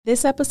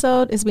This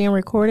episode is being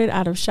recorded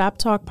out of Shop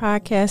Talk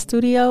Podcast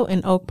Studio in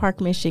Oak Park,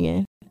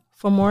 Michigan.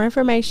 For more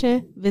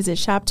information, visit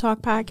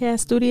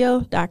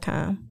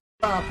shoptalkpodcaststudio.com.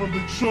 Live from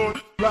Detroit,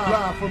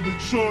 live from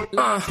Detroit,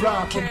 live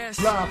from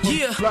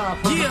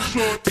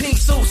Detroit. Pink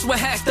suits with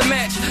hats to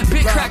match.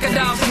 Big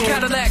crocodiles and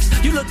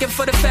Cadillacs. You looking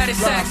for the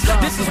fattest sacks.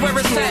 This is where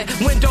it's at.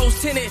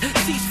 Windows tinted,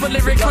 seats fully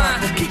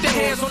reclined. Keep your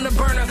hands on the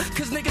burner,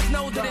 cause niggas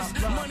know that it's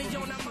money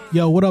on the mind.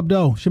 Yo, what up,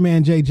 though? It's your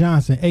man Jay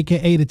Johnson,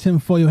 a.k.a. the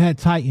tinfoil hat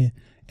titan,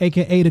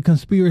 a.k.a. the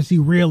conspiracy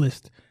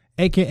realist,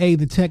 a.k.a.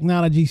 the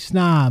technology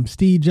snob,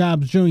 Steve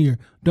Jobs Jr.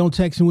 Don't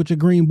text me with your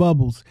green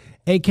bubbles,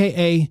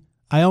 a.k.a.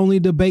 I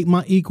only debate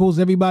my equals,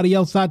 everybody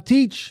else I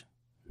teach.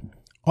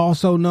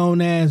 Also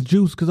known as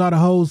Juice, because all the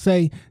hoes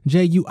say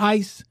J.U.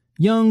 Ice,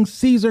 Young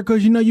Caesar,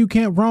 because you know you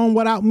can't roam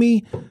without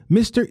me.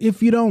 Mr.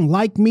 If you don't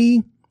like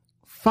me,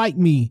 fight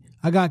me.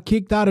 I got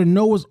kicked out of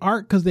Noah's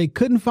Ark because they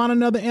couldn't find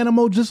another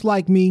animal just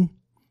like me,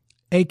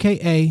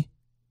 a.k.a.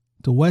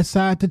 the West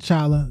Side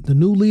T'Challa, the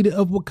new leader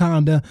of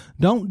Wakanda.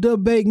 Don't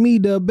debate me,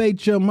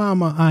 debate your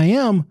mama. I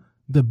am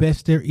the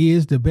best there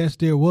is, the best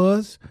there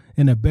was,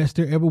 and the best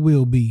there ever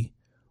will be.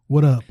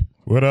 What up?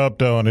 What up,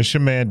 though? And it's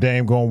your man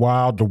Dame Going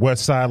Wild, the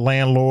West Side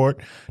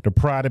Landlord, the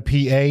Pride of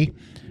PA,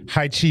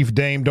 High Chief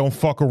Dame Don't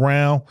Fuck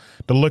Around,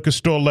 the liquor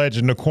store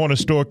legend, the corner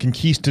store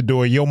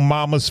conquistador, your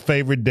mama's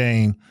favorite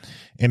Dame,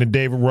 and the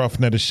David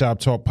Ruffin of the Shop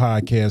Talk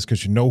Podcast,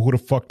 because you know who the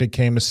fuck they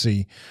came to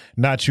see.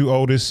 Not you,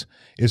 Otis.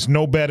 It's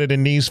no better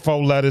than these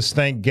 4 letters.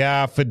 Thank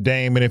God for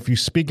Dame. And if you're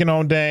speaking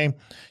on Dame,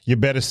 you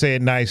better say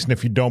it nice. And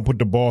if you don't put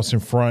the boss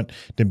in front,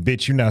 then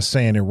bitch, you're not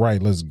saying it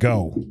right. Let's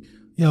go.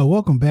 Yo,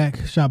 welcome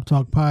back. Shop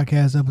Talk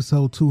Podcast,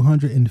 episode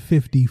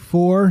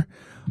 254.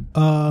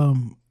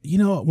 You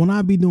know, when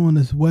I be doing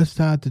this West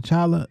Side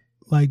T'Challa,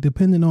 like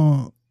depending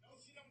on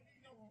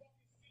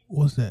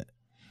what's that?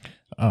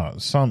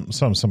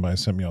 Somebody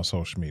sent me on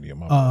social media.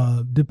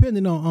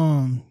 Depending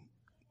on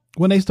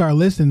when they start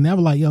listening, they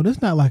were like, yo,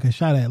 that's not like a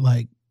shot at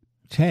like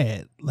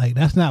Chad. Like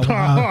that's not what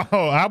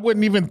I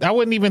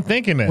wasn't even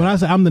thinking that. When I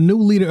say I'm the new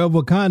leader of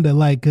Wakanda,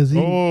 like cause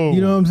you know what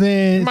I'm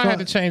saying? You might have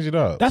to change it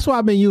up. That's why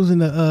I've been using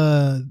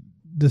the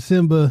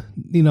Simba,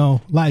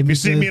 life. You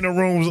see me in the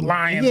rooms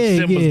lying,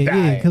 Simba's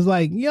dying. Because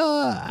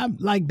I'm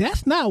like,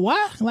 that's not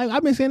why. Like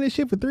I've been saying this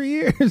shit for 3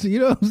 years. You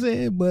know what I'm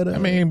saying? But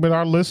but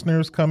our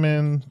listeners come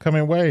in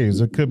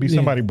waves. It could be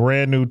somebody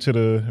brand new to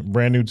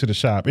the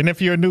shop. And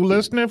if you're a new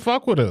listener,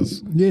 fuck with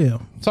us. Yeah,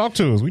 talk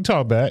to us. We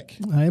talk back.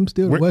 I am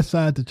still the West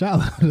Side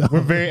T'Challa.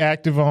 We're very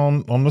active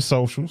on the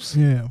socials.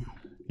 Yeah,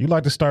 you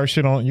like to start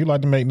shit on. You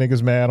like to make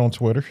niggas mad on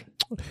Twitter.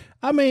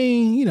 I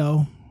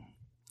mean,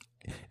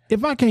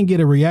 if I can't get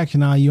a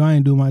reaction out of you, I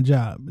ain't do my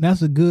job.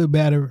 That's a good,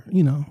 bad,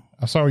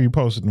 I saw you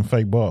posted them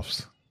fake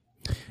buffs.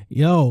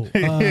 Yo,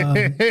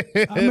 I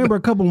remember a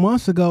couple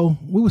months ago,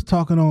 we was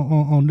talking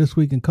on This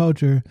Week in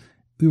Culture.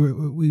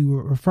 We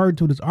were referred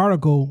to this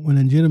article when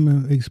a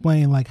gentleman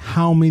explained like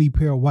how many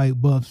pair of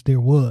white buffs there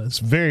was. It's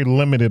a very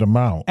limited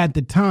amount. At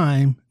the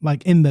time,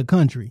 like in the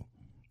country.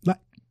 Like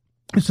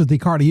this is the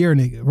Cartier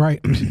nigga, right?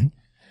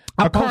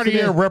 A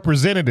Cartier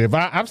representative.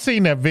 I've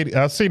seen that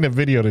video. I've seen the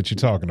video that you're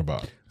talking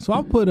about. So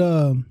I put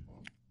the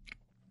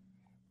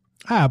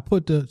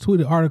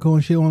tweeted article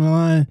and shit on the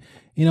line.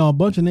 A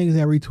bunch of niggas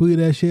that retweeted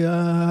that shit.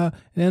 And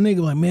that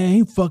nigga like, man,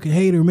 he fucking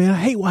hater, man.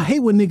 I hate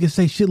when niggas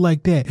say shit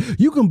like that.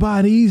 You can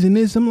buy these and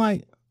this. I'm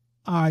like,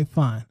 all right,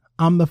 fine.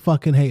 I'm the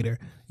fucking hater.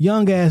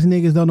 Young ass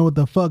niggas don't know what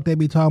the fuck they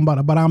be talking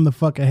about, but I'm the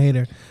fucking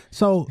hater.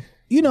 So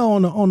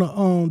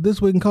on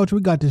This Week in Culture,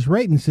 we got this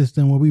rating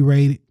system where we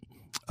rate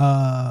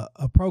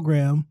a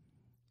program.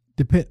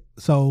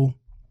 So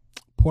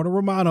Porter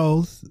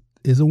Romano's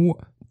is a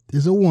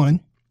 1.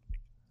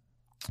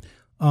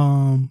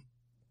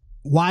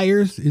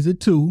 Wires is a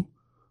 2.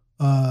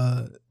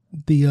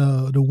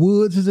 The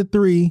Woods is a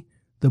 3.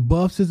 The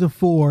Buffs is a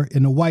 4,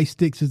 and the White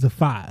Sticks is a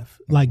 5.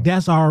 Like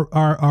that's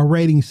our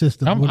rating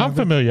system. I'm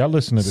familiar. I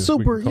listen to this.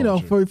 Super,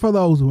 for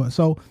those ones.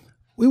 So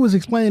we was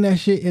explaining that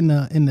shit in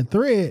the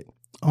thread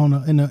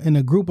in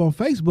a group on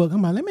Facebook.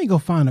 I'm like, let me go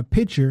find a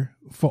picture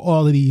for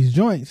all of these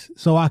joints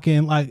so I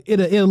can like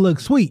it'll look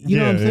sweet. You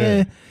know what I'm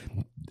saying?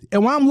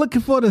 And while I'm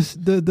looking for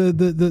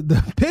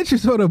the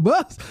pictures for the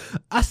buffs,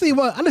 I see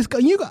what I just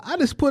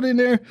put in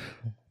there.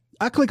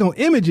 I click on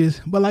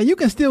images, but like you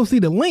can still see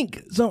the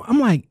link. So I'm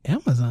like,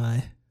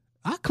 Amazon.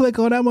 I click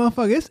on that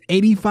motherfucker. It's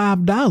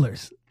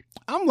 $85.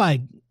 I'm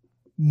like,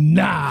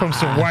 nah. From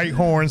some white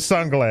horn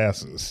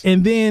sunglasses.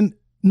 And then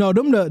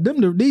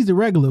these are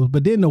regulars,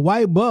 but then the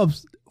white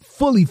buffs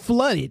fully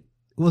flooded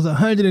was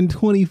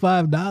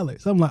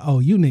 $125. I'm like, oh,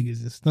 you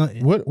niggas is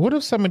stunting. What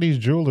if some of these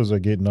jewelers are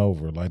getting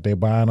over? Like they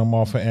buying them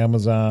off of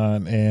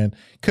Amazon, and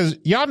because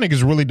y'all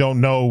niggas really don't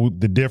know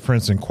the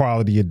difference in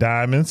quality of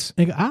diamonds.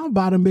 Nigga, I'll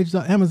buy them bitches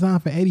on Amazon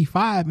for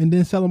 $85 and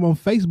then sell them on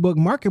Facebook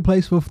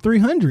Marketplace for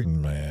 $300.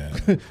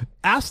 Man,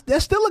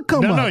 that's still a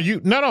come up.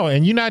 No,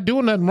 and you're not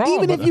doing nothing wrong.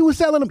 Even if you were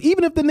selling them,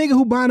 even if the nigga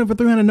who buying them for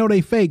 $300 know they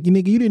fake, you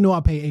didn't know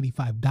I paid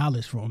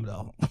 $85 for them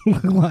though.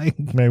 Like,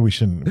 maybe we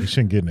shouldn't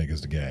get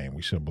niggas the game.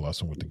 We should bless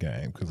them with the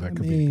game because that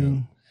could be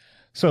good.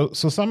 So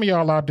some of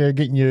y'all out there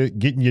getting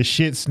your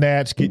shit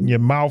snatched, getting your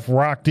mouth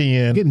rocked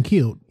in, Getting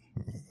killed.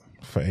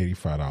 for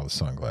 $85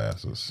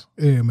 sunglasses.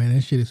 Yeah, man,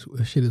 that shit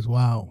is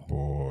wild.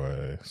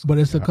 Boy, But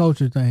it's a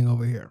culture thing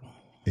over here.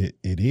 it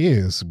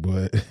is,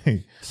 but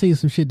See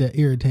some shit that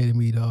irritated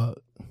me, dog.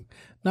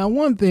 Now,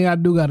 one thing I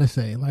do gotta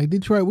say, like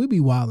Detroit, we be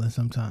wilding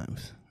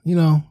sometimes. You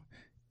know,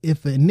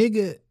 if a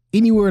nigga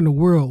anywhere in the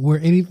world wear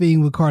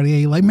anything with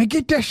Cartier, like, man,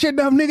 get that shit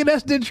down, nigga.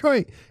 That's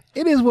Detroit.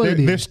 It is what it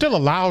is. they're still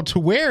allowed to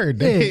wear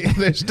it. Yeah.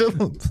 They're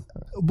still.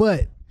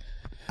 But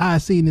I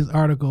seen this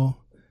article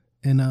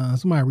and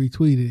somebody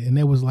retweeted it, and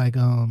it was like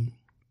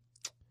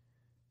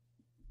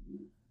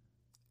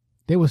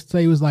it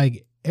was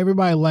like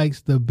everybody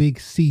likes the big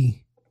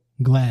C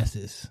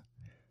glasses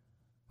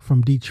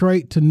from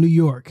Detroit to New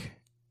York.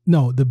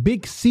 No, the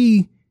big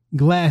C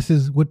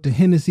glasses with the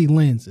Hennessy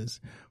lenses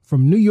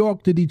from New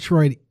York to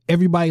Detroit.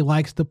 Everybody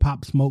likes the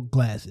Pop Smoke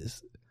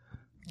glasses.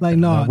 Like,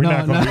 no, we're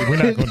not gonna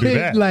do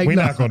that. Like, we're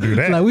no. not gonna do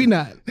that. Like, we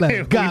not.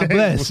 Like, God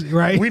bless,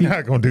 right? We're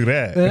not gonna do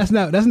that. That's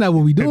not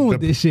what we doing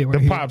with this shit right the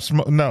here. Pop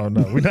Smoke. No,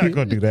 we're not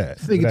gonna do that.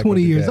 This We're nigga not 20 gonna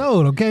do years that.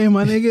 old, okay,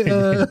 my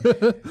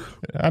nigga?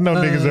 I know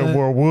niggas that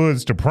wore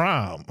woods to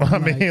prom. I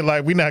mean,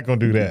 like, we're not gonna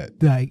do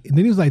that. Like, and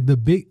then he was like, the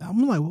big,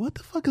 I'm like, what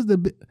the fuck is the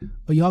big,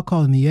 oh, y'all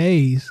calling the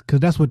A's? Because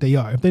that's what they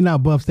are. If they're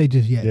not buffs, they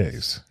just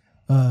Yes.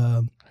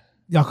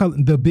 Y'all call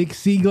it the big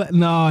C glass?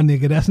 No,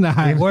 nigga, that's not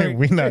how it works.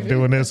 We're not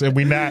doing this, and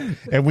we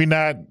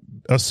not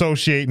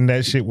associating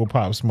that shit with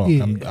Pop Smoke.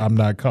 Yeah. I'm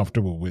not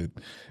comfortable with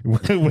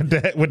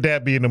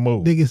that being the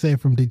move. Nigga say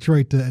from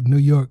Detroit to New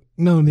York.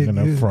 No, nigga. You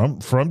know,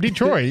 from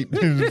Detroit.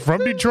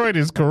 From Detroit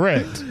is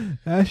correct.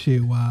 That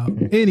shit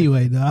wild.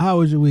 Anyway, dog, how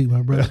was your week,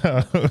 my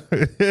brother?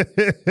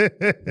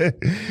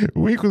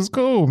 Week was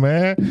cool,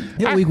 man.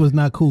 Your week was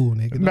not cool,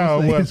 nigga.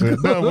 No, Don't it say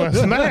it's wasn't. No, cool. it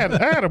wasn't.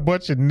 I had a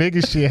bunch of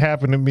nigga shit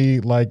happen to me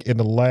like in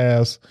the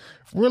last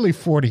really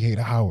 48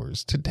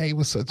 hours. Today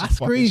was such a I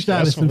fucking screenshotted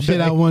stressful some shit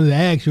day. I wanted to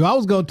ask you. I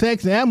was going to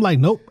text and I'm like,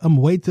 nope, I'm going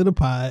to wait till the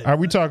pod. Are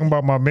we talking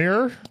about my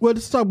mirror? Well,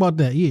 let's talk about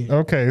that, yeah.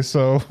 Okay,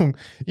 so,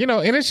 you know,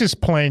 and it's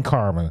just plain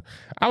karma.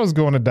 I was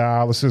going to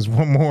dialysis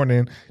one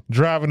morning,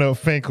 driving up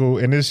Finkel,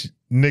 and this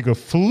nigga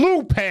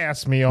flew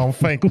past me on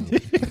Finkel.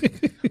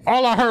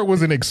 All I heard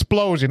was an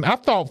explosion. I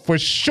thought for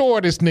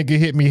sure this nigga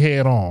hit me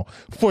head on.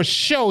 For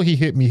sure he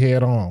hit me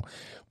head on.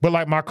 But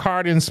like my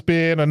car didn't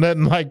spin or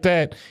nothing like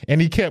that,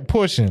 and he kept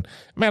pushing.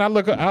 Man, I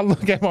look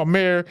at my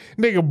mirror,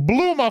 nigga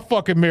blew my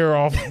fucking mirror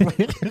off.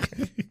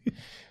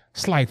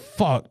 It's like,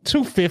 fuck,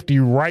 250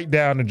 right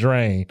down the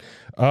drain.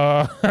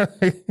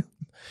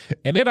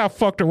 And then I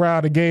fucked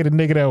around and gave the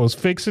nigga that was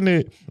fixing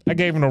it, I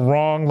gave him the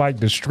wrong like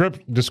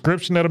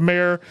description of the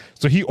mirror.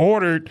 So he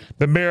ordered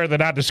the mirror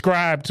that I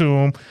described to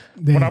him.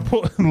 Damn. When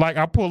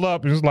I pull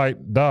up, it's like,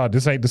 dog,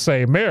 this ain't the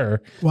same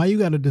mirror. Why you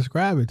got to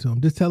describe it to him?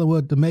 Just tell him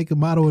what the make and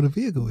model of the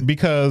vehicle is.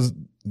 Because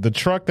the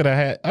truck that I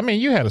had, I mean,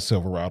 you had a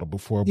Silverado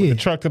before, but Yeah. the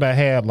truck that I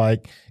had,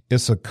 like,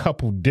 it's a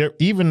couple,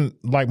 even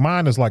like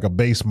mine is like a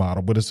base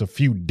model, but it's a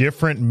few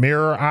different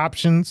mirror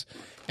options.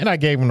 And I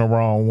gave him the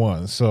wrong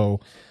one. So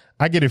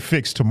I get it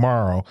fixed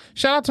tomorrow.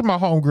 Shout out to my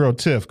homegirl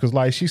Tiff, because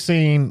like she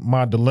seen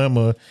my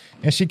dilemma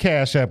and she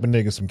cashed up a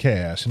nigga some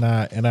cash, and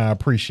I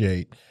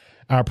appreciate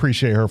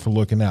her for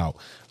looking out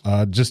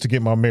just to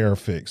get my mirror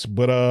fixed.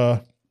 But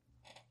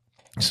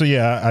so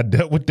yeah, I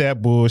dealt with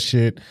that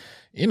bullshit.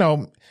 You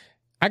know,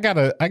 I got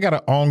an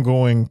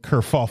ongoing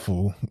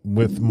kerfuffle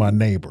with my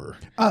neighbor.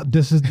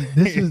 This is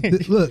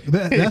look.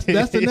 That's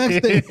the next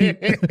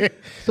thing.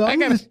 So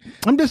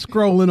I'm just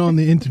scrolling on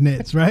the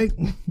internets, right?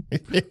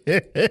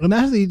 And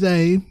I see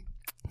Dave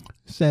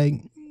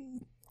saying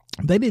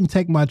they didn't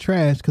take my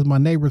trash because my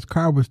neighbor's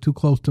car was too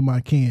close to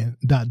my can. ...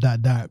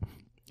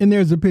 And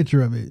there's a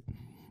picture of it.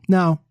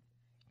 Now,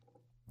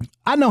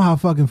 I know how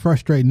fucking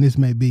frustrating this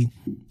may be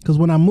because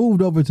when I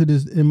moved over to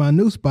this in my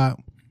new spot,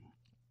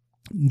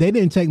 they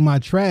didn't take my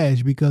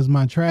trash because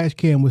my trash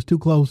can was too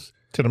close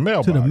To the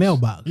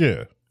mailbox.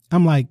 Yeah.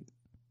 I'm like,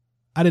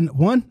 I didn't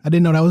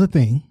know that was a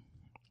thing.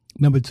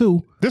 Number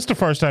two, This is the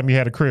first time you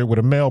had a crib with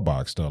a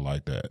mailbox though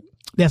like that.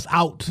 that's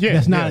out. Yeah,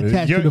 That's not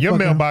attached your, to the your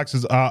fucking mailbox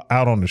is out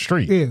on the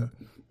street. Yeah.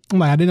 I'm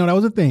like, I didn't know that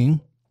was a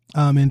thing.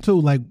 And two,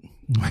 like,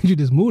 why'd you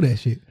just move that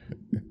shit?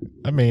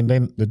 I mean,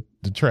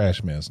 the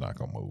trash man's not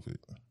gonna move it.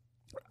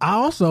 I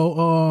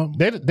also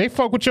They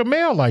fuck with your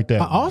mail like that.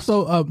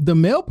 the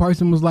mail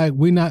person was like,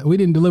 we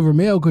didn't deliver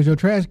mail because your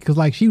trash, because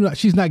like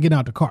she's not getting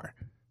out the car.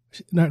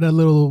 That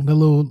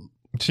little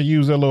She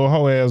used that little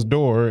hoe ass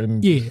door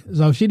and yeah.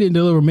 So she didn't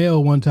deliver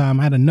mail one time.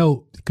 I had a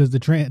note because the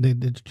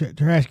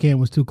trash can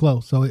was too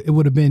close. So it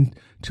would have been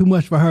too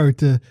much for her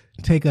to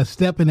take a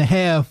step and a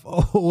half.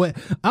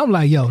 I'm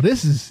like, yo,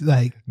 this is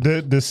like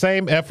the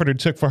same effort it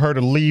took for her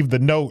to leave the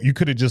note. You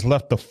could have just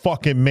left the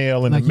fucking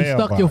mail in like the you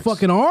mailbox. stuck your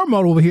fucking arm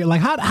out over here.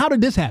 Like how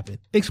did this happen?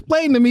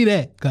 Explain to me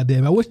that.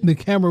 Goddamn, I wish the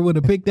camera would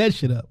have picked that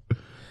shit up.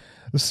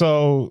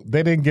 So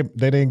they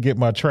didn't get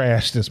my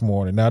trash this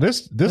morning. Now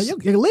this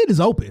Like, your lid is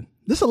open.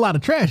 There's a lot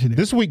of trash in there.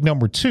 this week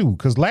number 2,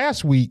 because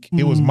last week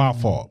it was my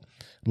fault.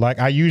 Like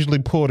I usually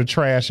pull the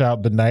trash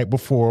out the night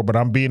before, but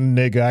I'm being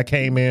a nigga. I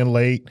came in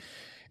late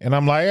And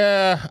I'm like,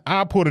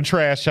 I'll put the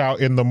trash out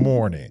in the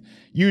morning.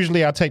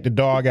 Usually I take the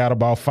dog out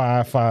about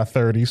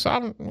 5:30.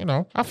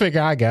 So I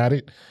figure I got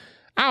it.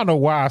 I don't know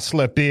why I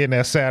slept in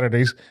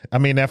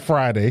that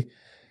Friday.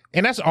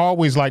 And that's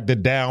always like the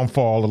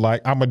downfall of like,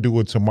 I'm gonna do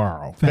it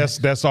tomorrow. Facts.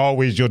 That's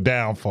always your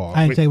downfall.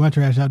 I ain't take my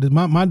trash out.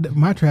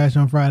 My trash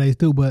on Fridays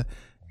too, but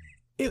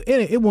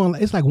it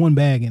won't. It's like one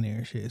bag in there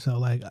and shit. So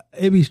like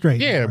it be straight.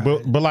 Yeah,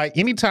 but like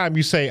anytime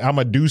you say I'm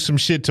gonna do some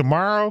shit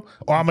tomorrow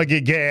or I'm gonna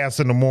get gas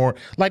in the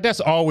morning, like that's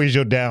always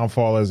your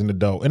downfall as an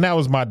adult. And that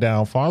was my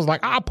downfall. I was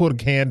like, I'll put a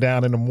can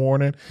down in the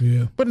morning.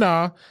 Yeah. But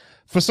nah,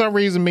 for some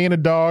reason me and the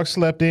dog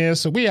slept in.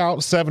 So we out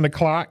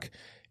 7:00.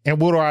 And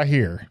what do I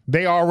hear?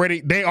 By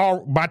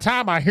the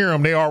time I hear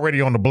them, they already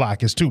on the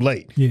block. It's too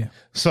late. Yeah.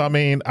 So,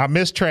 I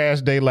missed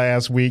trash day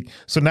last week.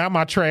 So now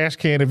my trash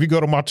can, if you go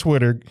to my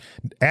Twitter,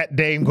 at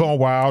Dame Gone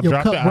Wild, Your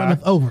drop cup the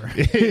runneth over.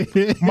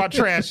 my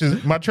trash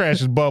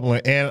is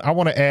bubbling. And I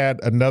want to add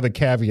another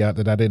caveat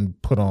that I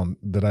didn't put on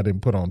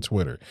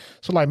Twitter.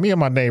 So like me and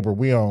my neighbor,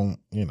 we ain't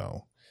neighbors.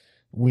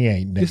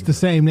 It's the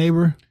same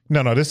neighbor.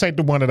 No, this ain't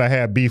the one that I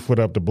had beef with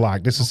up the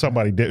block. This is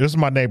somebody. This is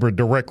my neighbor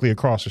directly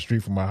across the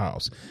street from my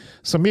house.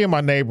 So me and my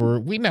neighbor,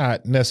 we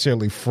not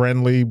necessarily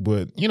friendly,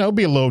 but be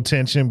a little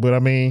tension.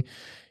 But he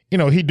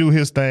do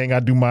his thing, I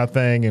do my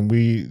thing, and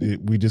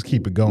we just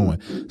keep it going.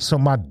 So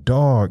my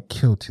dog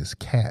killed his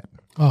cat.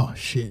 Oh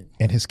shit!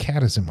 And his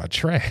cat is in my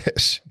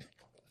trash.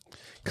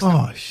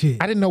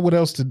 Shit! I didn't know what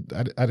else to.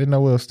 I didn't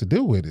know what else to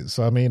do with it.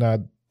 So I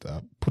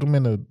put him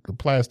in a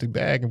plastic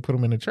bag and put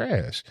him in the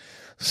trash.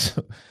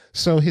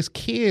 So his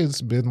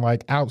kid's been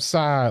like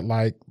outside,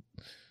 like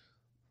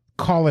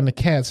calling the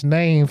cat's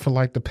name for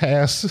like the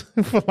past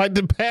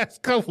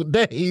couple of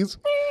days,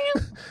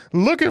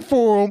 looking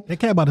for him. That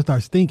cat about to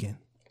start stinking.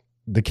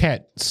 The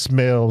cat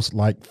smells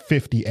like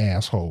 50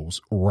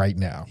 assholes right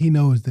now. He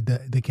knows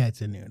the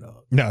cat's in there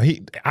though. No,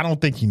 I don't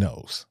think he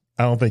knows.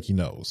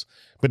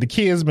 But the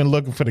kid's been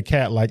looking for the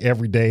cat like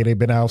every day. They've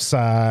been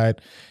outside.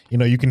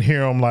 You can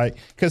hear him like,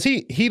 because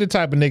he the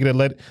type of nigga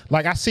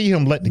that I see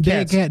him let the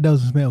cat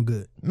doesn't smell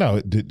good.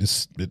 No,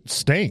 it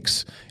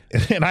stinks.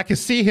 And I can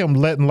see him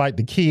letting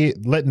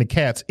the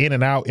cats in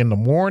and out in the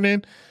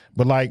morning.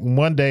 But like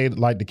one day,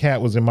 like the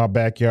cat was in my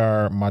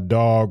backyard. My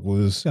dog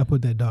was. Gotta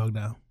put that dog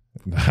down.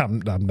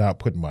 I'm not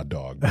putting my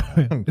dog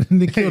down.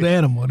 They killed the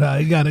animal. Nah,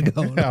 you gotta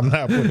go. I'm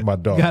not putting my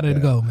dog down. Gotta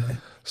go,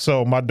 man.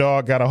 So my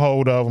dog got a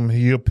hold of him.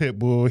 He a pit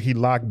bull. He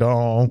locked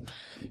on,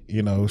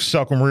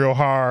 shook him real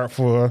hard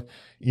for,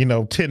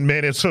 10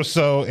 minutes or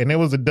so. And it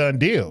was a done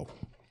deal.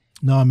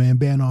 No, man,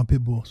 ban on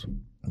pit bulls.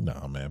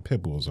 No, man,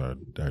 pit bulls are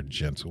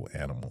gentle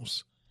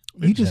animals.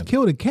 You just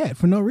killed a cat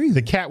for no reason.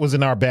 The cat was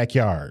in our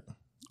backyard.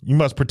 You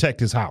must protect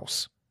his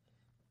house.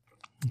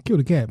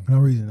 Killed a cat for no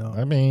reason, though.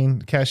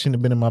 The cat shouldn't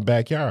have been in my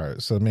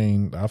backyard. So,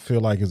 I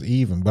feel like it's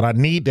even. But I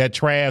need that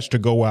trash to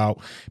go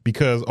out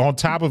because on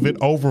top of it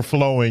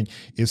overflowing,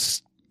 it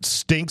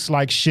stinks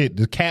like shit.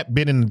 The cat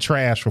been in the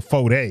trash for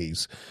 4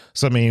 days.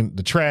 So,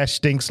 the trash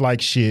stinks like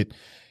shit.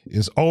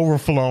 It's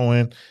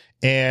overflowing.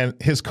 And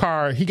his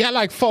car, he got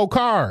like 4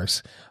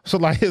 cars. So,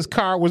 like, his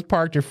car was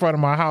parked in front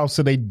of my house,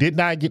 so they did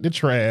not get the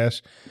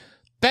trash.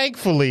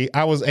 Thankfully,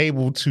 I was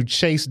able to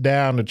chase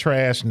down the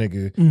trash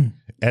nigga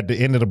at the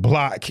end of the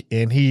block,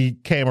 and he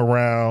came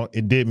around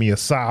and did me a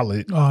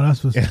solid. Oh,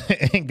 that's what's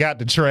and got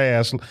the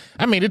trash.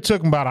 It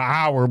took him about an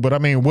hour, but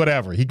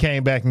whatever. He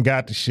came back and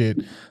got the shit.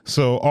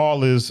 So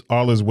all is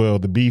well.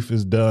 The beef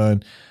is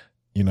done.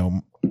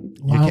 Why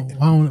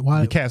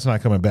the cat's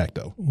not coming back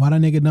though. Why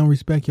that nigga don't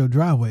respect your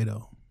driveway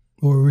though,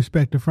 or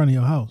respect the front of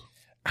your house?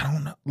 I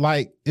don't know.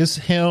 Like it's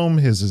him.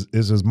 Is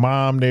his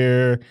mom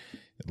there?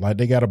 Like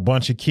they got a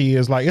bunch of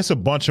kids. Like it's a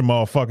bunch of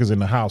motherfuckers in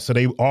the house. So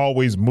they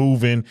always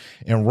moving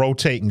and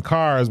rotating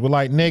cars. But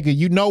like, nigga,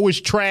 it's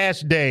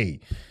trash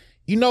day.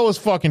 It's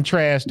fucking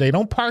trash day.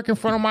 Don't park in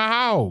front of my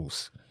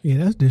house. Yeah,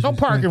 that's disrespectful. Don't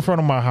park in front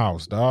of my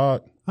house,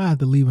 dog. I have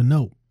to leave a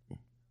note.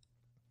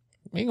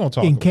 We ain't gonna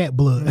talk in cat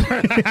blood.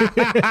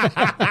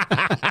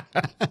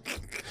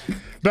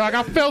 Dog,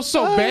 I felt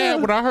so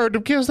bad when I heard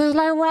them kids. They was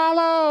like,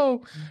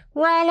 Rollo.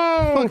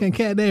 Fucking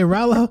cat named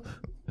Rollo.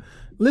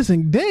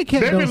 Listen, dead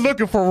cat. They've been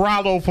looking for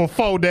Rollo for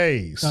 4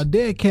 days. A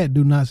dead cat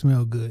do not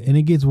smell good, and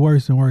it gets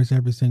worse and worse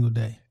every single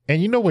day.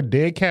 And you know what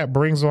dead cat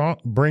brings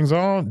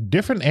on?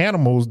 Different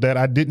animals that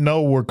I didn't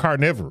know were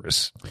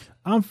carnivorous.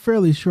 I'm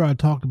fairly sure I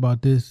talked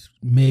about this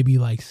maybe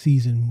like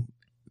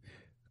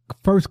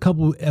first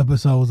couple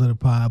episodes of the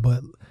pod,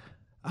 but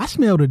I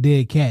smelled a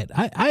dead cat.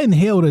 I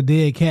inhaled a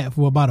dead cat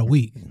for about a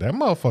week. That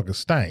motherfucker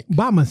stank.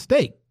 By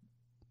mistake.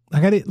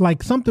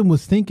 Like something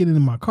was stinking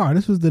in my car.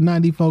 This was the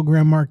 94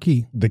 Grand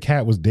Marquis. The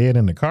cat was dead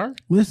in the car?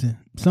 Listen,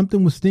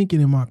 something was stinking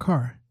in my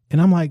car.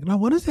 And I'm like, no,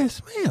 what does that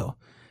smell?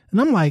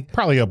 And I'm like,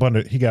 probably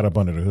he got up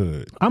under the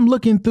hood. I'm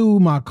looking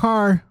through my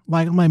car.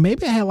 I'm like,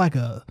 maybe I had like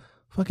a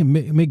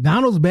fucking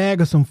McDonald's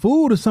bag or some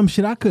food or some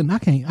shit. I can't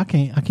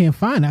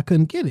find it. I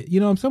couldn't get it. You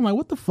know what I'm saying? I'm like,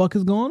 what the fuck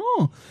is going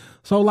on?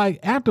 So like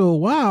after a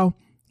while,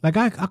 Like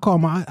I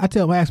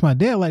ask my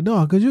dad, like,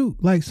 dog, could you,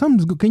 like,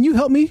 can you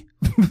help me?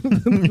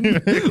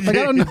 Like, I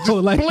don't know.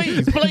 Like,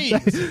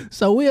 please.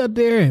 So we up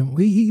there and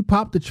he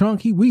popped the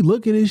trunk. We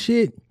look at his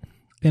shit.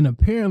 And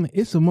apparently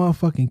it's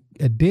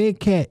a dead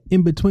cat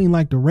in between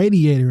like the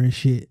radiator and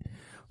shit.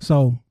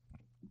 So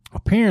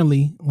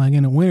apparently, like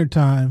in the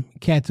wintertime,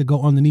 cats would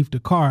go underneath the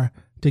car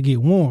to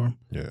get warm.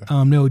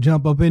 Yeah. They'll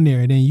jump up in there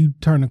and then you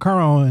turn the car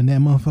on and that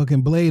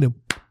motherfucking blade will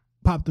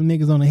pop them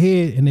niggas on the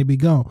head and they be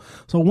gone.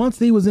 So once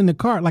he was in the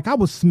car, like I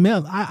was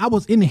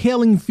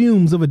inhaling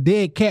fumes of a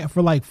dead cat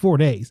for like 4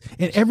 days.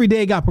 And every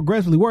day it got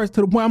progressively worse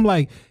to the point I'm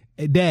like,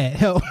 hey, Dad,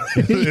 help.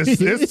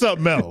 it's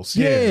something else.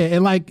 Yeah.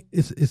 And like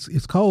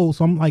it's cold.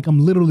 So I'm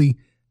literally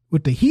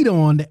with the heat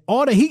on,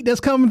 all the heat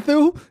that's coming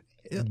through,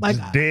 like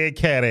just dead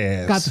cat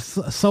ass. Got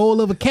the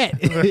soul of a cat.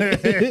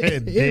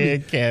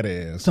 Dead cat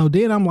ass. So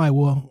then I'm like,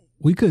 well,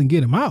 we couldn't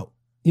get him out.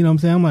 You know what I'm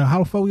saying? I'm like,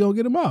 how the fuck we gonna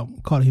get him out?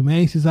 Called the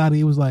Humane Society.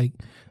 It was like,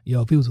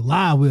 yo, if he was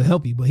alive, we'll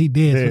help you, but he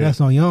dead, so that's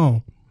on your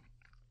own.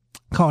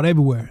 Called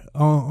everywhere.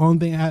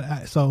 Only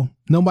thing so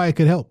nobody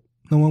could help.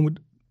 No one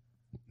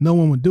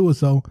would do it.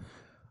 So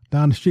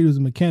down the street was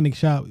a mechanic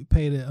shop. We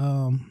paid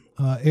a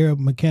Arab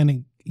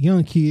mechanic,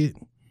 young kid,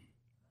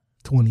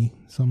 20,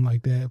 something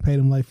like that. Paid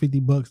him like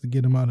 $50 to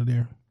get him out of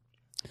there.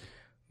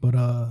 But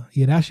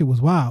yeah, that shit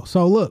was wild.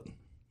 So look,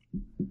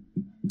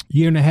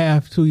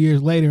 1.5, 2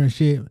 years later and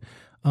shit,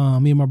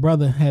 me and my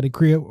brother had a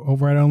crib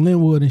over right on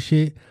Linwood and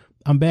shit.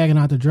 I'm bagging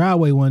out the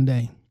driveway one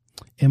day,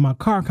 and my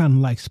car kind of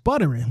like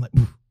sputtering, like.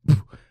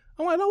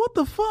 I'm like, no, what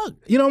the fuck?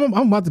 You know,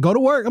 I'm about to go to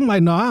work. I'm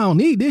like, no, I don't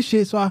need this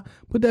shit. So I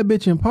put that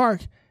bitch in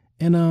park,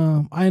 and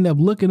I end up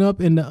looking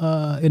up in the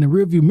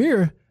rearview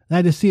mirror, and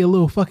I just see a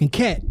little fucking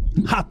cat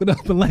hopping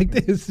up and like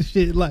this and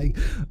shit. Like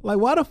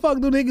why the fuck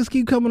do niggas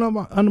keep coming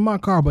up under my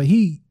car? But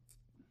he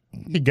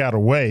got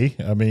away.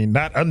 I mean,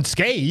 not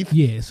unscathed.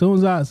 Yeah, as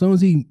soon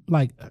as he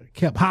like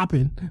kept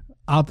hopping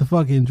out the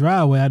fucking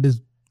driveway, I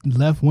just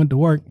left, went to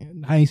work.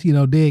 I ain't see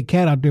no dead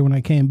cat out there when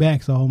I came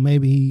back, so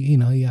maybe he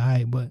all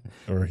right, but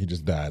or he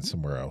just died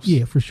somewhere else.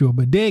 Yeah, for sure.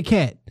 But dead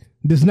cat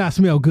does not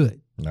smell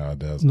good. No, it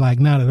doesn't. Like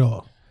not at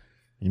all.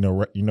 You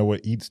know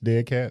what eats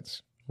dead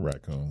cats?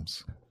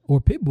 Raccoons. Or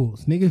pit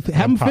bulls. Nigga,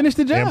 haven't finished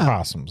the job. And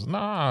possums.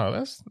 Nah,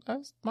 that's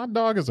my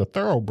dog is a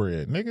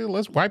thoroughbred. Nigga,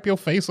 let's wipe your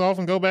face off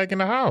and go back in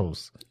the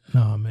house.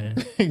 No,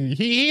 man.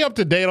 he up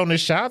to date on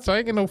his shots. I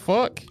ain't get no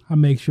fuck. I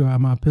make sure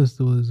my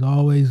pistol is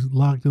always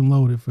locked and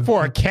loaded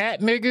for a cat,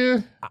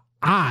 nigga.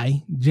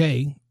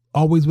 Jay,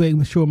 always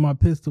making sure my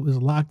pistol is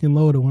locked and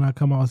loaded when I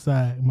come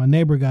outside. My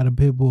neighbor got a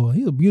pit bull.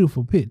 He's a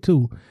beautiful pit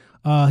too.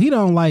 He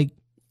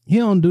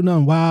don't do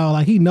nothing wild.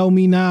 Like he know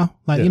me now.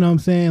 Like you know what I'm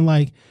saying?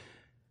 Like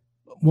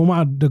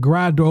when the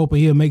garage door open,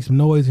 he'll make some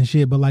noise and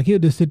shit. But like he'll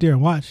just sit there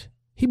and watch.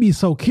 He'd be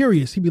so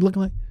curious. He'd be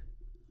looking like,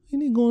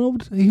 he going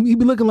over. He'd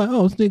be looking like,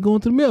 oh, this nigga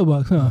going to the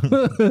mailbox, huh?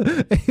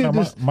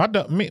 No,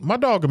 my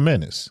dog a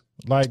menace.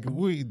 Like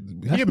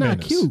that's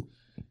not cute.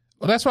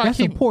 Well, that's why that's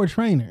a poor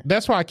trainer.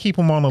 That's why I keep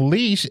him on a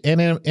leash, and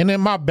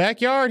in my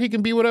backyard, he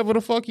can be whatever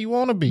the fuck you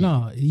want to be.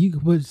 No, you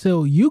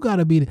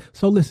gotta be.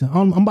 So listen,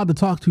 I'm about to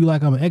talk to you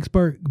like I'm an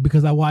expert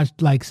because I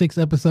watched like 6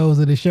 episodes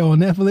of the show on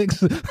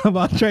Netflix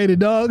about training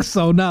dogs.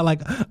 So not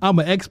like I'm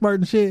an expert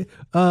and shit.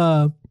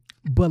 But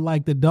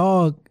like the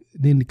dog,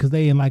 then because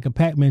they in like a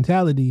pack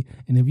mentality,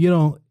 and if you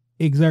don't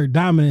exert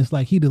dominance,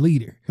 like he the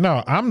leader.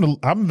 No, I'm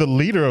the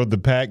leader of the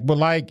pack, but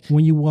like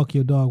when you walk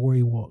your dog, where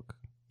you walk.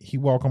 He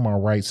walk on my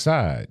right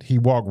side. He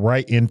walk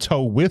right in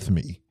tow with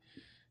me.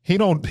 He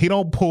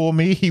don't pull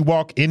me. He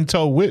walk in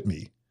tow with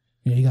me.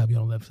 Yeah, he gotta be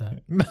on the left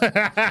side.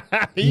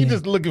 You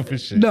just looking for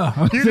shit. No,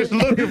 you just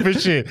looking for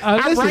shit.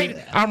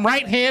 I'm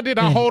right-handed.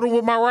 I hold him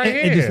with my right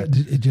hand.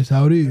 It's just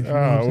how it is.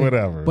 Oh,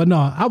 whatever. But no,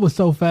 I'm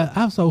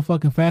so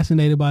fucking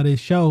fascinated by this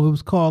show. It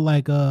was called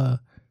like I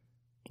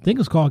think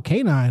it was called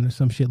K9 or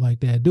some shit like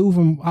that. Dude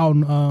from out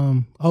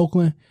in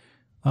Oakland.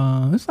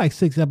 It's like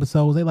 6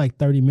 episodes. They like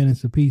 30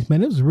 minutes apiece.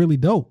 Man, it was really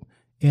dope.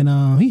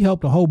 And he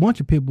helped a whole bunch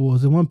of pit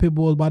bulls. And one pit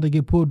bull was about to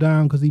get pulled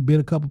down because he bit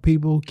a couple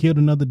people, killed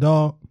another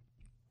dog.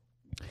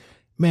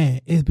 Man,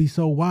 it'd be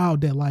so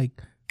wild that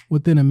like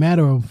within a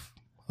matter of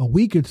a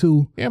week or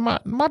two. Yeah,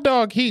 my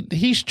dog,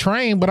 he's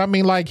trained, but I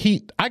mean like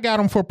I got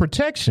him for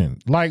protection.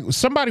 Like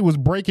somebody was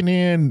breaking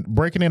in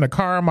a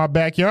car in my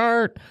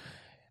backyard.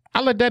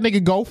 I let that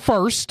nigga go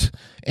first,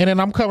 and then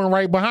I'm coming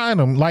right behind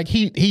him. Like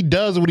he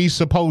does what he's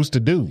supposed to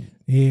do.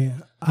 Yeah,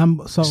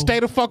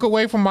 stay the fuck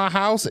away from my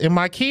house and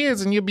my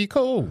kids, and you'll be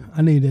cool.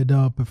 I need that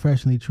dog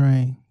professionally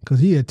trained because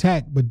he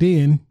attacked, but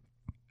then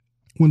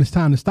when it's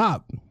time to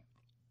stop,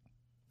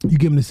 you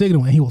give him the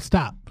signal and he will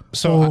stop.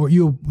 So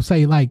you'll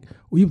say like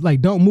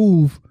don't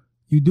move.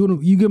 You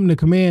give him the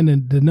command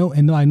and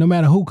no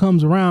matter who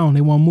comes around,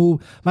 they won't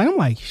move. Like I'm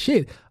like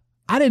shit.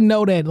 I didn't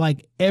know that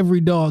like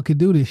every dog could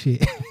do this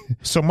shit.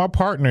 So my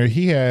partner,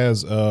 he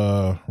has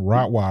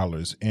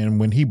Rottweilers, and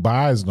when he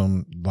buys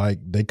them, like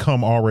they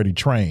come already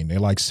trained. They're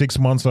like 6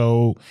 months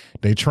old.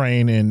 They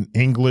train in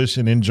English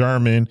and in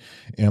German,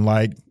 and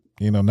like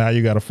You know, now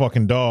you got a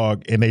fucking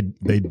dog and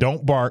they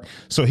don't bark.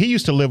 So he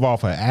used to live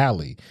off an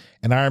alley.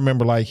 And I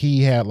remember like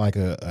he had like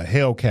a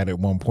Hellcat at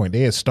one point.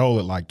 They had stole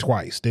it like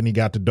twice. Then he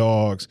got the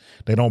dogs.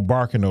 They don't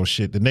bark in no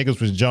shit. The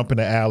niggas was jumping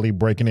the alley,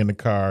 breaking in the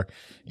car,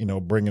 you know,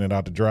 bringing it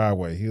out the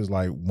driveway. He was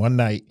like, one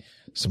night,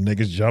 some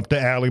niggas jumped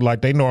the alley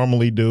like they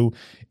normally do.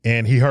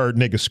 And he heard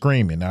niggas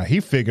screaming. Now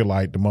he figured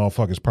like the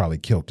motherfuckers probably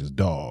killed his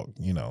dog,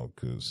 you know,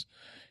 because,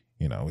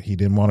 you know, he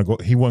didn't want to go.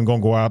 He wasn't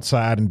going to go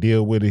outside and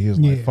deal with it. He was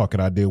like, fuck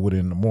it, I deal with it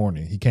in the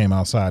morning. He came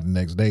outside the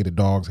next day. The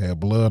dogs had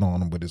blood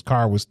on them, but his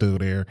car was still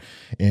there,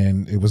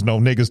 and it was no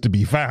niggas to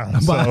be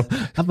found. So I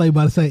thought you were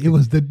about to say it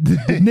was the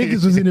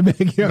niggas was in the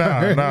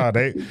backyard. Nah,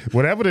 they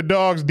whatever the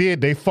dogs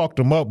did, they fucked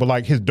him up. But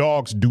like his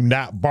dogs do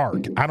not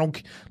bark. I don't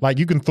like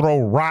you can throw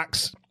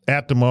rocks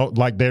at them,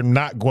 like they're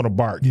not going to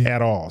bark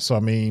at all. So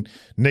I mean,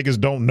 niggas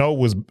don't know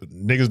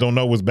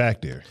what's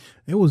back there.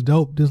 It was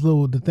dope.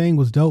 The thing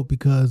was dope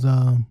because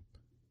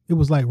it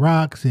was like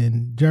rocks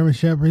and German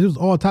Shepherds. It was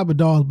all type of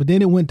dogs, but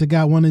then it went to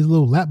got one of these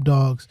little lap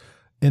dogs,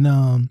 and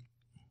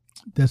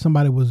that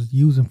somebody was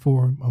using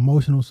for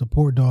emotional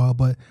support dog.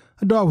 But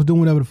a dog was doing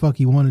whatever the fuck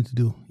he wanted to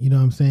do. You know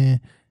what I'm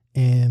saying?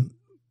 And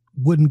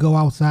wouldn't go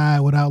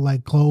outside without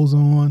like clothes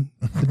on.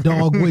 The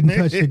dog wouldn't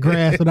touch the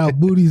grass without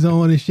booties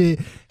on and shit.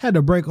 Had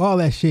to break all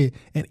that shit.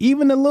 And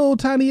even the little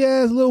tiny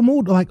ass little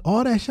mood, like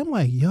all that shit. I'm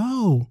like,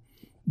 yo,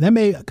 that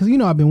made, because you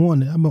know I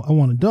want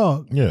a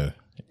dog. Yeah.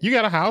 You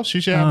got a house,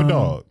 you should have a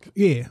dog.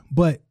 Yeah,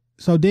 but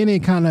so then they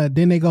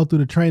go through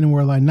the training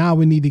where like now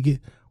we need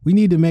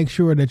to make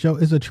sure that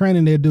it's a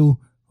training they do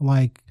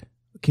like,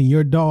 can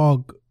your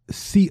dog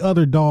see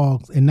other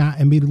dogs and not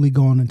immediately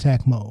go in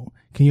attack mode?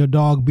 Can your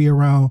dog be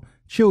around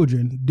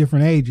children,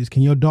 different ages?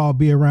 Can your dog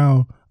be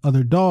around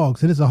other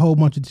dogs? And it's a whole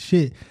bunch of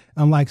shit.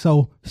 I'm like,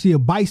 so see a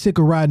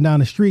bicycle riding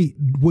down the street,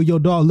 will your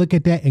dog look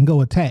at that and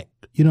go attack?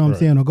 You know what I'm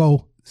saying? Or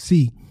go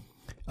see.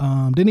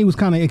 Then he was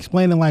kind of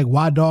explaining like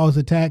why dogs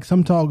attack.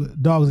 Some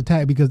dogs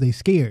attack because they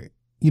scared.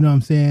 You know what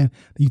I'm saying?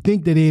 You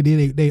think that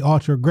they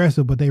ultra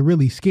aggressive, but they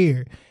really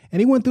scared. And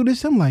he went through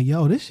this. I'm like,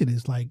 yo, this shit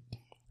is like,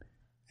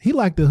 he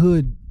like the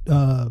hood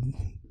dog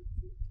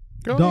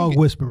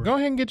whisperer. Go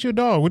ahead and get your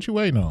dog. What you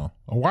waiting on?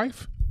 A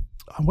wife?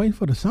 I'm waiting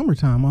for the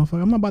summertime,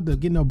 motherfucker. I'm not about to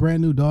get no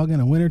brand new dog in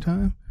the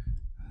wintertime.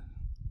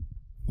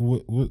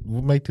 What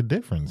make the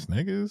difference,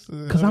 niggas?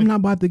 Because I'm not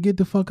about to get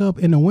the fuck up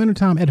in the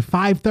wintertime at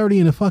 5:30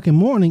 in the fucking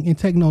morning and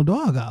take no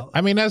dog out.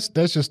 I mean, that's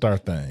just our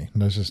thing.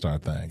 That's just our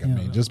thing. I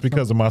mean, just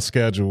because of my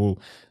schedule,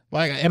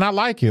 like, and I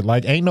like it.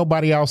 Like, ain't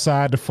nobody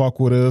outside to fuck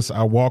with us.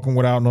 I walk them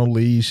without no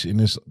leash, and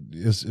it's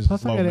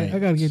plus I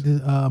gotta get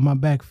this, my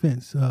back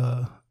fence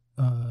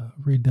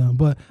redone.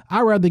 But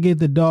I'd rather get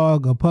the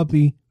dog a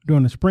puppy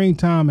during the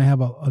springtime and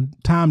have a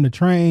time to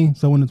train.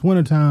 So when it's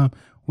wintertime,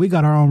 we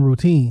got our own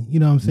routine. You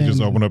know what I'm saying? You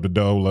just open up the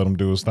door, let him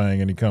do his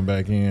thing, and he come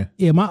back in.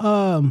 Yeah,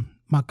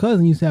 my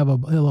cousin used to have a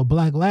little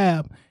black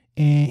lab,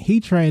 and he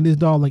trained this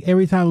dog. Like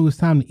every time it was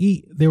time to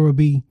eat, there would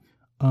be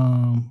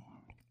alarm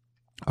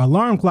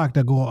clock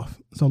that go off.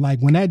 So like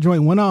when that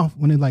joint went off,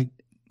 when it like,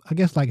 I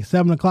guess like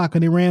 7 o'clock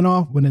when it ran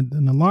off, when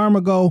an alarm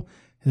would go,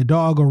 the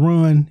dog will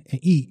run and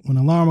eat. When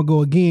the alarm will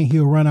go again,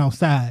 he'll run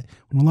outside.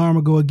 When the alarm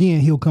will go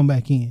again, he'll come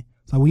back in.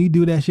 So when you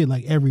do that shit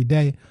like every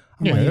day,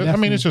 I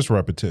mean, it's just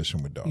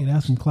repetition with dogs. Yeah,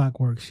 that's some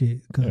clockwork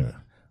shit. Yeah.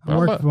 I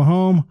work from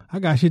home. I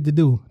got shit to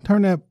do.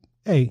 Turn that,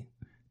 hey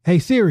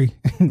Siri.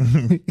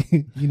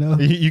 You know,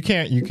 you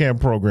can't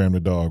program the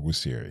dog with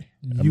Siri.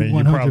 I mean,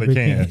 you probably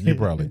can. You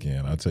probably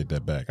can. I'll take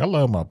that back. I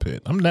love my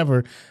pet.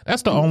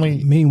 That's the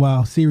only.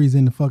 Meanwhile, Siri's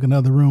in the fucking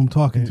other room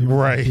talking to her.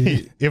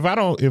 Right. If I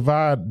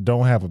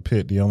don't have a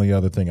pet, the only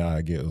other thing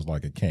I get is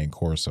like a cane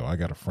corso. I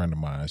got a friend of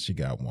mine. She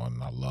got one,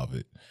 and I love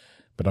it.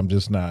 But I'm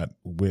just not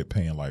with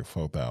paying like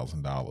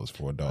 $4,000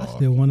 for a dog. I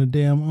still want a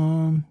damn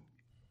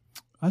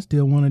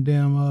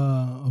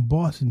a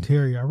Boston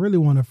Terrier. I really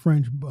want a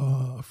French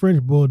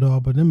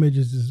bulldog, but them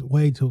bitches is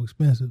way too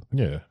expensive.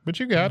 Yeah, but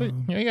you got it.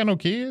 You ain't got no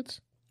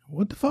kids.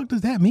 What the fuck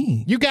does that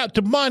mean? You got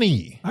the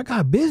money. I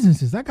got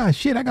businesses. I got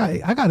shit. I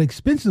got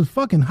expensive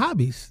fucking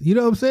hobbies. You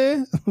know what I'm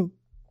saying?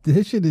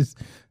 This shit is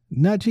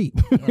not cheap.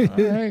 All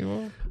right,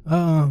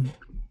 well.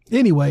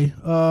 Anyway,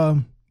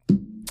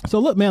 so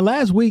look, man,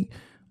 last week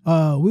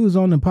we was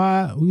on the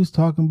pod. We was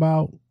talking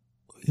about,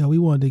 we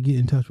wanted to get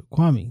in touch with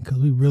Kwame because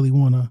we really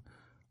want to.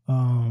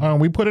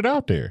 We put it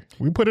out there.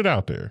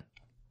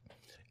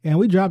 And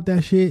we dropped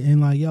that shit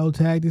and like,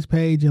 tag this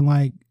page and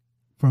like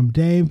from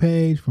Dame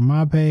page, from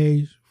my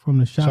page, from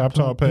the Shop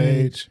Talk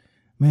page.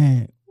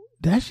 Man,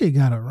 that shit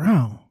got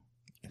around.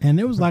 And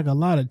there was like a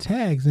lot of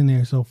tags in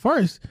there. So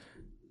first,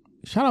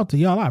 shout out to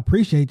y'all. I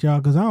appreciate y'all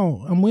because I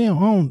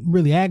don't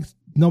really ask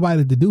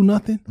nobody to do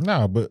nothing.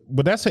 No, but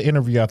that's an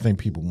interview I think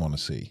people want to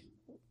see.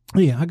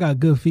 Yeah, I got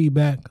good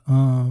feedback.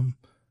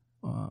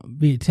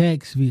 Via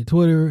text, via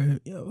Twitter,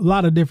 a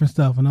lot of different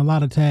stuff and a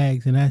lot of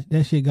tags, and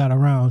that shit got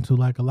around to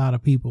like a lot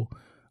of people.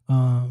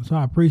 So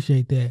I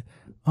appreciate that.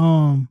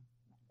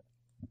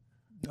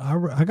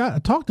 I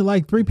talked to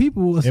like 3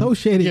 people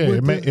associated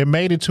with it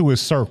made it to his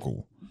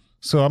circle.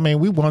 So I mean,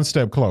 we one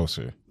step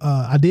closer.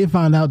 I did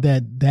find out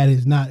that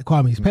is not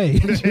Kwame's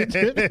page, and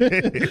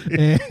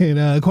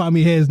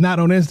Kwame is not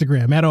on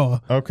Instagram at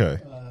all. Okay.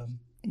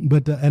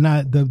 But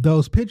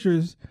those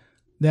pictures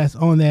that's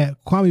on that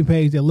Kwame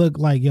page that look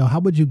like, yo, how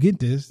would you get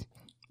this?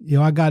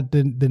 I got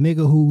the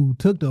nigga who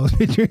took those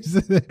pictures.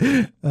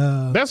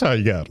 That's how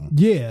you got them.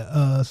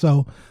 Yeah.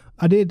 So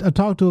I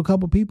talked to a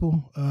couple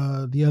people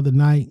the other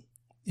night,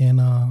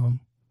 and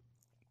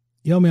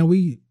yo,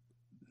 man,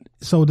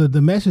 so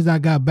the message I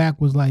got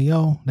back was like,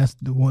 yo, that's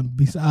the one.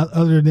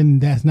 Other than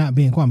that's not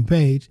being Kwame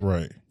Page,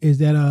 right? Is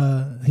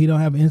that he don't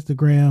have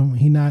Instagram.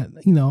 He not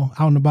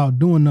out and about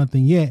doing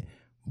nothing yet,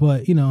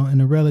 but in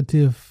the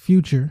relative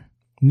future,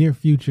 near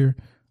future,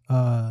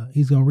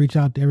 he's gonna reach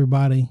out to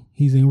everybody.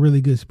 He's in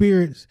really good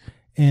spirits,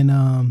 and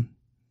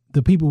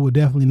the people will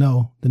definitely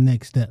know the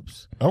next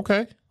steps.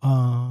 Okay.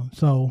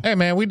 So hey,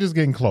 man, we just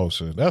getting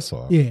closer. That's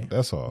all. Yeah,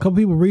 that's all. A couple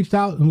people reached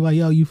out and was like,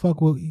 yo, you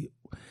fuck with.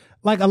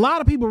 Like, a lot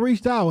of people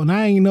reached out, and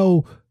I ain't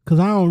know, because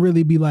I don't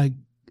really be, like,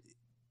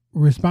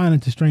 responding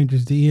to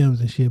strangers' DMs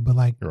and shit, but,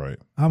 like, right.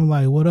 I'm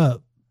like, what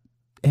up?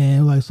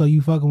 And, like, so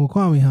you fucking with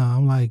Kwame, huh?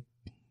 I'm like,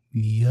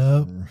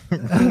 yup.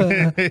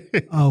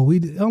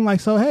 I'm like,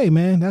 so, hey,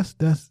 man, that's,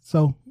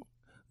 so,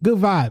 good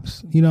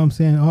vibes. You know what I'm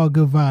saying? All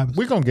good vibes.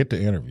 We're going to get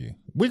the interview.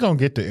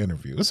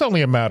 It's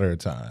only a matter of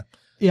time.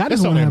 Yeah,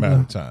 it's only a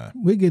matter of time.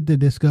 We get the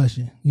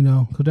discussion,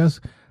 because that's,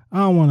 I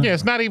don't want to. Yeah,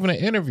 it's not even an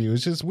interview.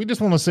 It's just we just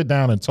want to sit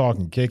down and talk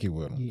and kick it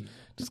with them. Yeah.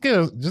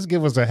 Just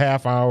give us a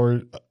half hour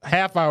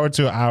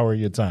to an hour of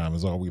your time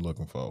is all we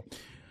looking for.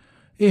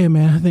 Yeah,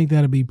 man, I think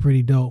that'd be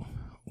pretty dope.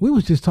 We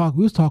was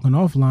talking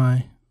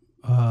offline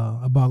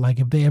about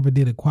like if they ever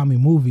did a Kwame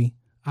movie.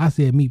 I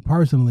said, me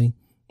personally,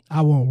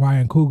 I want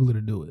Ryan Coogler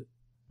to do it.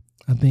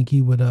 I think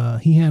he would.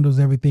 He handles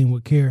everything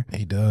with care.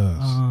 He does,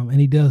 and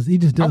he just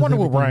does. I wonder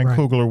what Ryan right.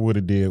 Coogler would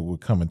have did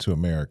with Coming to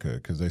America,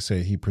 because they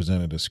say he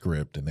presented a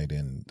script and they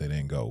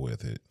didn't go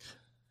with it.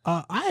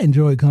 I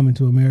enjoyed Coming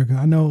to America.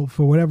 I know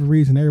for whatever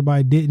reason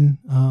everybody didn't.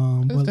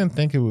 I just didn't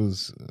think it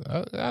was.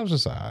 I was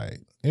just all right.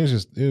 It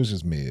was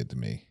just mid to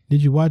me.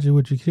 Did you watch it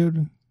with your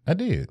children? I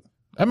did.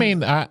 I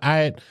mean,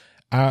 I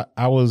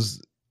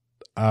was.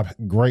 I'm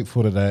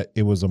grateful that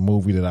it was a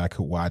movie that I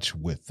could watch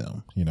with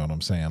them. You know what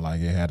I'm saying?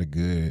 Like, it had a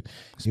good...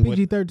 It's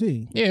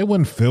PG-13. Yeah, it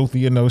wasn't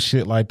filthy and no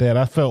shit like that.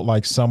 I felt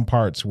like some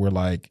parts were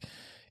like,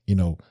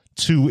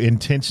 too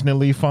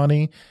intentionally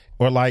funny,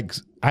 or like,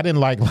 I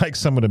didn't like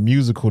some of the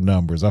musical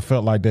numbers. I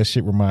felt like that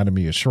shit reminded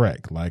me of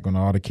Shrek. Like, when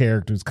all the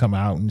characters come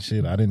out and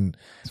shit, I didn't...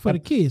 It's for the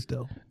kids,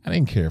 though. I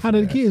didn't care for How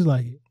did the kids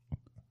like it?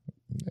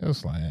 It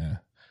was like,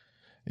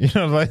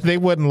 like, they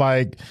wasn't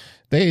like...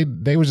 They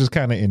was just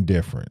kind of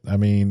indifferent. I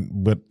mean,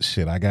 but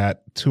shit, I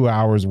got 2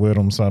 hours with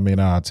them, so I mean,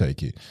 I'll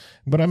take it.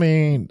 But I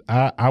mean,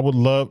 I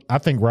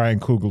think Ryan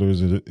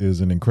Coogler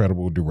is an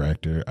incredible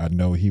director. I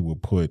know he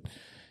would put,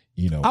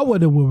 I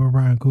wouldn't have with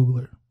Ryan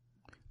Coogler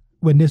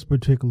with this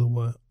particular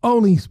one.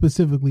 Only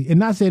specifically, and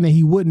not saying that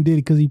he wouldn't did it,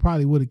 because he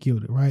probably would have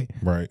killed it, right?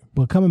 Right.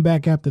 But coming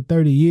back after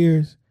 30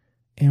 years,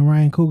 and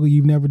Ryan Coogler,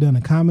 you've never done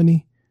a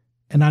comedy,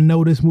 and I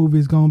know this movie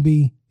is going to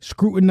be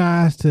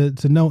scrutinized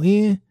to no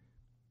end.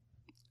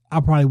 I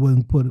probably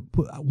wouldn't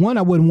I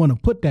wouldn't want to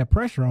put that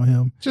pressure on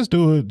him. Just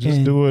do it.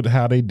 Do it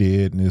how they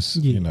did. And it's,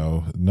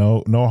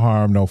 no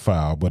harm, no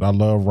foul. But I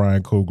love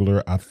Ryan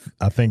Coogler.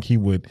 I think he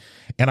would.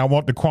 And I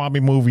want the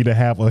Kwame movie to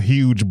have a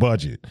huge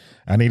budget.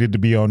 I need it to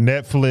be on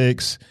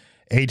Netflix,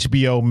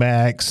 HBO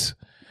Max,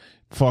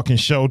 fucking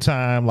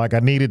Showtime. Like, I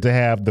needed to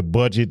have the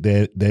budget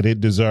that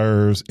it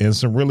deserves, and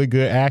some really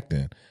good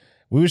acting.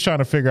 We was trying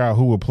to figure out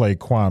who would play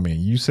Kwame.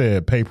 You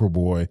said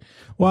Paperboy.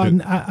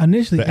 Well, I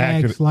initially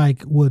asked,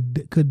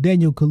 could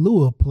Daniel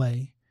Kaluuya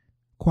play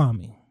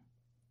Kwame?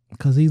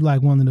 Because he's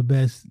like one of the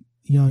best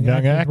young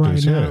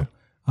actors right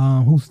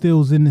now. Who's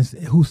still in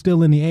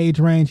the age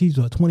range. He's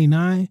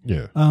 29.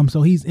 Yeah.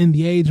 So he's in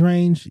the age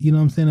range. You know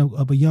what I'm saying,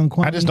 of a young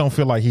Kwame. I just don't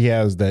feel like he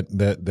has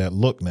that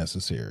look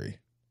necessary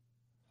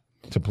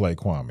to play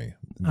Kwame.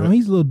 I mean,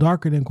 he's a little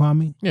darker than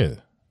Kwame. Yeah.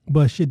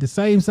 But shit, the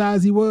same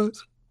size he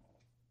was.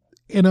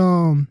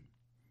 And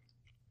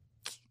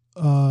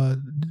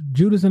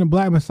Judas and the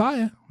Black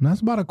Messiah, that's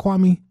about a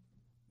Kwame.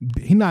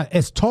 He's not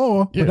as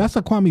tall, but that's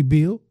a Kwame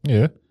build.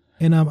 Yeah.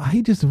 And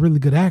he's just a really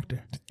good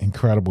actor.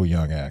 Incredible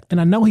young actor.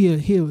 And I know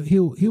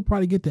he'll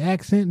probably get the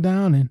accent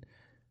down, and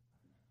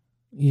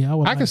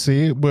I can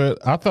see it,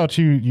 but I thought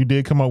you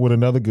did come up with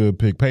another good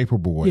pick,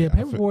 Paperboy. Yeah,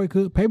 Paperboy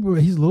could.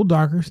 Paperboy, he's a little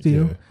darker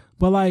still,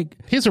 but like,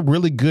 he's a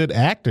really good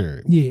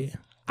actor. Yeah.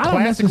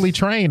 Classically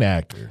trained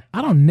actor.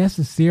 I don't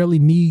necessarily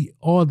need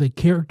all the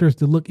characters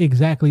to look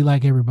exactly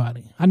like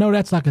everybody. I know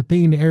that's like a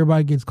thing that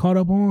everybody gets caught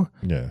up on.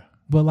 Yeah.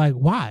 But like,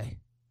 why?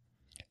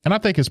 And I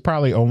think it's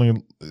probably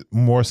only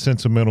more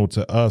sentimental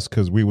to us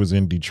because we was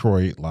in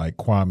Detroit. Like,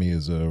 Kwame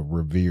is a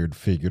revered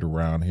figure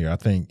around here. I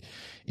think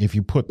if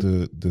you put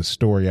the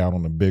story out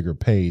on a bigger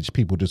page,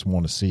 people just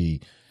want to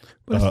see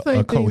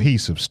a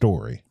cohesive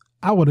story.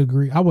 I would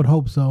agree. I would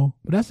hope so.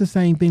 But that's the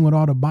same thing with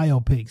all the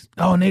biopics.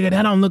 Oh, nigga,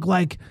 that don't look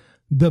like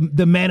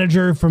the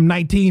manager from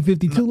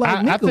 1952.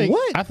 Like, nigga,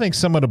 what? I think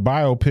some of the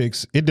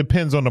biopics, it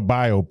depends on the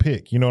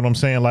biopic. You know what I'm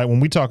saying? Like when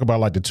we talk about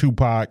like the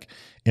Tupac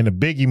and the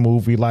Biggie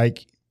movie,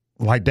 like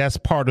that's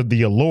part of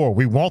the allure.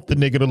 We want the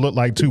nigga to look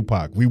like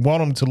Tupac. We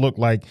want him to look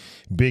like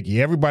Biggie.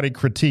 Everybody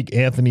critique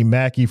Anthony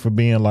Mackie for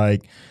being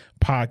like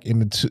Pac in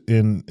the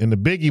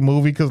Biggie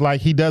movie because like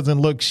he doesn't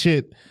look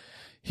shit.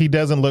 He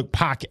doesn't look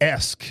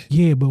Pac-esque.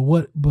 Yeah,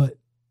 but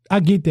I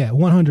get that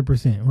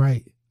 100%,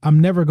 right? I'm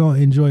never going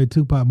to enjoy a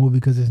Tupac movie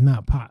because it's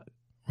not Pac,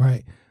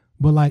 right?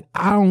 But like,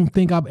 I don't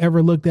think I've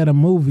ever looked at a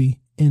movie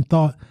and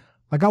thought,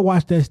 like I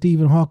watched that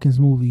Stephen Hawkins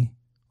movie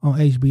on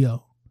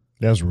HBO.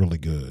 That's really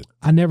good.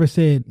 I never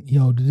said,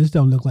 yo, this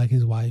don't look like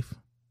his wife.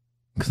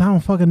 Because I don't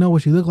fucking know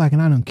what she looked like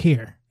and I don't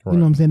care. Right. You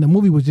know what I'm saying? The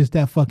movie was just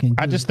that fucking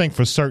good. I just think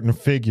for certain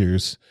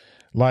figures,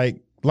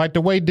 like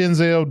the way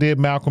Denzel did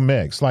Malcolm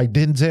X, like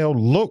Denzel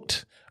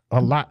looked a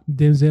lot.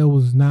 Denzel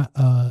was not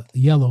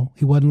yellow.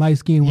 He wasn't light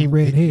skinned with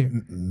red hair.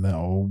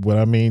 No, but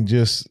I mean,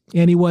 just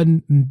and he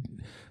wasn't.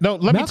 No,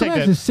 let Malcolm me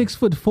take X that. Is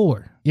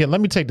 6'4". Yeah,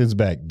 let me take this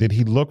back. Did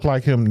he look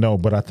like him? No,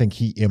 but I think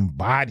he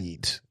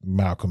embodied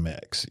Malcolm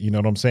X. You know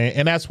what I'm saying?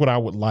 And that's what I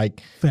would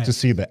like to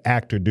see the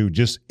actor do.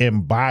 Just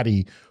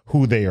embody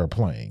who they are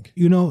playing.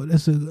 You know,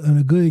 that's a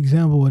good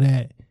example of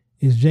that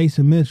is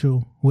Jason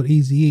Mitchell with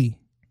Eazy-E.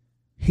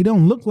 He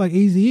don't look like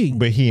Eazy-E,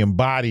 but he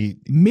embodied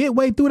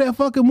midway through that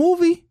fucking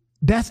movie.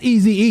 That's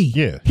Eazy-E.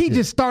 Yeah, he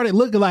just started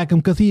looking like him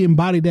because he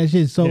embodied that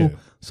shit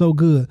so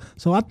good.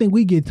 So I think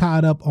we get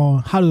tied up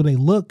on how do they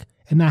look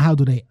and not how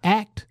do they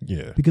act.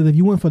 Yeah. Because if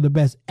you went for the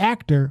best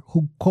actor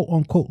who quote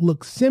unquote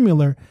looks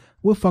similar,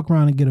 we'll fuck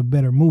around and get a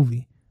better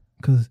movie.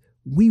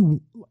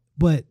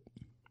 But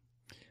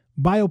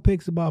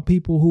biopics about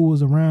people who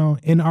was around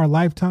in our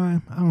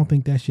lifetime, I don't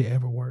think that shit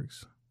ever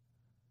works.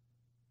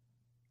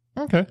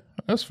 Okay,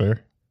 that's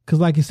fair. Because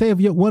like you say, if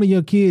one of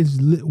your kids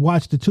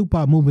watch the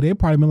Tupac movie, they'd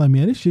probably be like,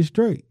 man, this shit's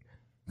straight.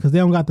 Because they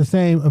don't got the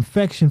same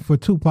affection for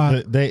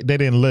Tupac. They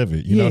didn't live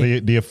it. You know,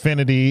 the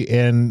affinity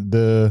and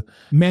the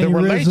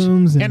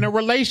mannerisms and the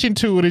relation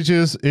to it is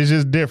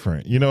just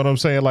different. You know what I'm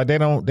saying? Like they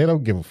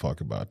don't give a fuck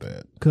about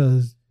that.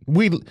 Because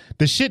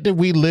the shit that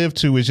we live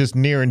to is just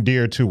near and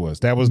dear to us.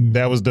 That was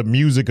the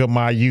music of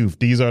my youth.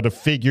 These are the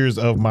figures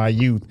of my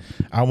youth.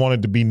 I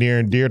wanted to be near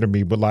and dear to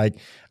me. But like,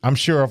 I'm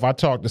sure if I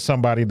talk to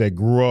somebody that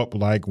grew up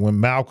like when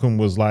Malcolm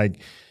was like,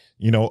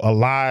 you know,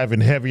 alive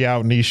and heavy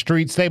out in these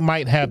streets, they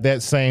might have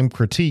that same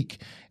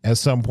critique at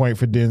some point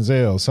for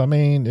Denzel. So I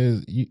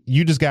mean,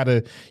 you just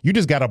gotta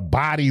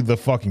body the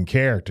fucking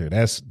character.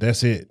 That's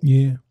it.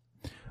 Yeah,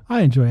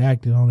 I enjoy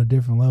acting on a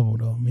different level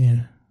though,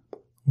 man.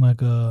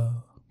 Like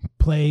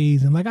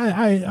plays and like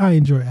I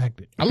enjoy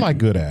acting. I like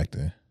good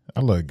acting.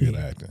 I love good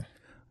acting.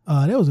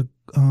 There was a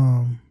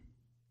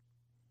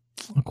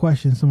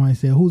question somebody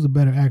said, who's a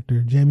better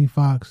actor, Jamie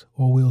Foxx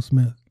or Will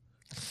Smith?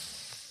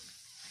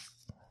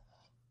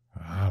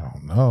 I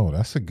don't know.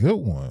 That's a good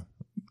one.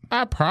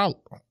 I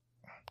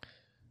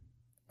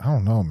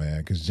don't know, man,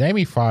 because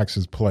Jamie Foxx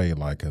has played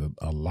like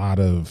a lot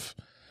of,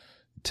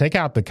 take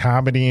out the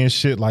comedy and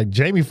shit, like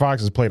Jamie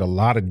Foxx has played a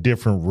lot of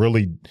different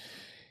really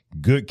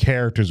good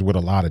characters with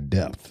a lot of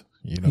depth.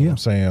 You know what I'm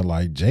saying?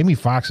 Like Jamie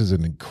Foxx is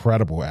an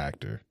incredible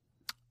actor.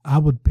 I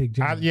would pick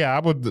Jamie. I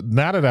would.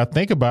 Now that I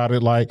think about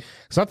it, like,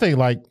 because I think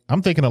like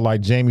I'm thinking of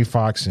like Jamie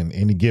Foxx in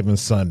Any Given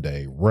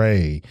Sunday,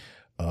 Ray,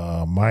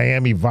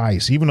 Miami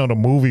Vice. Even though the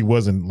movie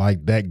wasn't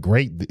like that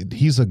great,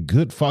 he's a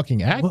good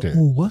fucking actor.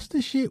 What's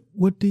the shit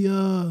with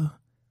the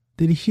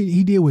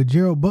he did with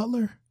Gerald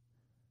Butler?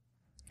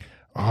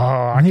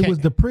 Oh, and he was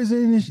the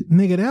prison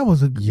nigga. That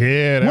was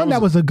that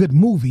was a good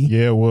movie.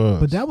 Yeah, it was.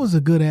 But that was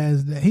a good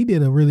ass. He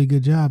did a really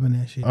good job in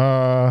that shit.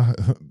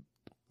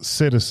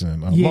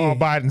 Citizen,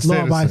 Law-Abiding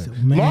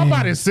Citizen.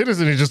 Law-Abiding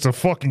Citizen is just a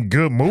fucking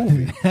good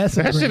movie. That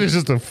shit is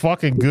just a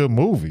fucking good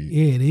movie.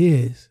 Yeah, it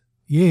is.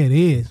 Yeah, it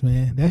is,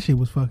 man. That shit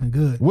was fucking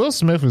good. Will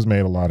Smith has made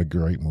a lot of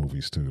great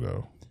movies too,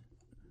 though.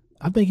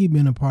 I think he's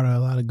been a part of a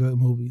lot of good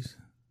movies.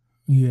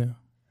 Yeah.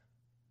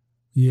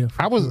 Yeah.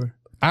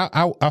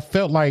 I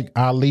felt like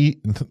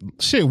Ali.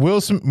 Shit, Will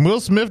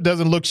Smith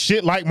doesn't look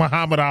shit like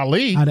Muhammad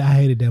Ali. I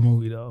hated that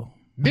movie though.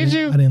 Did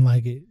you? I didn't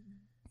like it.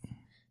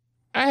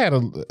 I had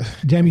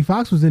Jamie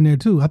Foxx was in there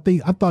too. I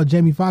thought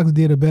Jamie Foxx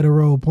did a better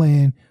role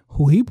playing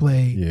who he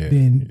played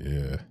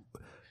than.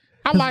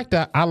 I liked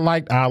that. I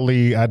liked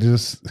Ali.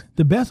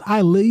 The best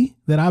Ali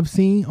that I've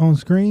seen on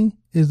screen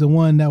is the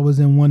one that was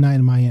in One Night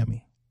in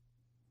Miami.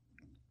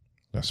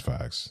 That's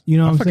facts. You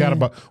know what I forgot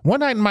about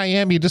One Night in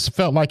Miami. Just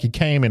felt like it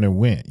came and it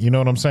went. You know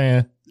what I'm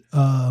saying?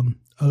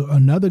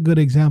 Another good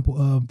example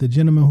of the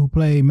gentleman who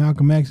played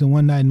Malcolm X in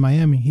One Night in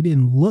Miami. He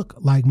didn't look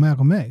like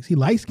Malcolm X. He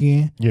light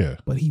skinned. Yeah.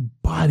 But he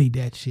bodied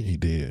that shit. He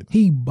did.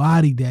 He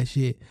bodied that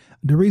shit.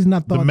 The reason I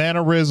thought the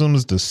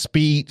mannerisms, the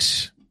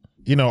speech,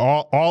 you know,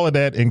 all of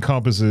that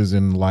encompasses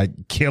in like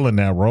killing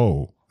that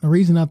role. The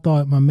reason I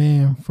thought my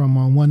man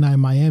from One Night in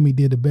Miami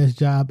did the best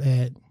job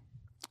at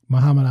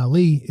Muhammad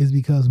Ali is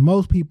because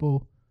most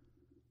people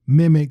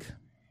mimic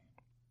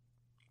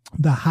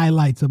the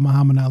highlights of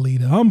Muhammad Ali,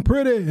 I'm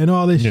pretty and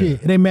all this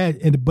shit. And they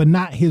but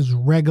not his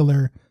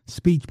regular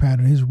speech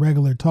pattern, his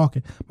regular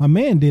talking. My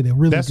man did a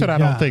really That's good what I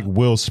job. don't think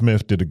Will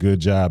Smith did a good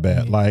job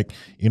at. Like,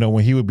 you know,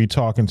 when he would be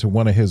talking to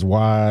one of his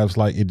wives,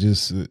 like it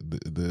just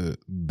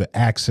the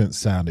accent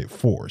sounded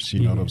forced.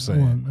 You know what I'm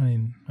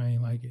saying? I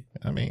ain't like it.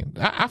 I mean,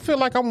 I feel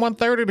like I'm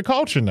 1/3 of the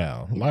culture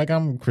now. Like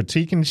I'm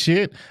critiquing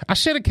shit. I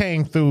should have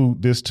came through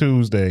this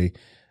Tuesday.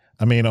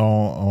 I mean,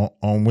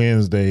 on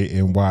Wednesday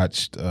and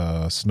watched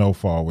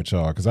Snowfall with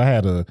y'all because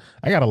I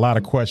got a lot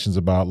of questions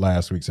about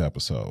last week's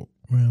episode.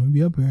 Well, we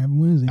be up here every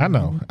Wednesday. I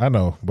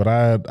know, but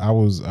I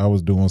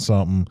was doing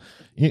something.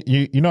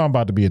 You know, I'm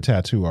about to be a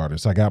tattoo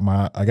artist. I got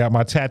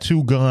my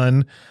tattoo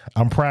gun.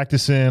 I'm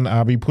practicing.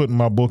 I'll be putting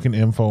my booking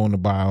info in the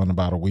bio in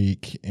about a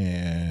week,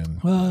 and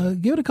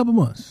give it a couple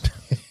months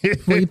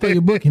before you throw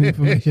your booking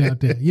information out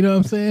there. You know what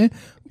I'm saying?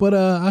 But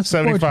I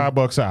support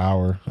 $75 an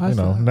hour.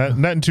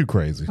 Nothing too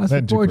crazy. I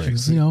support you.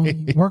 You know,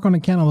 work on a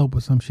cantaloupe or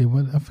some shit.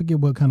 I forget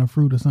what kind of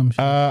fruit or some shit.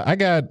 I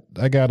got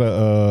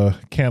a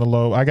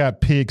cantaloupe. I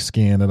got pig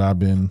skin that I've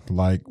been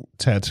like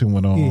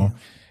tattooing on. Yeah.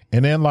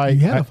 And then like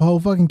you had a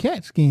whole fucking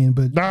cat skin,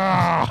 but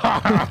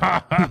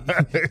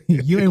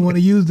you ain't want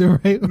to use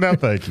the right. No,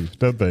 thank you.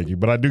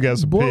 But I do got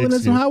some boiling pig in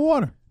some hot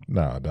water.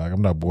 No, dog,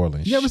 I'm not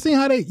boiling. You ever seen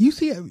how you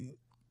see?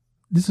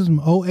 This is some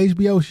old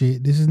HBO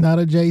shit. This is not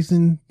a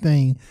Jason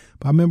thing,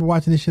 but I remember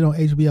watching this shit on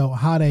HBO.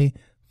 How they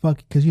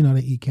because you know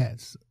they eat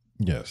cats.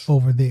 Yes,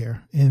 over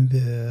there in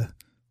the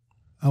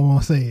I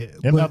won't say it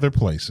in other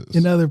places.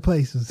 In other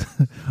places,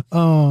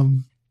 so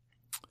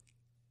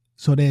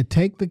they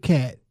take the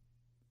cat.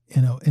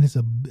 You know, and it's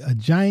a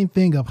giant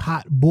thing of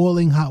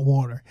boiling hot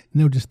water,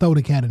 and they'll just throw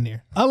the cat in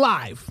there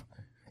alive,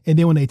 and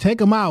then when they take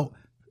him out,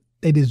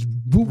 they just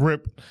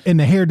rip,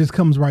 and the hair just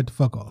comes right the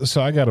fuck off.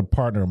 So I got a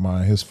partner of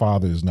mine. His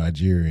father is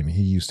Nigerian.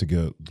 He used to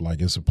get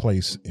it's a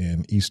place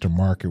in Eastern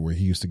Market where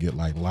he used to get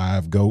like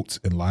live goats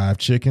and live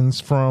chickens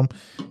from,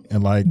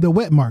 and like the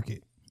wet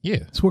market. Yeah,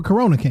 it's where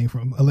Corona came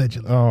from,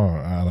 allegedly. Oh,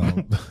 I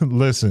don't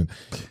listen.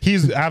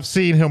 I've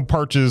seen him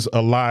purchase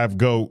a live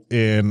goat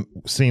and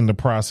seen the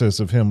process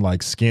of him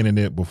like skinning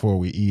it before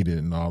we eat it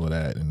and all of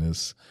that. And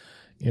it's,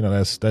 you know,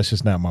 that's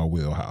just not my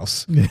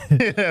wheelhouse.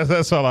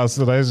 That's all I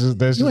said. That's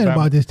just you ain't not,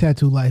 about this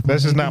tattoo life.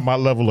 That's just not my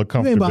level of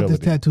comfortability. You ain't about this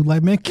tattoo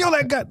life, man. Kill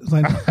that guy.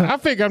 Like, I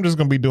think I'm just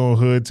gonna be doing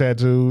hood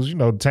tattoos. You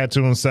know,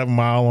 tattooing 7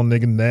 Mile on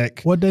nigga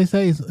neck. What they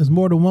say is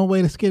more than one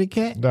way to skin a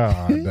cat.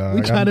 Nah,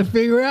 we trying to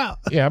figure out.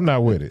 Yeah, I'm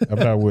not with it. But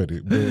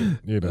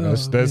you know,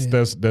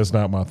 that's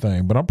not my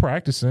thing. But I'm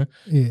practicing.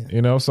 Yeah.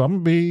 You know, so I'm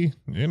gonna be.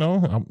 You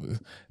know,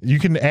 you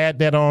can add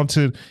that on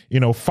to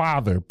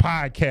father,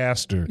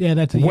 podcaster. Yeah,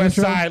 that's a West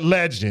intro. Side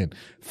legend.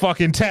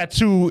 Fucking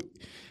tattoo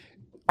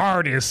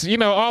artist,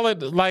 all of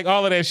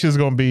that shit's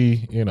gonna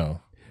be, what?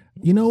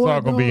 It's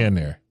all gonna be in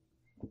there.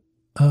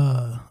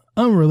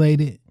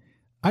 Unrelated.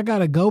 I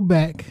gotta go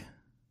back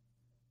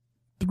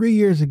 3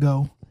 years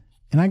ago,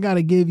 and I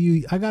gotta give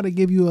you some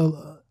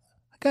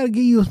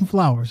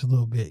flowers a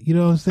little bit. You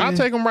know what I'm saying? I'll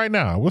take them right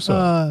now. What's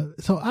up?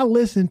 So I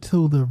listened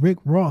to the Rick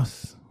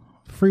Ross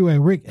Freeway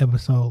Rick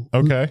episode.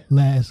 Okay.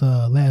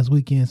 Last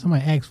weekend,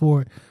 somebody asked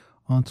for it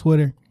on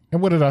Twitter.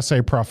 And what did I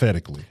say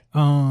prophetically?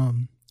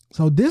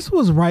 So this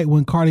was right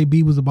when Cardi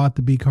B was about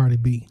to be Cardi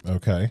B.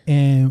 Okay.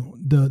 And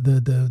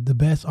the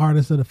best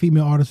artist of the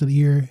female artist of the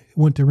year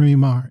went to Remy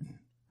Martin,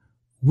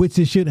 which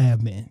it should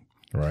have been.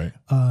 Right.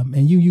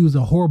 And you use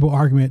a horrible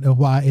argument of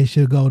why it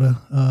should go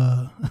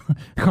to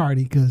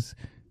Cardi because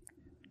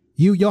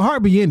your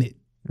heart be in it.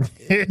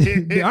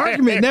 The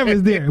argument never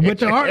is there, but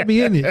your heart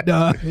be in it,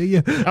 dog.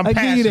 I'm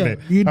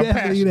passionate. You I'm definitely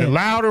passionate. that.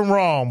 Loud and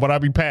wrong, but I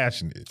be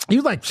passionate. He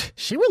was like,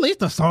 she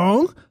released a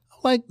song.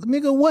 Like,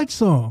 nigga, what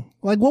song?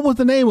 Like, what was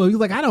the name of it? He was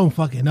like, I don't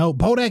fucking know.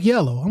 Bodak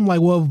Yellow. I'm like,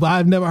 well,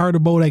 I've never heard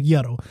of Bodak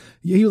Yellow.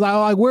 He was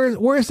like,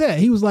 where's that?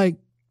 He was like,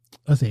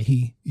 I said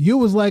he. You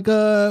was like,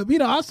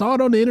 I saw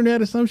it on the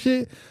internet or some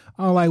shit.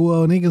 I'm like,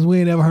 well, niggas, we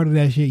ain't never heard of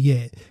that shit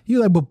yet. He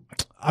was like, but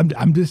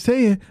I'm just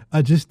saying,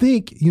 I just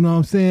think, you know what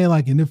I'm saying?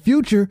 Like, in the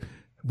future,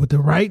 with the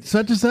right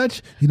such and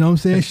such, you know what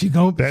I'm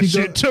saying? That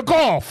shit took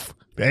off.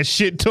 That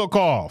shit took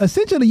off.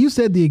 Essentially, you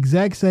said the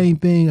exact same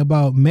thing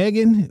about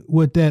Megan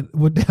with that.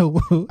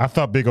 I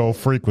thought Big Old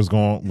Freak was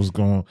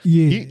going.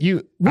 Yeah,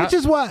 which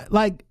is why,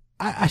 like,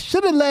 I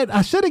should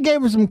have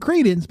gave her some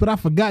credence, but I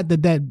forgot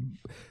that.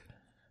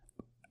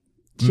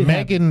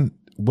 Megan,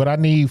 what I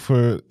need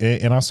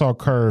and I saw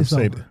Curve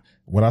say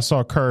what I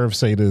saw Curve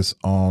say this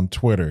on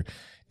Twitter.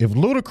 If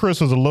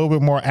Ludacris was a little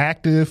bit more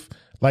active.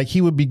 Like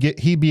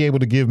he'd be able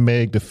to give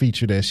Meg the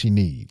feature that she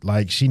need.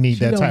 Like she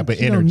that type of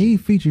energy. She don't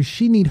need features.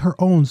 She need her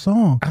own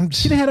song.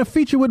 She done had a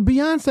feature with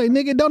Beyonce,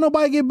 nigga. Don't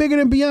nobody get bigger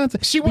than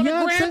Beyonce. She won a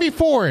Grammy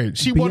for it.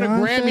 She won a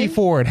Grammy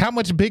for it. How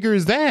much bigger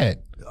is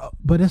that?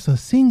 But it's a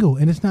single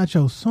and it's not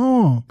your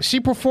song. She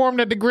performed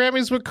at the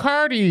Grammys with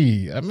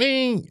Cardi. I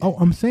mean,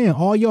 I'm saying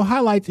all your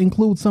highlights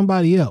include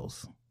somebody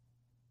else.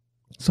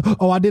 So,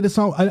 I did a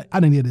song. I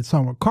didn't get a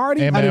song with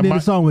Cardi. I did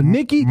a song with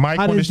Nicki. Mike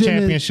won his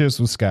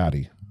championships with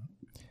Scotty.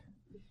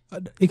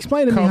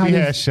 Explain to me Kobe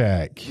how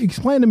Shaq.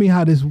 Explain to me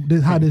how this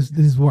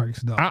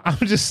works, though. I'm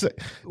just saying.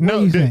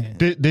 No,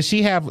 did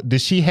she have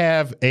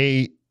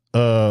a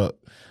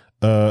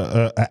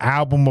an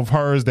album of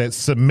hers that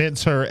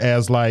cements her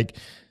as like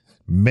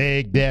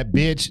Meg that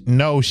bitch.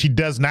 No, she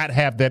does not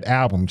have that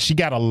album. She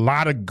got a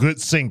lot of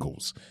good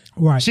singles.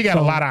 Right. She got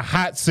a lot of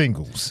hot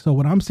singles. So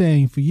what I'm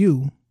saying for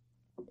you,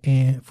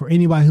 and for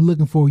anybody who's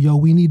looking for,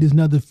 we need this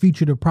another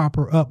feature to prop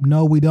her up.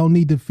 No, we don't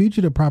need the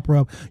feature to prop her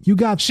up. You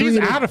got she's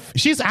out of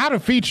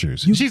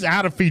features. She's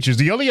out of features.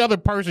 The only other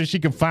person she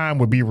can find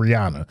would be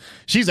Rihanna.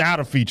 She's out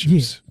of features.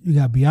 Yeah. You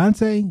got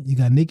Beyonce, you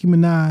got Nicki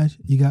Minaj,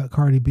 you got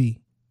Cardi B.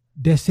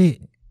 That's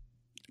it.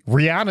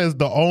 Rihanna is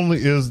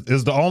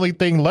the only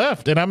thing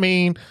left. And I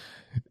mean,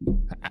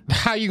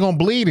 how you gonna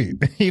bleed it?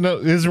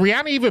 Is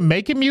Rihanna even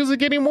making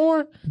music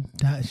anymore?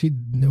 She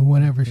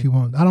whatever she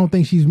wants. I don't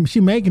think she's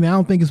making it. I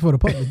don't think it's for the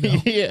public.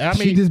 Yeah, I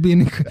mean, she just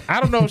being. I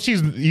don't know if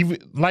she's even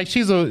like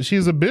she's a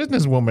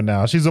businesswoman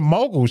now. She's a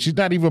mogul. She's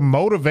not even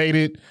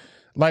motivated.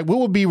 Like, what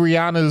would be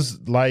Rihanna's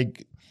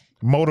like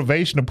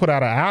motivation to put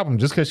out an album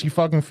just because she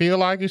fucking feel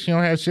like it? She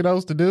don't have shit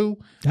else to do.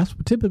 That's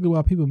typically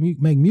why people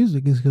make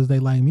music, is because they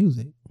like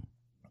music.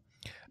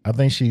 I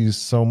think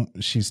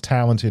she's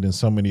talented in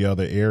so many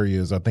other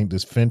areas. I think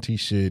this Fenty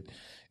shit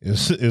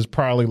is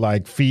probably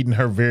like feeding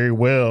her very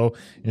well,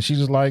 and she's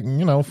just like,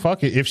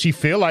 fuck it. If she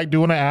feel like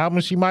doing an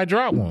album, she might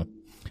drop one.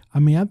 I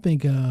mean, I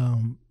think, I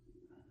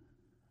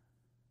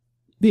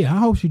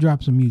hope she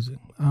drops some music.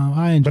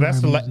 I enjoy.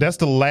 But that's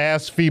the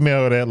last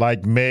female that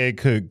like Meg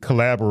could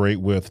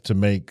collaborate with to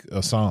make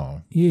a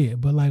song. Yeah,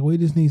 but like we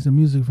just need some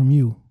music from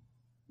you.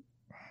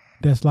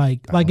 That's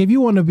like if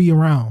you want to be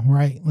around,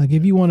 right? Like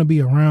if you want to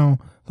be around.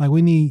 Like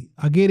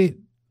I get it,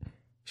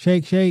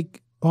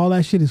 shake, all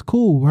that shit is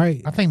cool, right?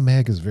 I think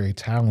Meg is very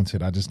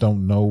talented. I just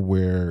don't know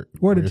where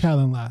the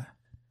talent lie.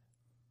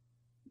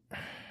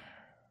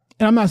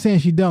 And I'm not saying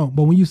she don't,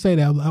 but when you say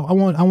that, I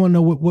want to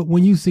know what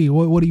when you see it,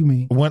 what do you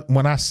mean?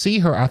 When I see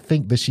her, I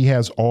think that she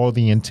has all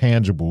the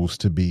intangibles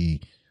to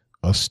be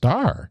a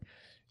star.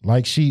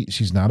 Like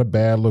she's not a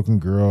bad looking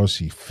girl.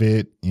 She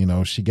fit,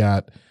 she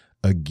got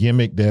a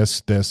gimmick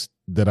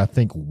that I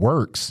think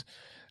works,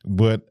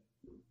 but.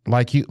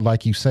 Like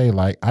you say,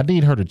 like I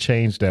need her to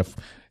change that.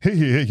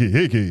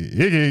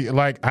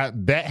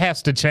 That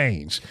has to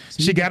change.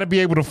 She got to be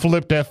able to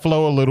flip that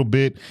flow a little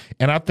bit,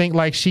 and I think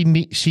like she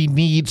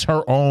needs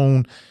her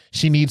own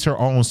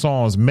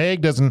songs. Meg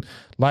doesn't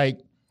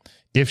like.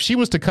 If she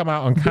was to come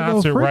out on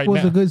concert right now,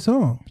 was a good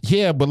song.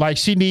 Yeah, but like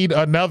she need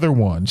another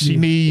one. She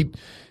need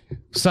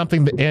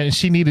something, and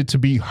she needed to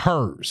be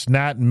hers,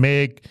 not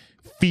Meg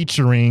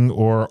featuring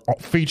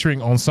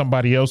on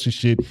somebody else's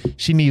shit.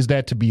 She needs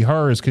that to be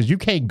hers, because you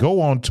can't go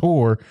on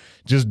tour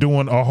just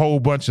doing a whole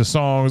bunch of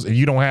songs and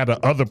you don't have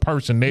the other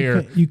person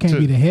there. You can't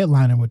be the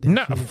headliner with that.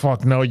 No,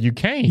 fuck no, you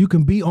can't. You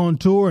can be on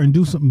tour and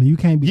do something. You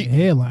can't be the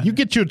headliner. You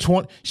get your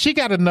 20. She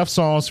got enough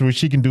songs where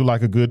she can do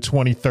like a good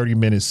 20, 30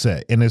 minute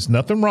set, and there's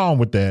nothing wrong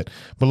with that.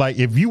 But like,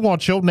 if you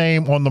want your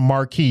name on the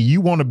marquee, you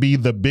want to be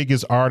the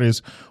biggest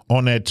artist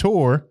on that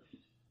tour.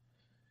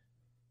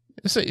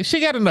 So she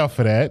got enough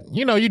of that.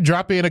 You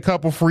drop in a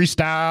couple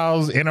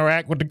freestyles,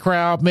 interact with the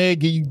crowd, man,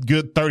 give you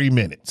good 30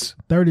 minutes.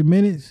 30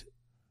 minutes,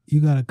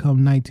 you got to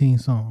come 19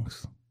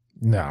 songs.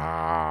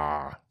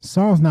 Nah.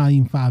 Songs not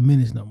even 5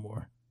 minutes no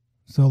more.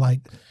 So like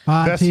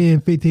 5,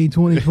 10, 15,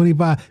 20,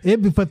 25.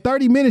 For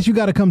 30 minutes, you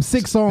got to come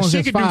 6 songs.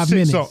 That's 5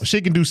 minutes.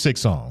 She can do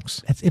 6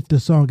 songs. That's if the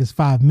song is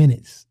 5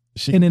 minutes.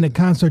 And in a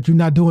concert, you're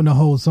not doing the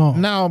whole song.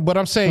 No, but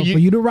I'm saying for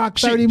you to rock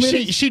 30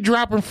 minutes. She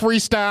dropping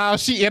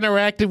freestyle. She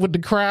interacted with the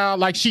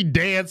crowd. Like she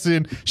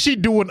dancing. She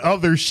doing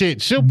other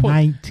shit. She'll put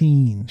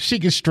 19. She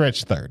can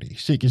stretch 30.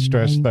 She can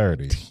stretch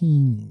 30.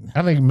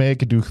 I think Meg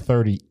could do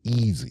 30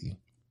 easy.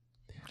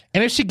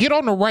 And if she get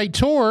on the right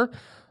tour,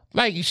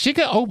 like she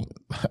could open.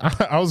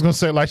 I was gonna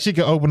say like she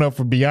could open up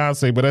for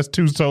Beyonce, but that's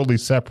two totally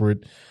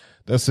separate.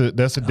 That's a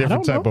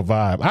different type of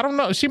vibe. I don't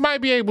know. She might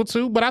be able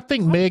to, but I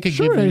think Meg can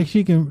give you.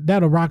 She can.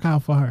 That'll rock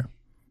out for her.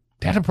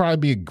 That'll probably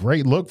be a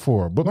great look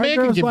for her. But Meg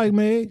girls can like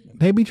Meg.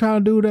 They be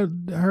trying to do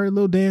her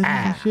little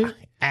dances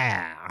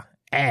and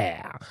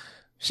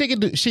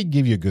shit. She can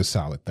give you a good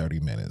solid 30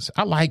 minutes.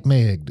 I like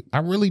Meg. I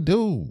really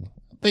do.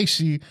 I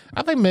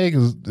think Meg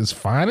is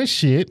fine as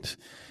shit.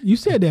 You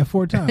said that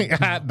 4 times.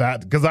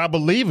 Because I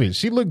believe it.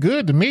 She look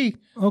good to me.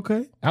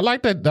 Okay. I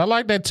like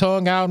that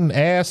tongue out and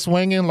ass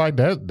swinging like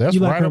that. That's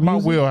right in my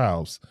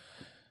wheelhouse.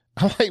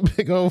 I like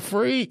Big Old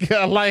Freak.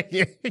 I like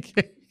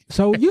it.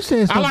 So you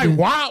said something. I like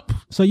WAP.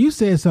 So you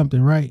said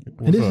something, right?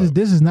 And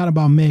this is not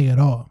about Meg at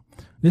all.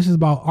 This is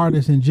about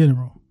artists in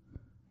general.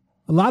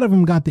 A lot of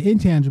them got the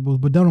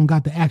intangibles, but they don't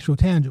got the actual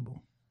tangible.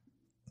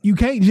 You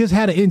can't just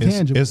have an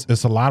intangible.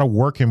 It's a lot of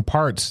working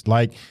parts.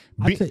 Like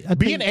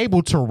being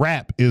able to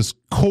rap is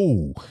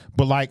cool,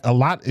 but like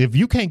if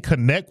you can't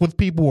connect with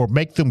people or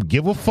make them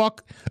give a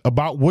fuck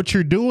about what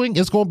you're doing,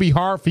 it's going to be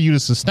hard for you to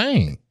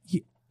sustain.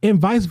 And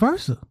vice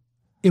versa.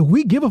 If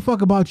we give a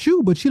fuck about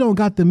you, but you don't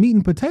got the meat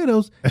and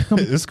potatoes,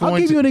 I'll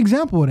give you an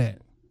example of that.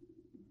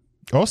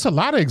 Oh, it's a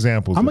lot of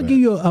examples. I'm going to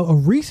give you a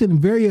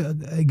recent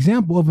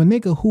example of a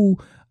nigga who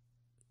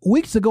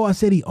weeks ago I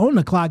said he on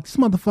the clock. This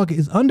motherfucker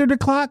is under the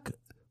clock.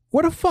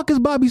 Where the fuck is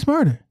Bobby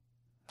Smurder?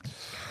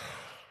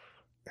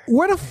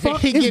 Where the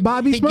fuck is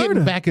Bobby He getting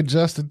Shmurda? back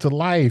adjusted to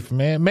life,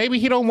 man. Maybe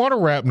he don't want to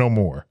rap no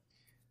more.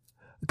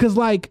 Because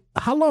like,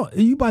 how long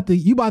you about to?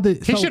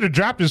 He should have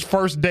dropped his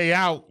first day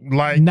out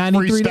like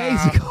 93 freestyle.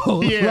 days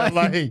ago. Yeah,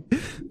 like,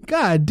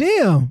 God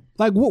damn.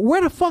 Like,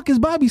 where the fuck is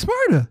Bobby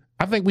Shmurda?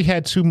 I think we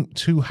had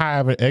too high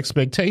of an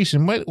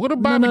expectation. What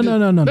if Bobby?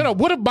 No.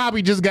 What if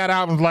Bobby just got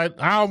out and was like,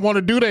 I don't want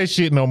to do that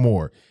shit no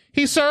more?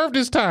 He served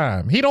his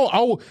time. He don't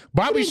owe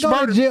Bobby He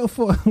go to jail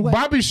for like,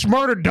 Bobby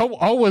Shmurda don't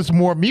owe us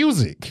more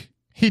music.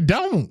 He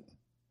don't.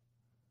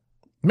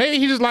 Maybe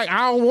he's just like,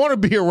 I don't want to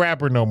be a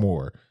rapper no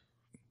more.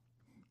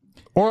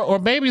 Or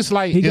maybe it's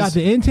like he got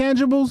the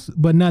intangibles,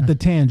 but not the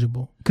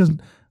tangible. Because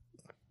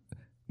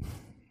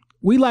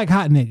we like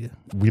hot nigga,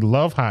 we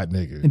love Hot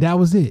Nigga. and that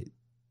was it.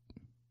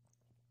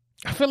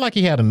 I feel like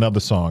he had another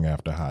song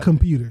after Hot.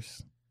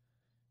 Computers.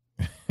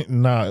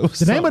 No, it was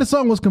The name of the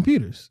song was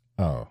Computers.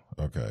 Oh,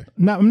 okay.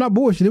 I'm not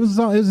bullshit. It was a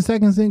song. It was a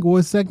second single or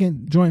a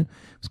second joint.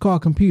 It's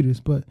called Computers.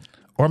 But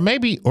Or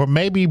maybe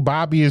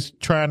Bobby is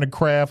trying to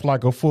craft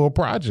like a full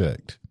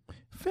project.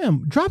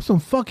 fam, drop some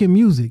fucking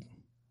music.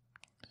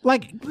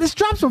 Like, let's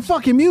drop some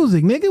fucking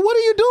music, nigga. What are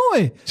you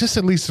doing? Just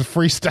at least a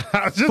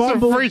freestyle. Just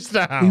Fumble- a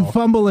freestyle. You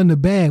fumble in the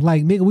bag.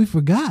 Like, nigga, we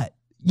forgot.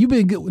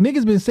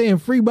 Niggas been saying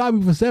free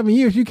Bobby for 7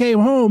 years. You came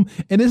home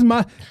and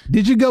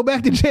did you go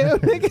back to jail,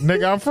 nigga?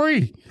 Nigga, I'm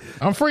free.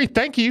 I'm free.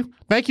 Thank you.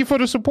 Thank you for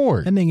the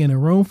support. That nigga in a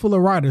room full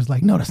of writers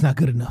like, no, that's not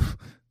good enough.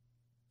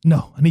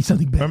 No, I need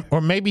something better.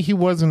 Or maybe he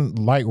wasn't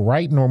like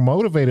writing or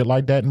motivated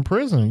like that in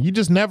prison. You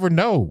just never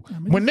know.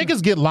 When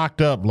niggas get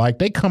locked up, like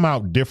they come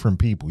out different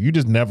people. You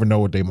just never know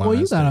what they mind. Well,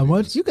 you got how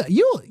much you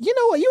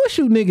know what? You'll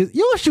shoot niggas.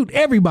 You'll shoot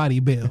everybody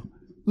bail.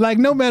 Like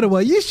no matter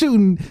what, you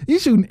shooting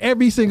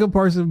every single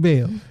person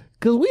bail.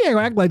 Cause we ain't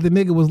act like the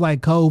nigga was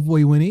like cold before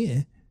he went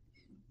in.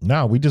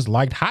 No, we just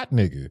liked Hot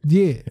Nigga.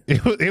 Yeah.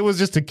 It was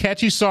just a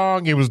catchy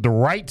song. It was the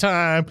right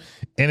time,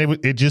 and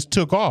it just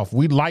took off.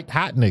 We liked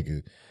Hot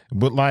Nigga,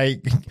 but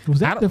like, Was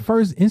that the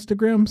first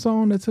Instagram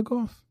song that took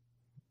off?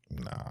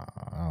 Nah,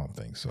 I don't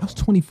think so. That was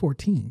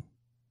 2014.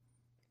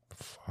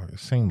 Fuck, it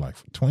seemed like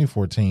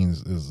 2014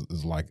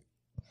 is like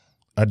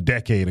a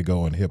decade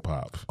ago in hip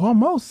hop.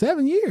 Almost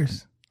 7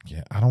 years.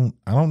 Yeah, I don't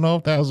know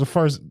if that was the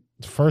first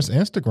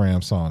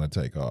Instagram song to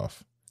take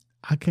off.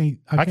 I can't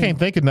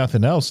think of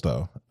nothing else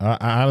though.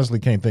 I honestly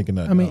can't think of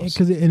nothing. I mean, else.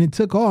 because it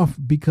took off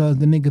because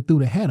the nigga threw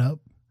the hat up.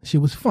 Shit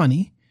was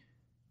funny,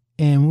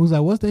 and was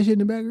like, "What's that shit in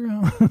the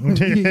background?"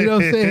 You know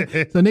what I'm saying?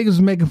 So niggas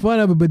was making fun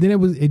of it, but then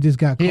it just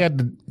got. He caught. had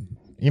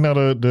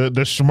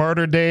the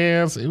Shmurda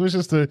dance. It was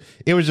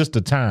just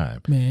a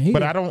time. Man,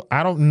 but I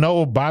don't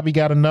know if Bobby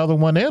got another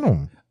one in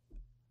him.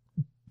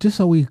 Just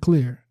so we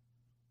clear,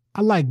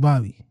 I like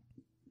Bobby.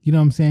 You know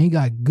what I'm saying? He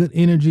got good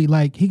energy.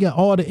 Like he got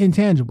all the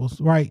intangibles,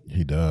 right?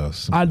 He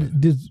does.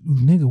 This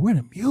nigga, where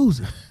the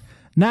music?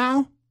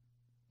 Now,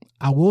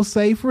 I will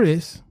say for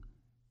this,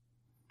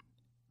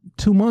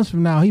 2 months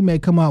from now, he may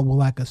come out with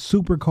like a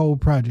super cold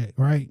project,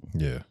 right?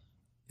 Yeah.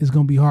 It's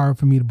gonna be hard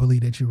for me to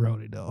believe that you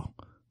wrote it though.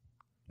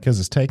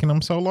 Because it's taking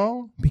him so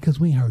long? Because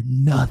we ain't heard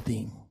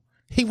nothing.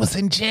 He was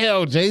in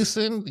jail,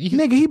 Jason.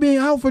 Nigga, he been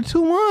out for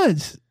 2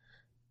 months.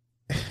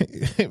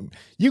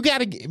 He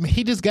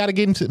just gotta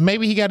get into,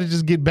 maybe he gotta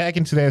just get back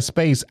into that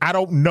space. I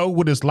don't know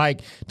what it's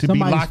like to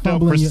Somebody's be locked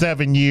up for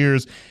 7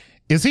 years.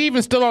 Is he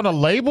even still on a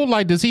label?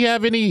 Like, does he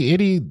have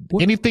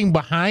anything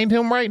behind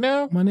him right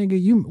now? My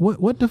nigga,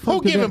 what the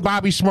fuck? Who giving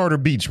Bobby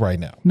Shmurda beats right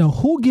now? No,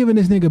 who giving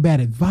this nigga bad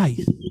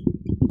advice?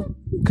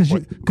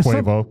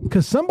 Quavo.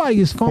 Because somebody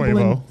is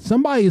fumbling. Quavo.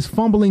 Somebody is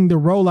fumbling the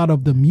rollout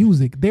of the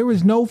music. There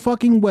is no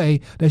fucking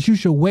way that you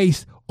should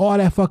waste all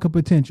that fucking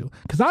potential.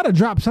 Because I'd have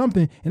dropped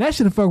something and that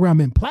should have fucked around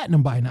been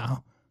platinum by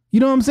now.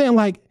 You know what I'm saying?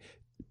 Like,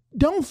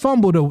 don't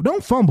fumble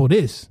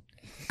this.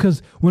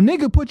 Because when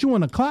nigga put you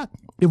on the clock,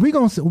 if we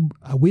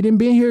didn't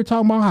been here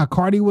talking about how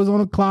Cardi was on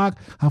the clock,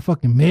 how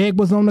fucking Meg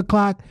was on the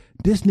clock,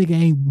 this nigga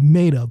ain't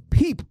made a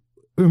peep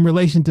in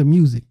relation to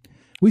music.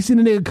 We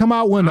seen the nigga come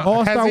out when the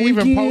All-Star Weekend.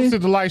 Has he even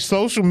posted to like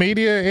social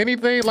media,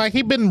 anything? Like,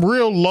 he been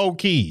real low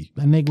key.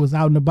 That nigga was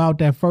out and about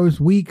that first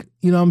week,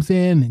 you know what I'm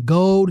saying, and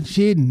gold and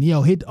shit, and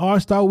hit the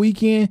All-Star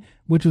Weekend,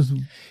 which was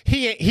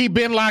he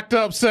been locked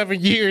up 7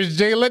 years.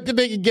 Jay, let the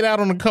nigga get out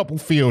on a couple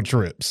field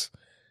trips.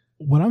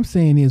 What I'm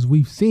saying is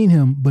we've seen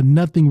him, but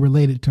nothing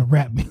related to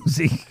rap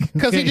music.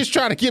 Because he just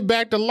trying to get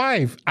back to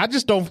life. I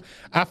just don't.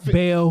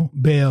 Bail.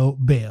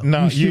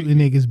 No, you shooting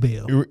niggas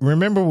bail.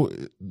 Remember,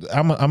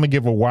 I'm gonna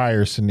give a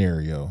Wire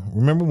scenario.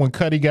 Remember when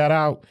Cuddy got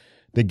out?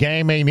 The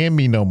game ain't in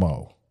me no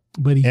more.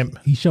 But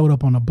he showed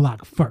up on the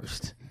block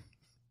first.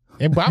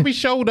 And Bobby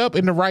showed up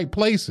in the right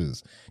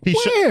places.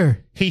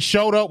 Where? He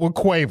showed up with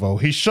Quavo.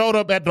 He showed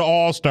up at the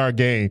All-Star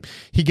game.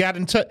 He got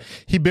in touch.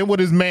 He been with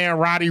his man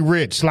Roddy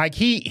Ricch. Like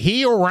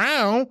he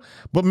around,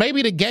 but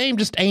maybe the game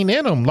just ain't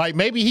in him. Like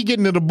maybe he get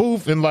into the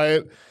booth and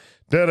like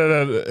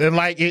and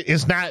like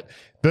it's not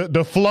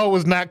the flow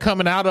is not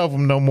coming out of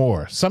him no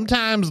more.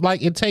 Sometimes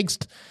like it takes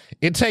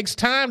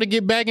time to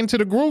get back into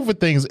the groove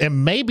of things,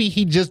 and maybe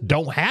he just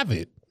don't have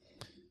it.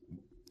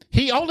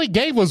 He only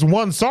gave us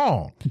one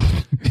song.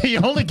 He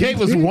only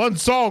gave us one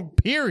song,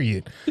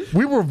 period.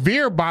 We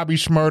revere Bobby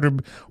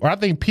Shmurda, or I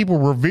think people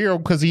revere him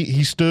because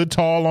he stood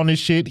tall on his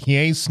shit. He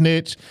ain't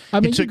snitch. I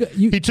mean,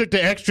 he took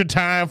the extra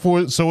time for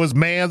it so his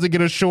mans would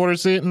get a shorter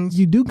sentence.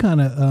 You do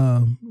kind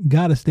of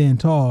gotta stand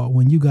tall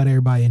when you got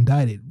everybody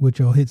indicted with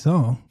your hit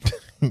song,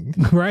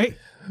 right?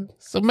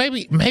 So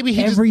maybe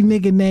he every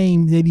nigga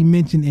name that he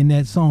mentioned in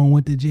that song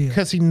went to jail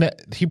because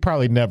he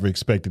probably never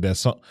expected that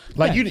song.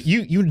 Like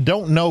you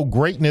don't know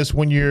greatness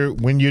when you're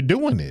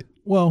doing it.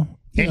 Well,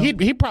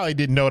 and he probably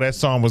didn't know that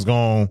song was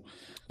going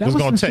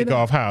to take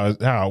off how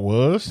it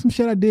was. Some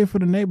shit I did for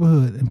the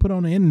neighborhood and put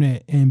on the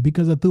internet, and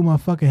because I threw my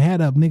fucking hat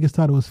up, niggas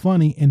thought it was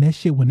funny, and that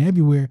shit went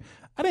everywhere.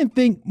 I didn't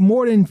think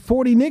more than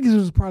 40 niggas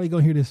was probably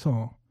gonna hear this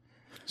song.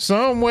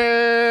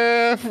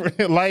 Somewhere,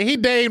 like he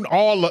named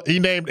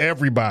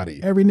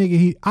everybody. Every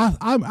nigga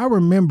I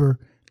remember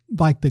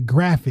like the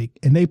graphic,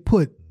 and they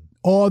put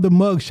all the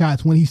mug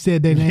shots when he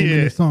said their name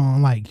in the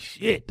song. Like,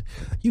 shit,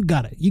 you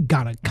gotta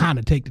kind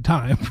of take the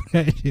time for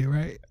that shit,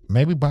 right?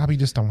 Maybe Bobby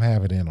just don't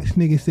have it in him. This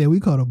nigga said we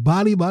caught a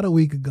body about a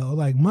week ago.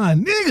 Like, my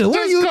nigga, what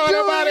are you doing?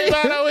 A body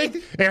about a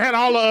week. And had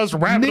all of us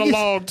rapping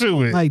along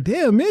to it. Like,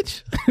 damn,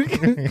 Mitch.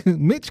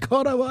 Mitch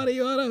caught a body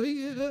about a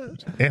week ago.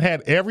 And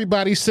had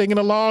everybody singing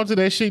along to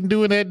that shit and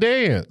doing that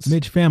dance.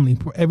 Mitch family,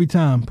 every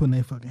time putting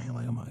their fucking hand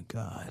like, oh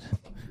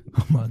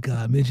my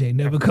God, Mitch ain't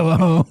never come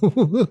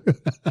home.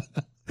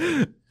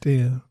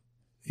 Damn.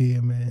 Yeah,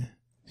 man.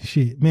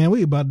 Shit, man,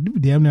 we about to be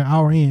damn near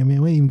hour in,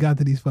 man. We ain't even got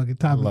to these fucking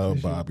topics. I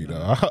love Bobby,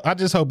 though. I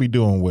just hope he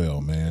doing well,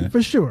 man.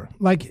 For sure.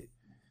 Like,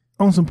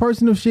 on some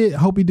personal shit, I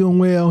hope he doing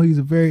well. He's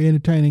a very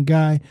entertaining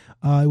guy.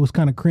 It was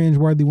kind of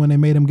cringeworthy when they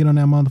made him get on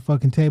that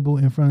motherfucking table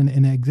in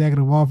the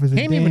executive office. He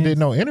ain't even did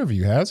no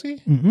interview, has he?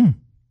 Mm-mm.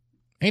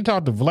 Ain't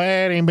talked to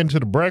Vlad, ain't been to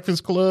the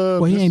Breakfast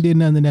Club. Well, he ain't did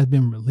nothing that's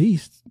been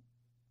released.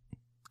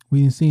 We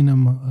didn't seen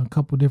him a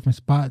couple different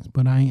spots,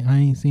 but I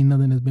ain't seen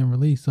nothing that's been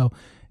released. So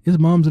it's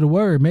mums of the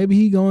word. Maybe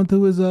he going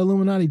through his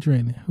Illuminati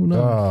training. Who knows?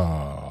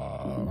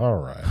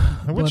 All right.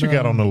 What you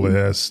got on the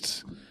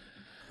list?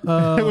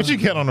 What you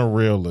got on the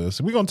real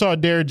list? We gonna talk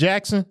Derrick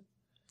Jackson?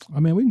 I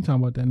mean, we can talk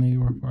about that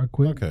nigga right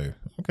quick. Okay.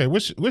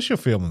 What's your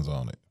feelings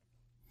on it?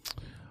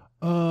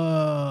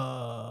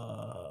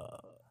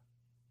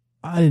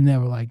 I didn't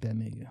never like that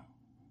nigga.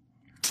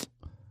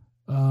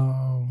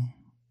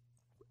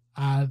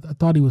 I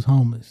thought he was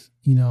homeless,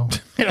 you know.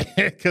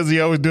 Because he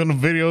always doing the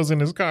videos in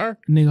his car?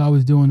 Nigga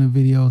always doing the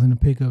videos in the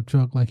pickup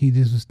truck like he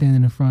just was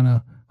standing in front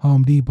of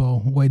Home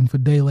Depot waiting for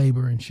day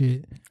labor and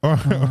shit.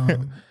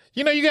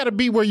 You know, you got to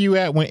be where you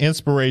at when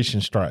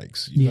inspiration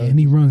strikes. You know? And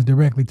he runs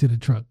directly to the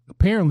truck.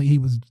 Apparently he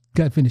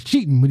got finished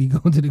cheating when he go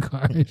into the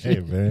car and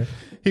shit. Hey, man.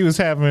 He was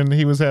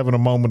having a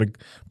moment of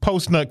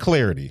post-nut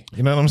clarity.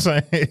 You know what I'm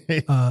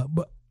saying?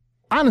 But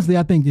honestly,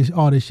 I think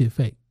all this shit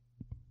fake.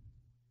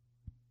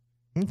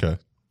 Okay.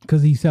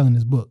 Because he's selling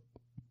his book.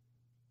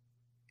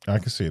 I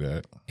can see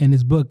that. And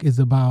his book is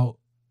about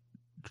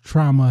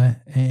trauma.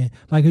 And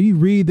like if you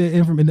read the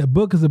information, the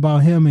book is about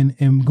him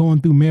and going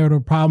through marital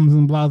problems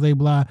and blah, blah,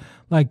 blah.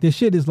 Like this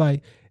shit is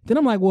like, then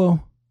I'm like,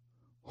 well,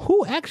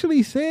 who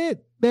actually said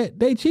that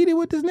they cheated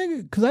with this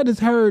nigga? Because I just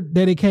heard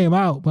that it came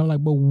out. But I'm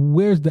like, but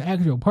where's the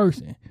actual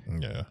person?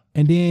 Yeah.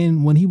 And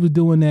then when he was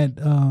doing that.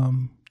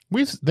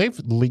 They've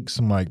leaked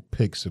some like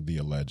pics of the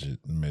alleged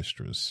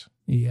mistress.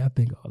 Yeah, I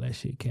think all that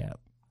shit cap.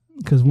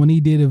 Because when he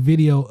did a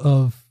video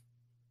of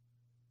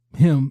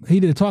him, he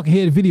did a talking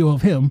head video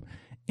of him,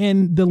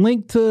 and the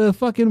link to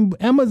fucking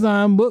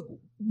Amazon book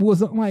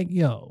was like,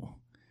 yo,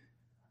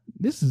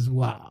 this is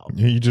wild.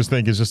 You just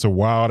think it's just a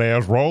wild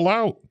ass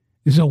rollout?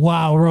 It's a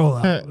wild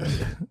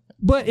rollout.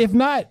 But if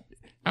not,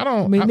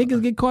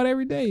 niggas get caught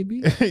every day,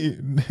 B.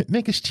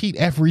 Niggas cheat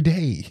every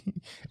day.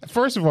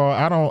 First of all,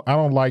 I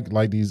don't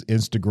like these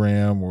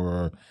Instagram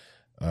or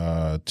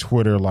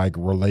Twitter like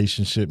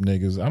relationship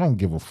niggas. I don't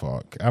give a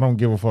fuck. I don't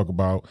give a fuck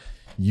about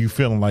you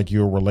feeling like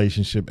you're a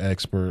relationship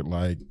expert.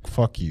 Like,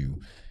 fuck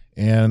you.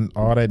 And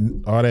all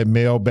that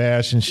male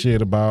bashing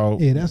shit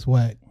about that's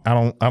whack. I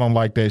don't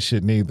like that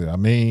shit neither. I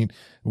mean,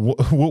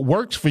 what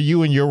works for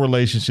you in your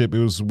relationship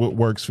is what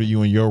works for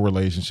you in your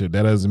relationship.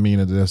 That doesn't mean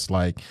that that's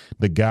like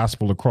the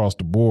gospel across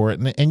the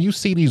board. And you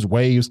see these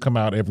waves come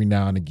out every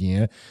now and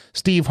again.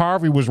 Steve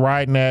Harvey was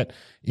riding that,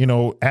 you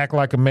know, act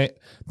like a man,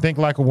 think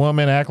like a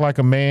woman, act like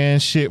a man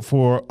shit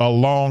for a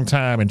long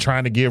time and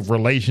trying to give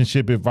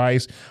relationship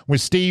advice. When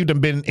Steve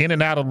done been in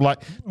and out of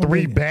like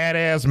 3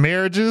 badass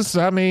marriages.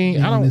 I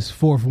mean, I don't. This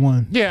 4th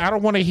one. Yeah, I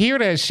don't want to hear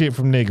that shit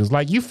from niggas.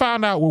 Like, you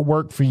found out what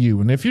worked for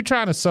you. And if you're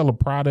trying to sell a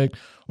product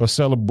or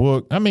sell a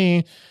book, I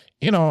mean,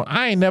 you know,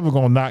 I ain't never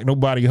gonna knock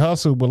nobody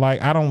hustle, but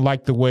like, I don't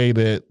like the way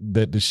that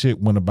the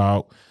shit went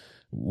about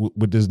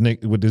with this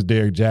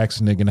Derrick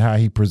Jackson nigga and how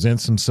he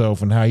presents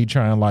himself and how he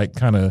trying like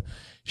kind of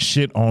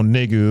shit on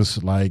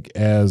niggas like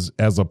as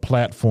a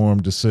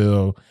platform to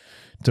sell,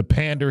 to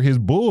pander his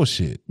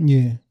bullshit.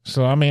 Yeah.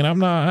 So I mean,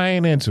 I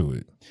ain't into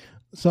it.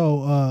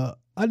 So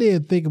I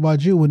did think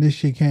about you when this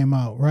shit came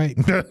out, right?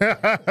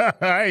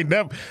 I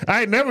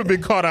ain't never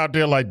been caught out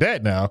there like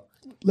that now.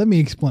 let me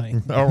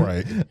explain. All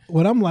right.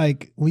 What I'm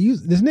like,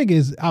 this nigga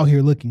is out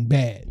here looking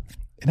bad.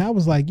 And I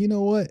was like, you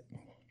know what?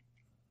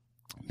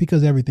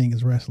 Because everything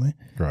is wrestling.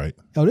 Right.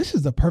 Oh, this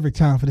is the perfect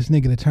time for this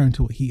nigga to turn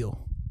to a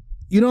heel.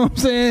 You know what I'm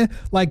saying?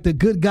 Like the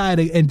good guy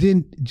and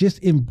then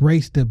just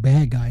embrace the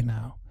bad guy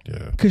now.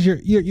 Yeah. Because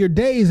your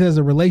days as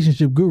a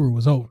relationship guru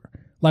was over.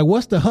 Like,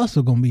 what's the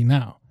hustle gonna be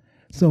now?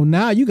 So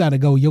now you got to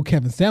go your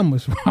Kevin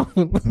Samuels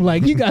route.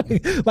 Like you got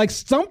like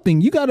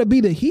something. You got to be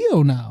the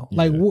heel now. Yeah.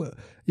 Like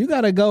you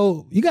got to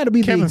go. You got to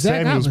be Kevin the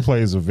exact Samuels opposite.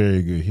 plays a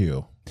very good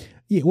heel.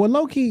 Yeah. Well,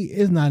 low key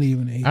is not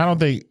even a heel.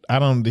 I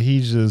don't.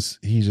 He's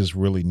just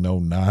really no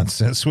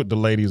nonsense with the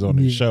ladies on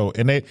the show,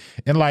 and they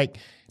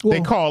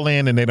call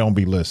in and they don't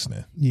be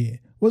listening. Yeah.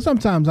 Well,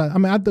 sometimes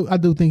I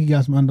do think he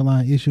got some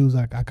underlying issues.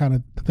 I kind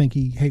of think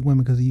he hate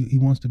women because he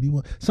wants to be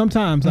one.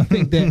 Sometimes I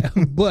think that,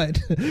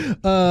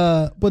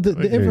 but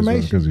the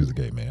information because he's a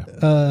gay man.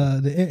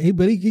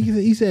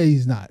 He said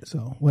he's not.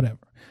 So whatever.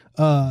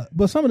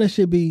 But some of that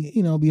should be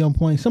be on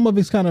point. Some of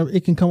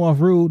it can come off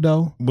rude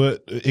though.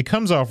 But it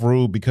comes off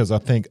rude because I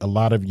think a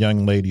lot of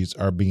young ladies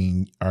are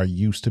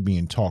used to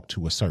being talked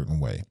to a certain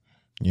way.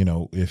 You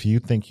know, if you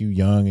think you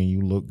young and you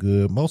look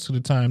good, most of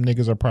the time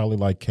niggas are probably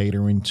like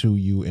catering to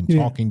you and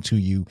talking to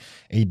you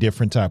a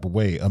different type of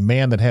way. A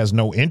man that has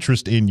no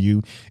interest in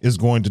you is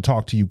going to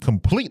talk to you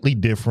completely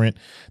different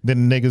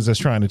than niggas that's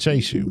trying to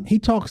chase you. He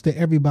talks to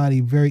everybody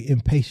very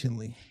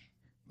impatiently.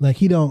 Like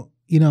he don't,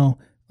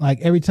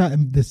 like every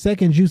time the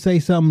second you say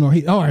something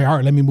or all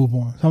right, let me move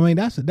on. So I mean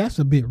that's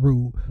a bit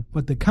rude.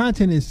 But the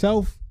content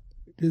itself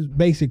is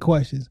basic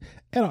questions.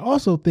 And I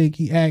also think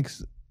he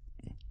asks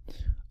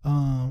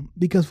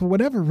because for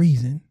whatever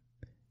reason,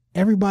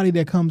 everybody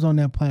that comes on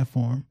that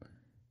platform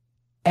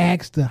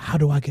asks how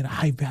do I get a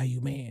high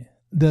value man?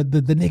 The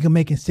nigga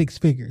making 6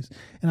 figures.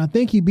 And I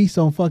think he be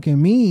so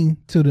fucking mean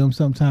to them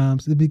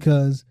sometimes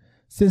because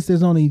since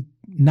there's only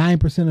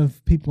 9%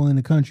 of people in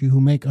the country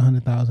who make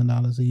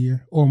 $100,000 a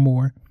year or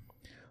more,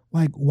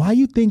 like why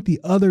you think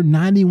the other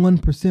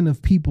 91%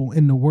 of people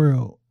in the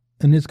world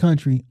in this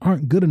country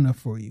aren't good enough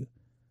for you?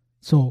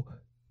 So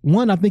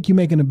one, I think you're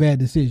making a bad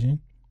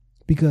decision.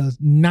 Because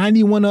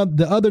 91 of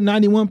the other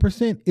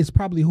 91% is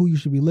probably who you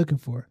should be looking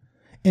for.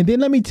 And then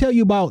let me tell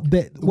you about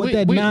that.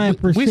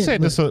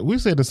 9%. We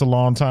said this a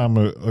long time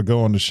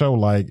ago on the show.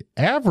 Like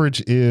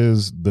average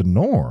is the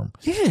norm.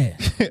 Yeah.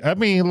 I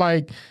mean,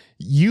 like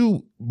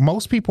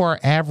most people are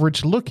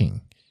average looking.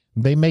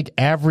 They make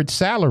average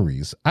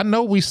salaries. I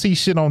know we see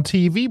shit on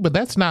TV, but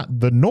that's not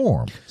the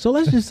norm. So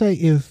let's just say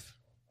if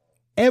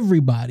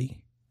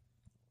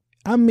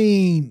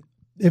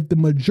if the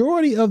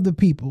majority of the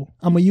people,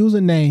 I'm going to use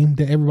a name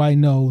that everybody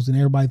knows and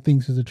everybody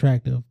thinks is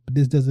attractive, but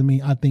this doesn't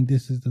mean I think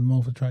this is the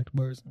most attractive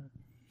person.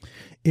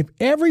 If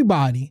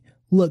everybody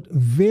looked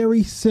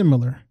very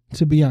similar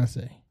to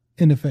Beyonce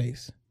in the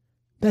face,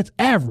 that's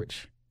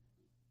average.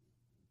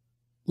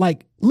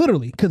 Like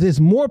literally, because there's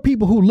more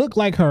people who look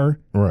like her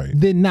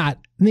than not.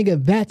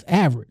 Nigga, that's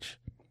average.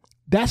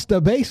 That's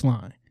the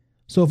baseline.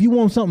 So if you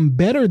want something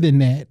better than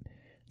that,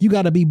 you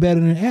got to be better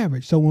than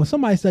average. So when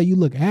somebody say you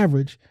look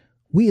average,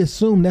 we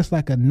assume that's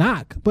like a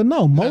knock, but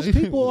no, most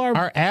people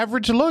are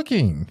average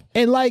looking.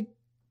 And like,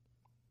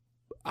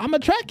 I'm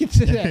attracted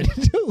to that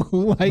too.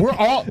 Like we're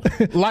all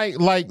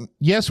like,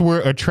 yes,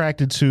 we're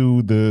attracted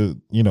to the,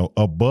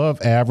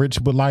 above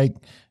average, but like,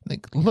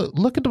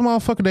 look at the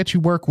motherfucker that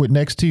you work with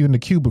next to you in the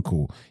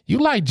cubicle. You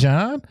like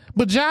John,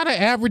 but John an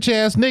average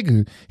ass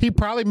nigga. He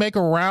probably make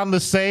around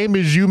the same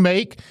as you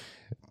make.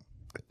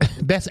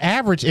 That's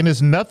average, and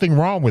there's nothing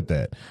wrong with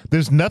that.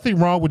 There's nothing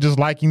wrong with just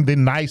liking the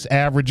nice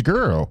average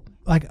girl.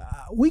 Like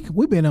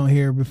we've been on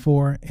here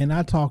before, and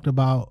I talked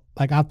about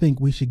like I think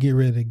we should get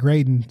rid of the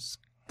grading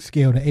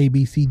scale to A,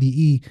 B, C, D,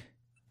 E,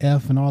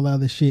 F, and all that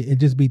other shit, and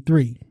just be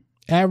 3: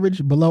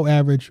 average, below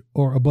average,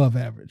 or above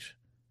average.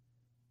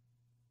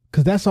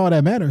 Because that's all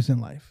that matters in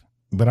life.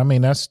 But I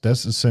mean, that's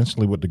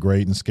essentially what the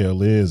grading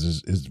scale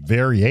is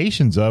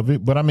variations of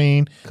it. But I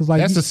mean, like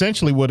that's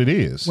essentially what it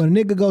is. When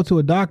a nigga go to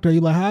a doctor,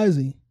 you like, how is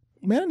he?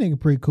 Man, that nigga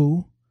pretty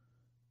cool.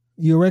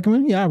 You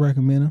recommend? Yeah, I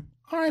recommend him.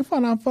 All right,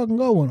 fine, I'll fucking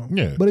go with him.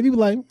 Yeah. But if you be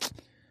like,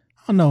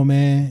 I don't know,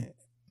 man.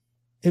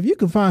 If you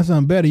can find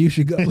something better, you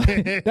should go.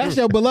 Like, that's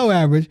your below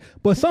average.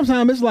 But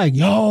sometimes it's like,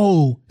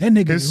 yo, that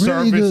nigga is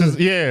really good.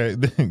 Yeah.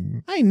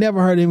 I ain't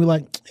never heard him be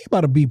like, he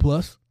about a B+.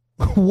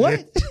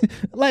 What?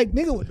 Like,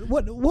 nigga,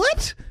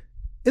 what?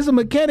 It's a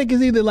mechanic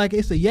is either like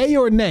it's a yay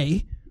or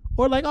nay,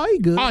 or like, oh, he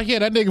good. Oh, yeah,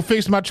 that nigga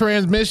fixed my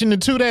transmission in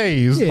 2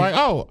 days. Yeah. Like,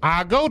 oh,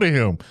 I'll go to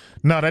him.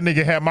 No, that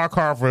nigga had my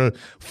car for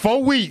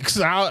 4 weeks.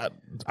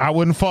 I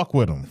wouldn't fuck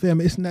with him.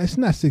 Fam, it's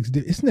not 6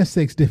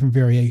 different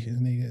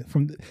variations, nigga.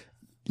 From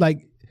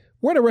like,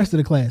 where the rest of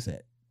the class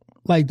at?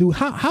 Like, dude,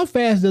 how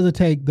fast does it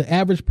take the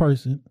average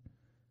person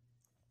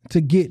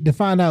to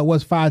find out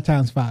what's 5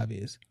 times 5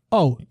 is?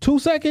 Oh, 2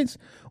 seconds?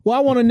 Well,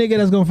 I want a nigga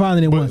that's gonna find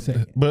it in 1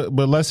 second. But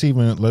let's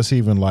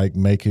even like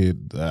make it.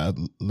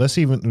 Let's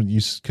even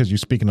because you're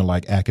speaking of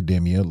like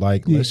academia.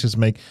 Like let's just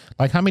make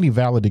like how many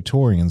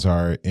valedictorians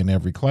are in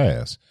every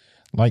class?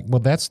 Like, well,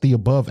 that's the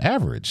above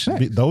average.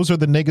 Facts. Those are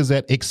the niggas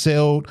that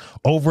excelled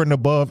over and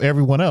above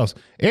everyone else.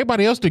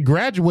 Everybody else that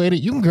graduated,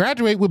 you can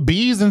graduate with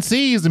B's and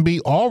C's and be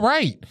all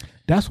right.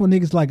 That's when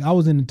niggas like I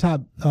was in the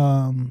top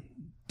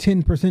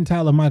 10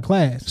 percentile of my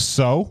class.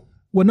 So,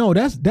 Well, no,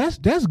 that's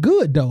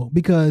good though,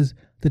 because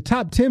the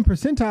top 10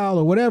 percentile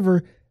or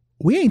whatever,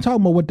 we ain't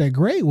talking about what that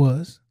grade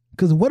was.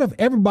 Because what if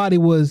everybody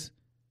was,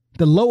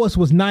 the lowest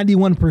was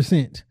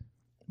 91%,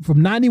 from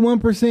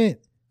 91%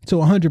 to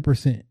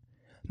 100%.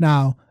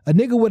 Now, a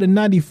nigga with a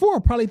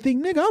 94 probably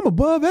think, nigga, I'm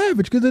above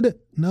average because of the.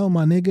 No,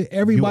 my nigga,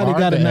 everybody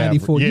got a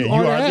 94. Yeah, you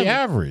are the average.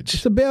 average.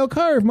 It's a bell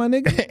curve, my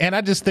nigga. And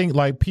I just think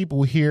like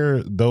people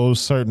hear those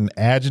certain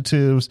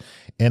adjectives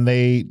and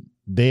they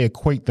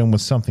equate them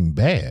with something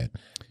bad.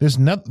 There's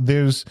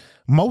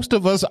most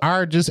of us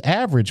are just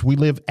average. We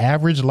live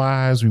average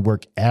lives. We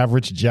work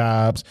average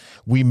jobs.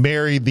 We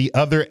marry the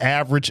other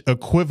average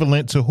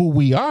equivalent to who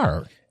we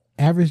are.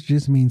 Average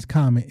just means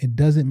common. It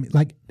doesn't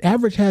like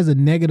average has a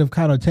negative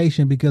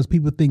connotation because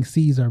people think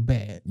C's are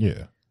bad.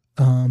 Yeah.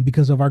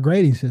 Because of our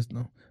grading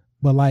system.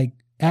 But like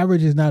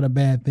average is not a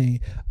bad thing.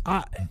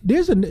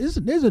 There's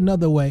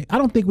another way. I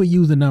don't think we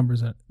use the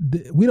numbers.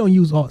 We don't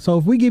use all. So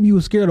if we give you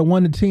a scale of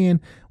 1 to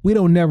 10, we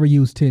don't never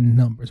use 10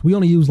 numbers. We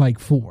only use like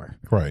 4.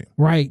 Right.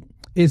 Right.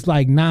 It's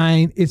like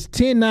 9. It's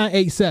 10, 9,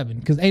 8, 7.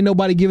 Because ain't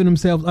nobody giving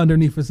themselves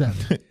underneath for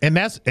 7. And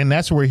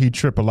that's where he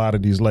trip a lot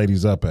of these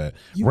ladies up at.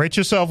 Rate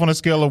yourself on a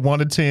scale of 1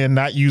 to 10,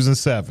 not using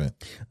 7.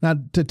 Now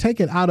to take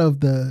it out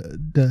of the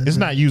It's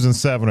not using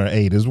 7 or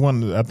 8. It's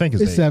one. I think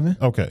it's 8. 7.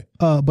 Okay.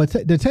 But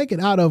to take it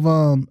out of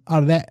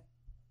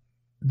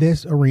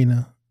this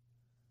arena,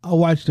 I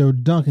watched a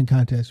dunking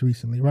contest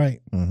recently,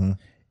 right? Mm-hmm.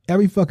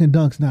 Every fucking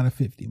dunk's not a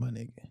 50, my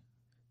nigga.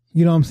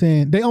 You know what I'm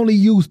saying? They only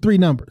use 3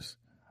 numbers.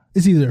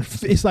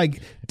 It's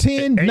like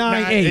 10,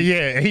 9, 8.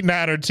 Yeah, 8,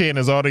 9, or 10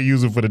 is all they're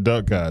using for the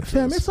dunk contest.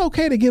 Fam, it's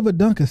okay to give a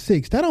dunk a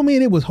 6. That don't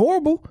mean it was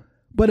horrible.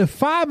 But if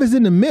 5 is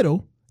in the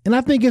middle, and I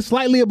think it's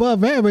slightly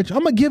above average, I'm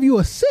gonna give you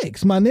a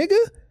 6, my nigga.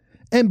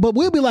 But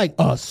we'll be like,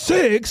 a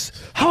 6?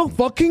 How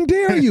fucking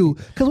dare you?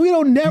 Because we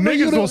don't never.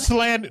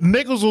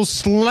 Niggas will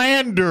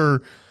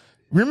slander.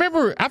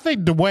 Remember, I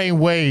think Dwayne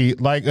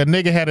Wade, like a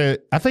nigga had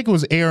I think it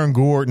was Aaron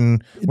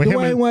Gordon. When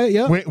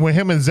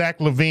him and Zach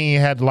LaVine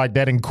had like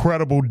that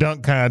incredible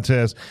dunk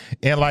contest,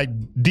 and like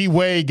D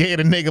Wade gave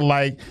a nigga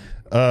like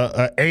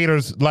a 8 or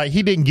like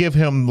he didn't give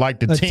him like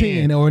the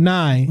 10 or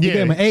 9. He gave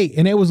him an 8,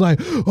 and it was like,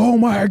 oh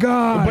my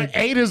god. But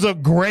 8 is a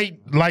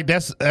great, like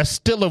that's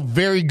still a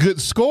very good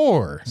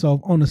score.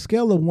 So on a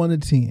scale of 1 to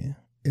 10,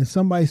 if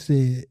somebody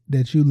said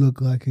that you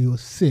look like you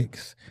was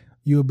 6,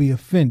 you'll be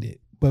offended.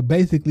 But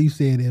basically, you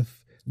said if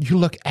you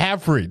look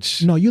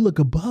average. No, you look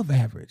above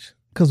average.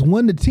 Because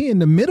 1 to 10,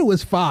 the middle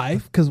is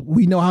 5. Because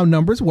we know how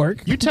numbers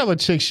work. You tell a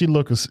chick she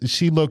looks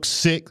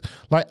sick.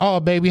 Like, oh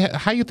baby,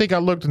 how you think I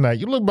look tonight?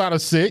 You look about a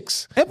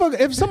 6.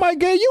 If somebody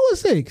gave you a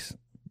 6,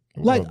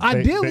 like well,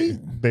 ideally,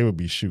 they would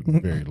be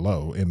shooting very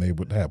low, and they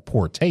would have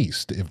poor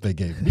taste if they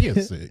gave me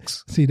a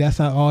 6. See, that's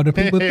how all the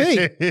people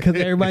think. Because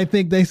everybody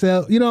think they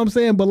sell. You know what I'm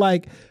saying? But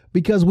like,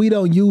 because we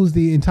don't use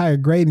the entire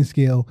grading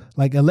scale,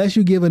 like unless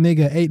you give a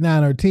nigga 8,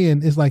 9, or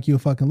 10, it's like you're a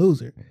fucking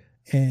loser,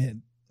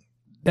 and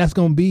that's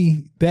gonna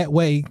be that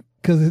way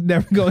because it's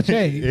never gonna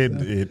change.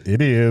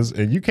 It is,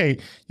 and you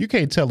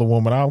can't tell a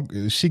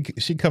woman she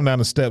come down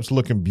the steps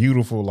looking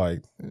beautiful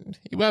like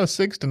you about a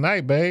 6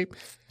 tonight, babe.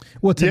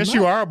 Well, tonight, yes,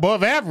 you are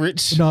above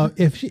average. No,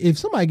 if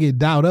somebody get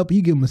dialed up,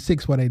 you give them a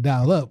 6 while they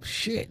dial up.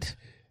 Shit.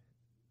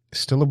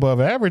 Still above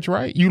average,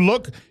 right?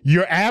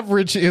 Your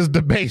average is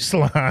the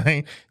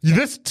baseline.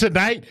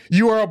 Tonight,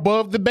 you are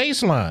above the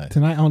baseline.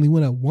 Tonight, I only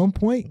went up 1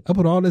 point. I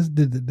put all this,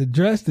 the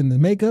dress and the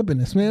makeup and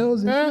the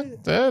smells. And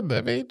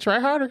that means try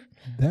harder.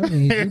 That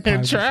means you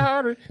probably try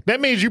harder.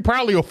 That means you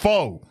probably a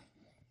 4.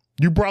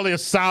 You probably a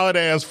solid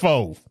ass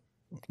 4.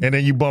 And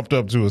then you bumped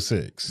up to a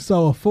 6.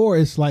 So a 4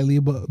 is slightly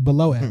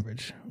below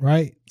average,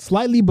 right?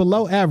 Slightly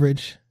below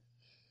average.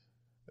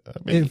 I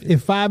mean,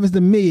 if 5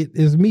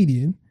 is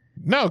median.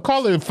 No,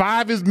 call it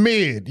 5 is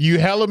mid. You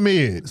hella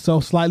mid. So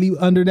slightly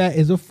under that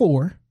is a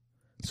 4.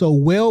 So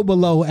well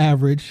below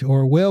average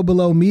or well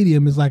below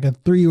medium is like a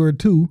 3 or a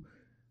 2.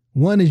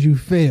 1 is you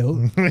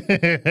failed.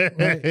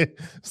 Right?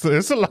 So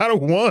it's a lot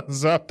of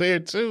 1s out there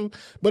too.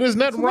 But there's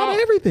nothing wrong.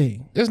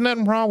 Everything. There's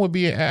nothing wrong with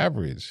being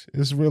average.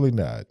 It's really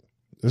not.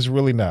 It's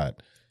really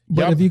not.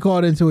 But if you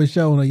called into a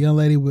show and a young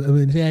lady,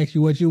 she asked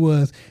you what you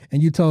was,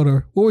 and you told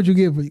her, what would you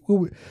give?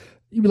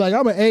 You'd be like,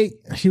 I'm an 8.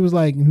 She was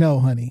like, no,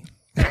 honey.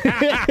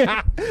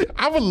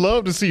 I would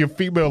love to see a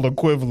female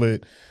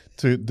equivalent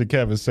to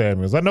Kevin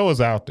Samuels. I know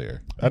it's out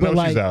there. I know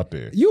she's out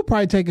there. You'll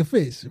probably take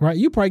offense, right?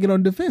 You probably get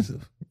on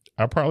defensive.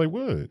 I probably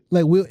would.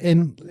 Like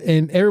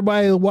and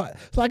everybody, so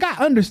like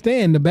I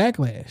understand the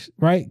backlash,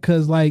 right?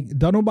 Because like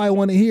don't nobody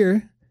want to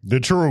hear the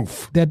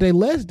truth that they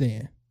less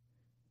than.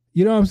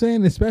 You know what I'm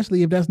saying?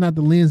 Especially if that's not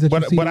the lens that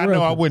you see. But I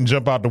know I wouldn't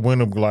jump out the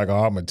window like,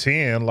 oh, I'm a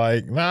 10.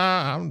 Like,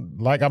 nah,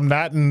 I'm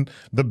not in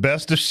the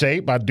best of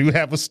shape. I do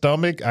have a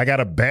stomach. I got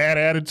a bad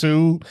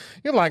attitude.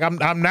 You're like,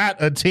 I'm not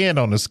a 10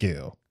 on the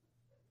scale.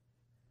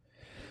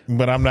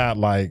 But I'm not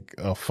like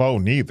a foe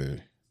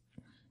neither.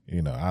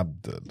 You know,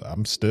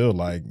 I'm still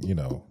like, you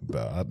know,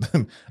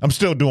 I'm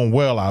still doing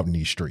well out in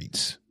these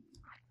streets.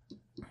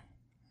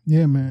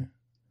 Yeah, man.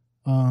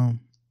 You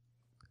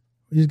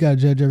just gotta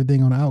judge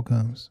everything on the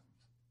outcomes.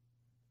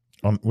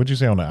 What'd you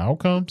say on the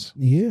outcomes?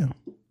 Yeah.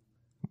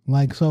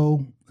 Like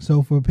so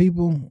for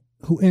people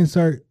who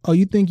insert, oh,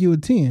 you think you a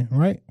 10,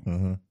 right?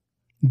 Mm-hmm.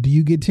 Do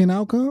you get 10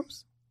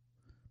 outcomes?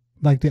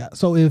 Like that.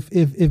 So if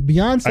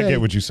Beyonce, I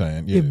get what you're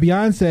saying. Yeah. If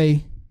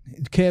Beyonce,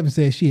 Kevin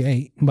said she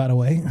 8, by the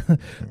way,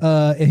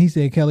 and he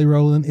said Kelly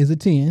Rowland is a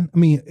 10. I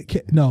mean,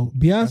 no,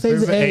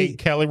 Beyonce's an 8.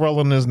 Kelly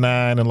Rowland is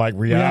 9, and like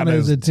Rihanna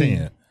is a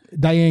 10.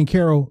 Diane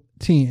Carroll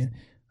 10.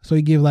 So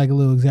he give like a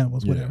little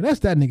examples, whatever. Yeah. That's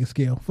that nigga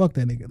scale. Fuck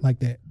that nigga like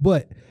that.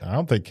 But I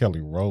don't think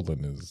Kelly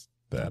Rowland is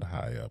that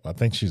high up. I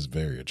think she's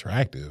very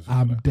attractive.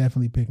 I'm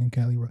definitely picking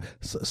Kelly Rowland.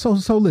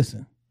 So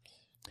listen.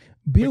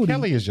 Beauty. But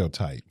Kelly is your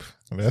type.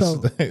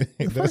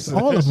 That's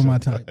all of them my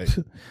type. Right.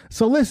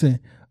 So listen,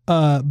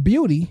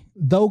 beauty,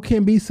 though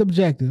can be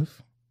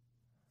subjective,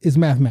 is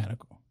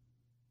mathematical.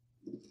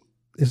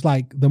 It's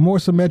like the more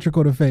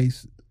symmetrical the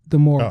face, the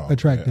more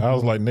attractive. Man. I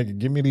was like, nigga,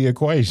 give me the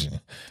equation.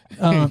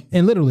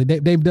 And literally,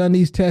 they've done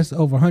these tests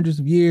over hundreds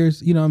of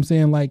years. You know what I'm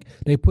saying? Like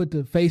they put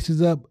the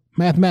faces up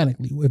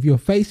mathematically. If your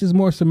face is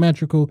more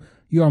symmetrical,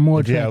 you are more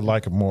attractive. If you have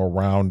like a more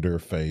rounder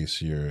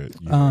face, you're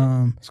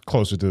it's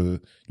closer to,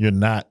 you're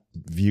not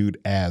viewed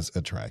as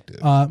attractive.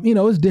 You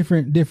know, it's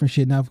different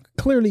shit. Now,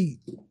 clearly,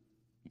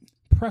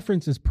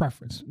 preference is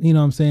preference. You know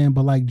what I'm saying?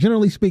 But like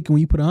generally speaking,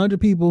 when you put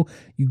 100 people,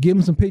 you give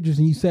them some pictures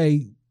and you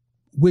say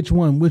which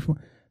one,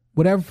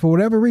 whatever, for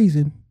whatever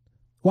reason.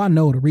 Well, I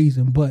know the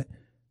reason, but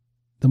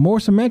the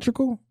more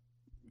symmetrical,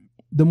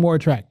 the more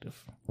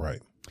attractive.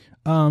 Right.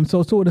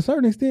 So to a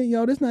certain extent,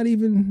 yo, that's not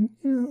even,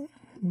 you know,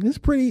 it's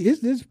pretty.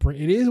 It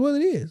is what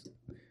it is.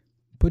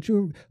 Put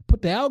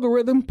the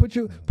algorithm. Put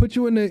you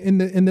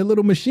in the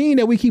little machine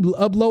that we keep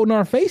uploading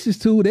our faces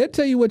to. They'll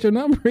tell you what your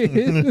number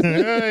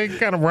is.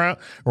 Kind of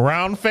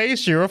round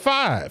face. You're a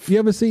 5. You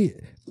ever see?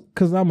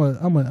 Because I'm a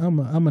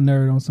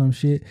nerd on some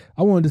shit.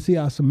 I wanted to see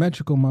how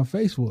symmetrical my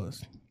face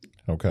was.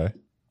 Okay.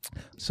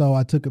 So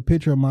I took a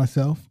picture of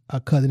myself. I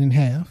cut it in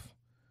half.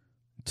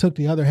 Took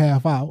the other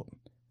half out.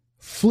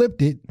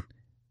 Flipped it.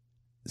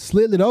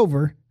 Slid it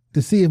over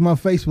to see if my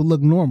face would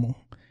look normal,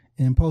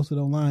 and posted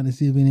online to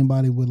see if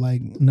anybody would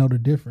like know the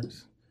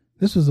difference.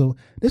 This was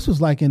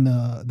like in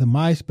the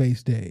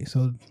MySpace days.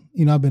 So,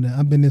 you know,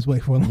 I've been this way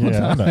for a long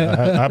time.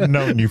 I've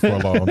known you for a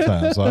long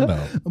time, so I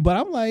know. But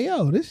I'm like,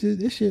 yo, this shit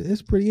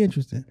is pretty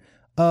interesting.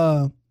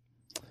 I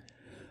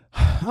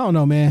don't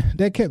know, man.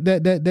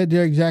 That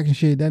Derek Jackson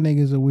shit. That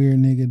nigga's a weird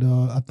nigga,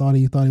 dog. I thought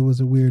he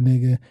was a weird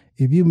nigga.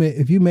 If you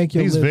make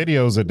your these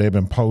videos that they've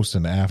been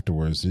posting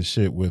afterwards, this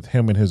shit with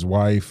him and his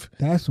wife,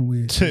 that's some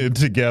weird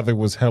together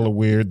was hella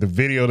weird. The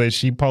video that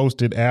she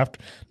posted after,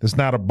 it's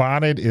not a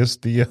bonnet, it's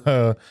the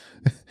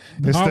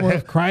armor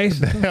of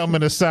Christ, the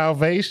helmet of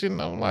salvation.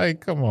 I'm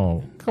like, come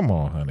on,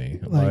 honey.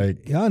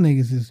 Like y'all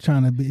niggas is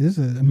trying to be. Is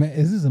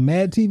this a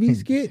Mad TV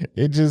skit?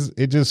 It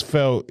just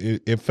felt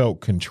it felt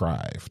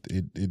contrived.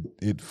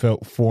 It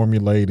felt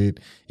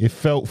formulated. It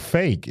felt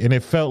fake, and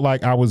it felt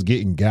like I was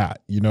getting got.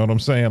 You know what I'm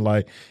saying?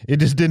 Like it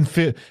just didn't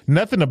fit.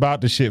 Nothing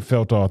about the shit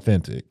felt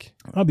authentic.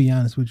 I'll be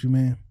honest with you,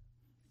 man.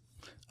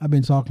 I've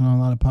been talking on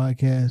a lot of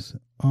podcasts.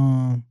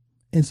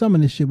 And some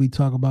of this shit we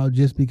talk about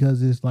just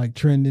because it's like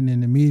trending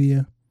in the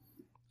media.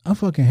 I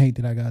fucking hate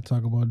that I gotta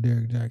talk about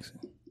Derek Jackson.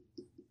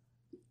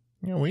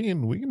 Yeah, we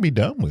can be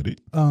done with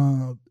it.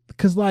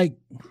 Cause like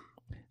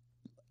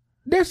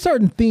there's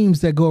certain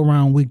themes that go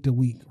around week to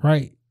week,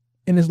 right?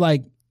 And it's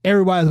like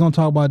everybody's gonna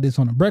talk about this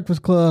on the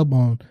Breakfast Club,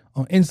 on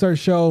Insert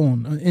Show,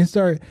 on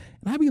Insert,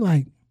 and I be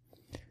like,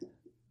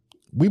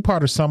 we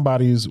part of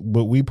somebody's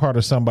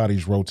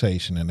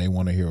rotation, and they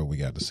want to hear what we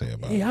got to say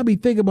about it. Yeah, I be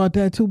thinking about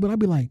that too, but I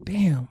be like,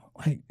 damn,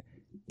 like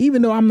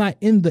even though I'm not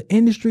in the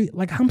industry,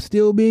 like I'm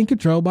still being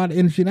controlled by the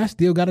industry, and I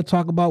still got to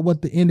talk about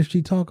what the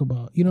industry talk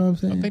about. You know what I'm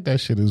saying? I think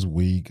that shit is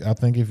weak. I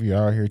think if you're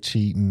out here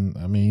cheating,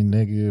 I mean,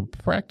 nigga,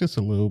 practice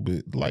a little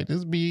bit. Like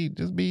just be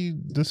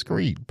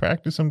discreet.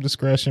 Practice some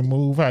discretion.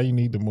 Move how you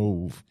need to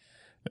move,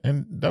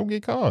 and don't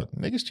get caught.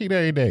 Niggas cheat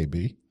every day,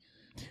 B.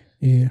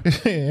 Yeah.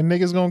 And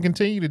niggas gonna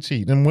continue to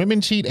cheat, and women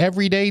cheat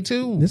every day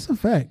too. This a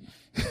fact.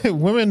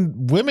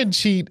 women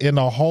cheat in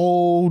a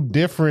whole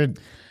different.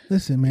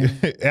 Listen, man.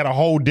 At a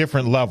whole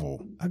different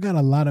level. I got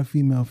a lot of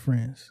female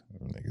friends.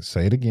 Niggas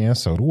say it again,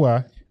 so do I.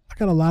 I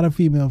got a lot of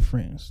female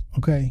friends,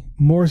 okay?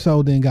 More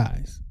so than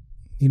guys.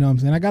 You know what I'm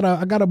saying? I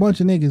got a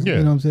bunch of niggas, yeah. You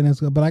know what I'm saying? That's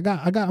good. But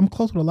I'm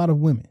close with a lot of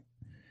women.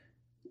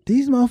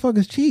 These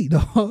motherfuckers cheat,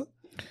 dog.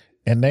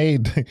 And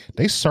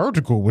they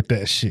surgical with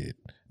that shit.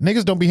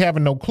 Niggas don't be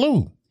having no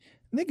clue.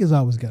 Niggas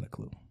always got a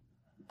clue.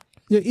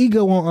 Your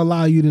ego won't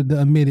allow you to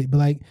admit it, but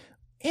like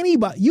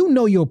anybody, you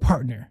know your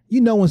partner.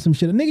 You know when some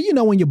shit, nigga, you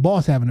know when your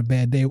boss having a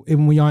bad day,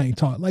 even when y'all ain't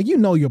talk. Like you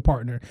know your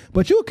partner,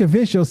 but you'll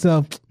convince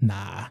yourself,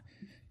 nah,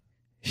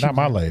 Not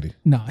my lady.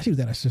 Nah, she was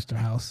at her sister's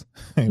house.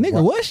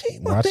 Nigga, was she?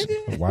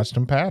 Watch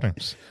them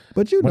patterns.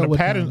 But you know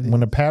when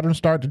the patterns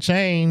start to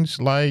change,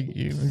 like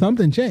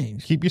something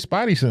changed. Keep your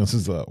spidey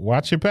senses up.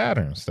 Watch your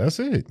patterns. That's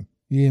it.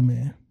 Yeah,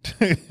 man.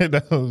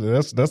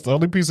 that's the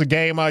only piece of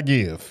game I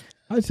give.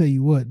 I tell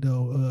you what,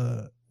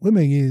 though,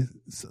 women is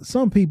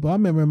some people. I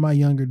remember in my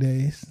younger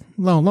days,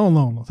 long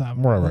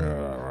time. Right.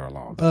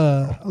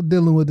 I was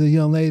dealing with a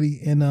young lady,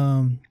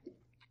 and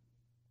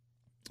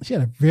she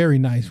had a very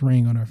nice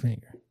ring on her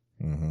finger.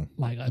 Mm-hmm.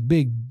 Like a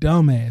big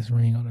dumbass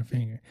ring on her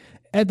finger.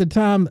 At the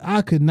time,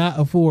 I could not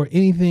afford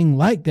anything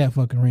like that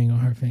fucking ring on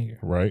her finger.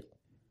 Right.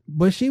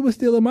 But she was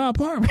still in my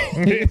apartment.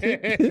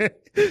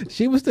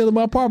 She was still in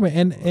my apartment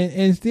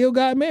and still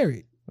got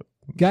married.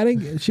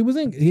 She was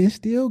in and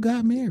still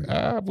got married.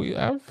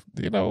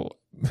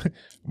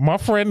 My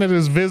friend that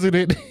has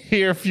visited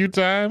here a few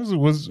times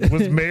was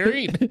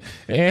married,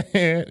 and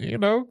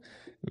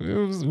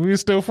we were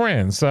still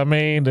friends. I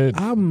mean,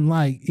 I'm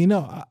like,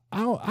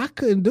 I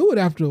couldn't do it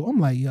after. I'm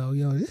like, yo,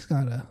 this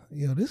kind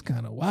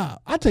of wild.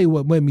 I tell you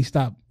what made me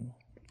stop,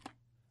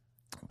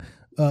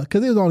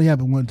 because it was only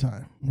happened one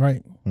time,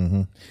 right?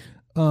 Mm-hmm.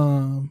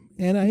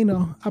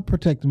 And I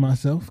protected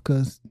myself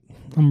because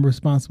I'm a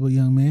responsible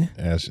young man,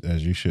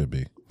 as you should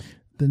be.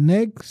 The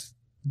next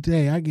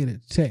day, I get a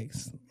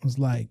text. It was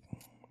like,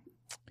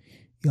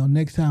 yo,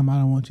 next time I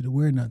don't want you to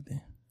wear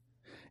nothing.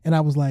 And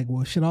I was like,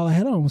 well, shit, all I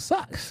had on was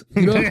socks.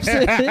 You know what I'm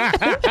saying?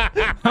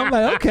 I'm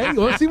like, okay, you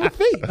want to see my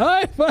feet? All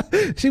right,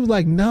 fine. She was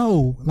like,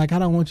 no, like, I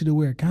don't want you to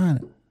wear a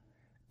condom.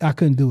 I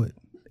couldn't do it.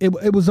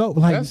 It was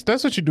like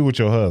that's what you do with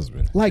your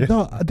husband. Like,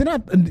 no,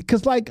 then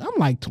because like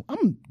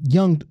I'm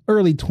young,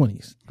 early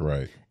 20s,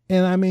 right?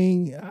 And I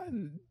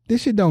mean,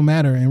 this shit don't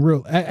matter in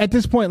real. At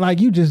this point,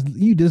 like you just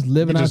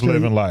living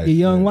life, your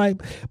young life.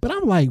 But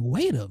I'm like,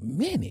 wait a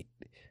minute,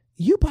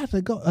 you about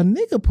to go? A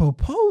nigga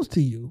proposed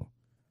to you.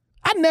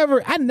 I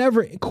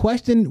never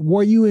questioned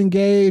were you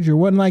engaged or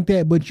wasn't like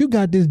that, but you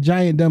got this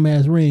giant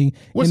dumbass ring.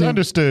 What's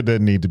understood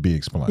doesn't need to be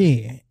explained.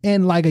 Yeah,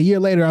 and like a year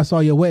later, I saw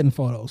your wedding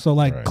photo. So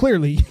like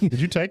clearly, did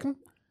you take them?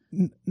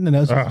 No,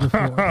 this was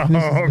before.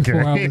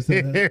 Before I was.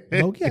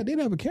 Okay, I did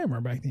have a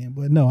camera back then,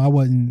 but no, I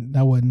wasn't.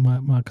 That wasn't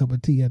my cup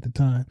of tea at the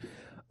time.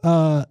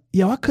 I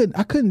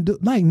couldn't do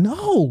like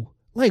no,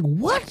 like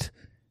what?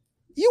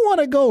 You want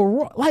to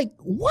go like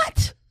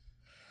what?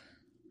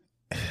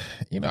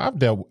 I've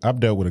dealt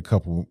with a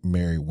couple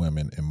married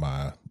women in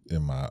my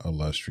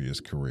illustrious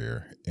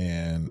career,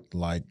 and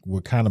like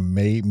what kind of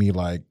made me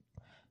like,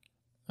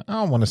 I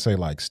don't want to say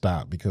like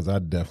stop, because I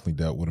definitely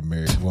dealt with a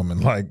married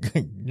woman. Like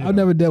I've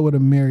never dealt with a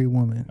married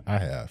woman. I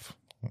have.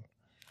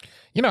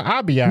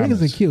 I'll be honest.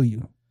 Niggas will kill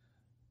you.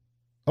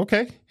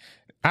 Okay.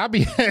 I'll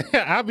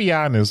be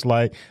honest.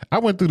 Like I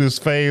went through this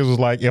phase was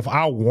like, if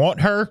I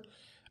want her,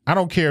 I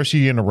don't care if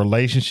she in a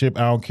relationship.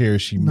 I don't care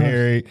if she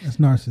married. That's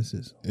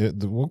narcissism.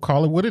 We'll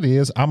call it what it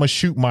is. I'm going to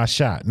shoot my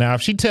shot. Now,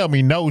 if she tell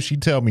me no, she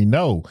tell me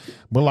no.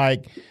 But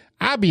like,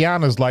 I'll be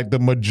honest, like the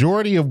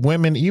majority of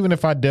women, even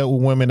if I dealt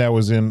with women that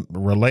was in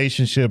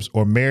relationships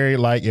or married,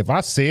 like if I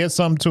said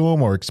something to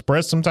them or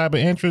expressed some type of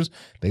interest,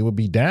 they would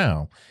be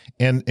down.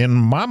 And in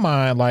my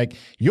mind, like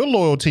your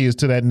loyalty is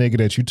to that nigga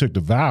that you took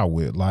the vow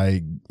with.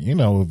 Like,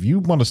 if you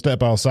want to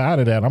step outside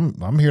of that,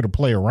 I'm here to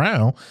play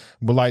around.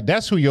 But like,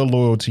 that's who your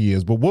loyalty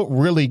is. But what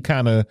really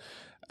kind of,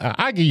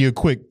 I give you a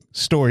quick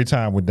story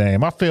time with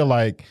Dame. I feel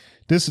like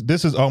this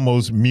is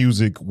almost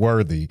music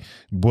worthy,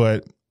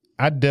 but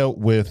I dealt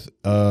with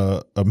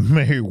a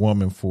married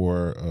woman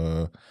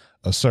for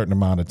a certain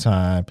amount of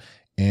time,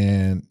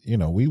 and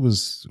we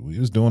was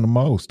doing the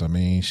most. I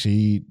mean,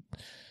 she'd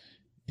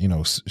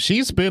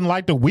spend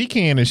like the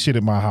weekend and shit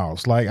at my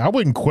house. Like I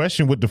wouldn't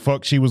question what the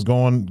fuck she was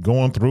going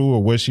through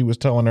or what she was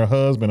telling her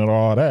husband and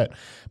all that.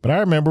 But I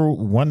remember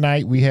one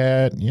night we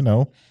had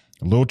a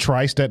little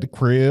tryst at the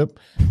crib.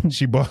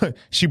 She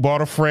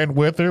brought a friend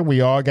with her.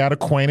 We all got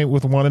acquainted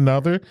with one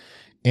another,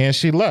 and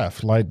she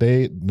left. Like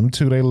they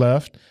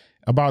left.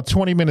 About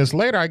 20 minutes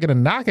later, I get a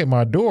knock at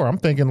my door. I'm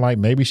thinking like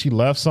maybe she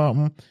left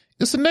something.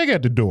 It's a nigga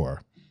at the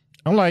door.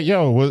 I'm like,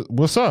 yo,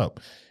 what's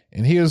up?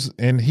 And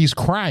he's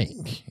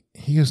crying.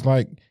 He's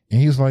like,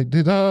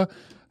 did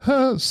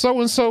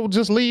so-and-so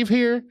just leave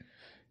here?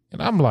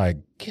 And I'm like,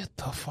 get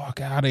the fuck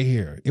out of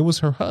here. It was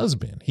her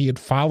husband. He had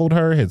followed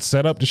her, had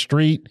set up the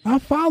street. I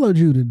followed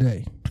you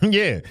today.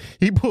 Yeah.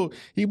 He pulled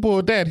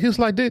that. He was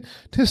like, did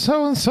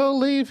so-and-so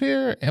leave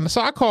here? And so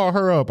I call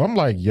her up. I'm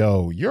like,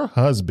 yo, your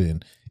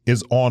husband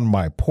is on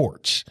my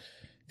porch.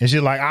 And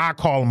she's like, I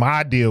call him,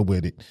 I deal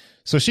with it.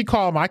 So she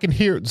called him. I can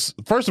hear,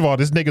 first of all,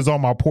 this nigga's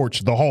on my porch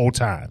the whole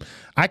time.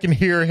 I can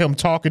hear him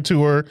talking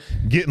to her,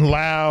 getting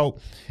loud,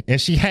 and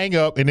she hang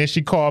up, and then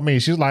she called me.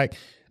 She's like,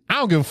 I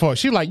don't give a fuck.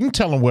 She's like, you can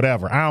tell him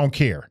whatever. I don't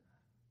care.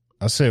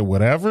 I said,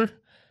 whatever?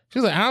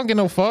 She's like, I don't give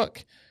no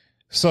fuck.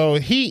 So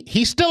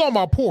he's still on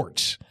my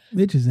porch.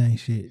 Bitches ain't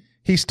shit.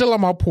 He's still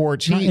on my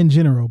porch. Not in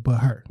general, but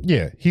her.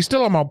 Yeah, he's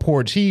still on my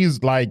porch.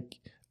 He's like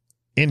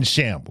in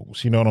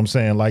shambles. You know what I'm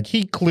saying? Like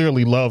he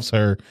clearly loves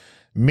her.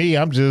 Me,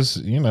 I'm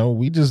just,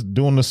 we just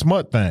doing the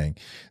smut thing.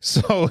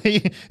 So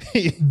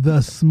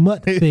the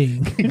smut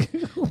thing.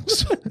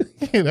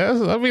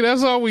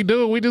 That's all we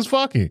do. We just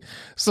fucking.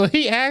 So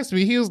he asked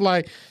me, he was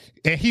like,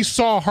 and he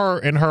saw her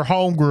and her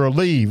homegirl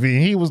leave,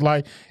 and he was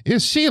like,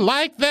 "Is she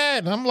like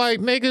that?" And I'm like,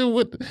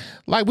 "Nigga,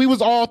 like we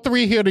was all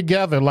three here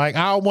together. Like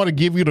I don't want to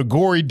give you the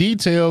gory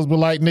details, but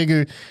like,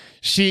 nigga,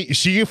 she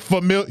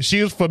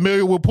is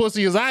familiar with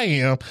pussy as I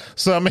am.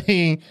 So I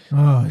mean,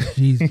 oh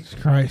Jesus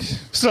Christ.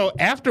 So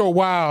after a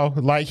while,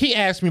 like he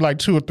asked me like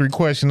 2 or 3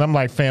 questions. I'm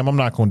like, fam, I'm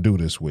not gonna do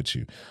this with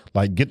you.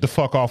 Like, get the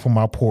fuck off of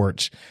my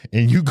porch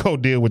and you go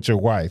deal with your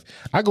wife.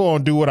 I go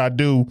and do what I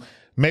do.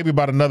 Maybe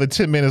about another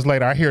 10 minutes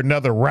later, I hear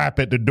another rap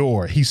at the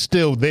door. He's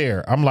still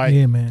there. I'm like,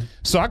 yeah, man.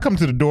 So I come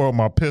to the door with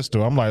my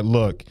pistol. I'm like,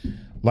 look,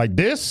 like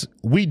this,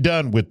 we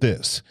done with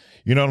this.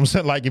 You know what I'm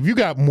saying? Like, if you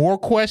got more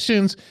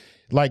questions,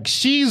 like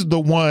she's the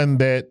one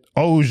that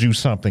owes you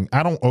something.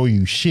 I don't owe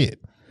you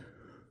shit.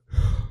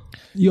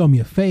 You owe me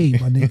a fade,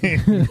 my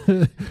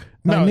nigga.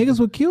 Niggas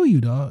would kill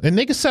you, dog. The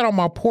nigga sat on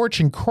my porch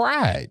and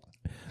cried.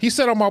 He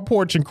sat on my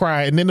porch and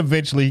cried, and then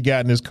eventually he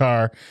got in his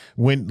car.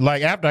 When,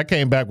 like, after I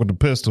came back with the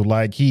pistol,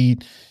 like he,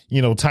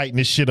 tightened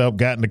his shit up,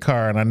 got in the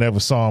car, and I never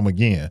saw him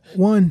again.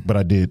 But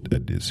I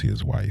did see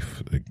his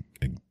wife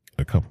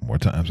a couple more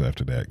times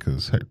after that,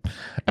 because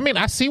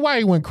I see why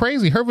he went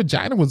crazy. Her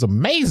vagina was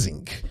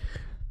amazing,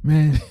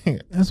 man.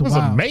 That's it was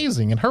wild.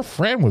 amazing, and her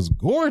friend was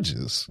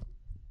gorgeous.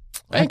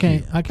 I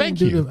can't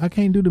do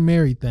the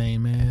married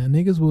thing, man.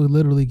 Niggas will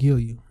literally kill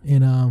you,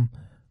 and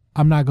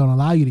I'm not gonna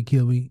allow you to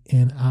kill me,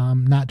 and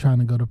I'm not trying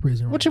to go to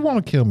prison. What you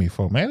want to kill me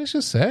for, man? It's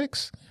just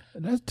sex.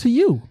 That's to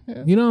you.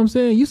 Yeah. You know what I'm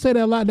saying? You say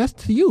that a lot. That's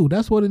to you.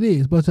 That's what it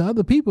is. But to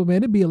other people, man,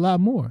 it'd be a lot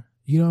more.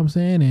 You know what I'm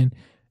saying? And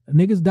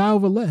niggas die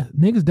over less.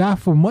 Niggas die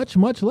for much,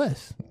 much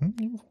less.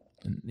 Mm-hmm.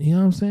 You know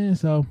what I'm saying?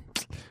 So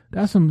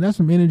that's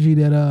some energy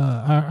that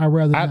I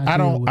rather not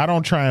I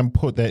don't try and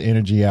put that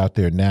energy out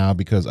there now,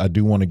 because I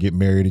do want to get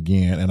married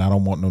again, and I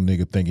don't want no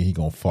nigga thinking he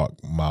gonna fuck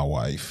my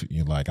wife.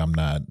 I'm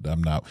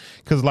not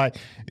because like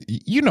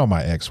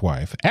my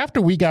ex-wife,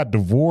 after we got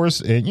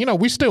divorced, and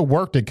we still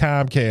worked at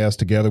Comcast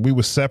together, we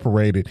were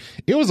separated.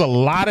 It was a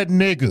lot of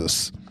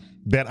niggas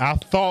that I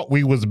thought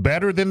we was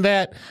better than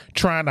that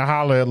trying to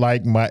holler at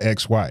like my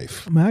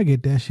ex-wife. Man, I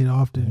get that shit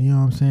often. You know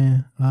what I'm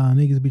saying?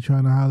 Niggas be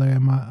trying to holler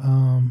at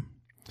my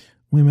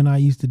women I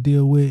used to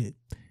deal with,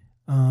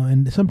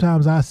 and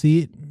sometimes I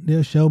see it.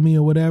 They'll show me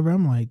or whatever.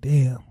 I'm like,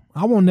 damn,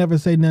 I won't never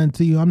say nothing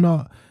to you. I'm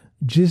not.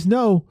 Just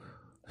know.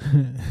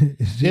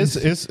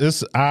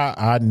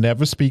 I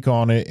never speak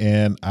on it,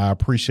 and I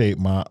appreciate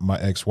my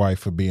ex-wife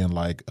for being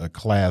like a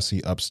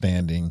classy,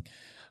 upstanding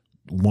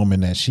woman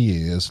that she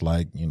is.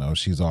 Like,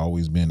 she's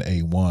always been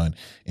A1,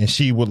 and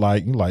she would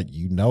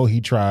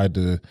he tried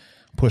to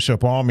push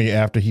up on me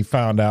after he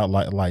found out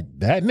like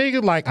that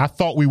nigga, like I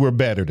thought we were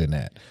better than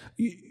that.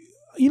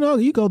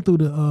 You go through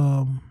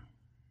the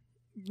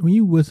when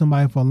you with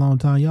somebody for a long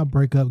time, y'all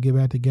break up, get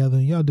back together,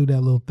 and y'all do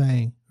that little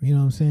thing. You know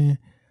what I'm saying?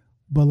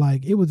 But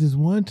like, it was this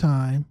one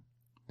time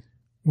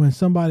when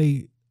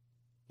somebody,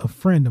 a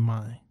friend of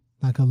mine,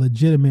 like a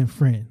legitimate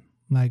friend,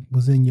 like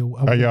was in your.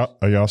 Are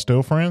y'all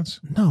still friends?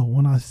 No.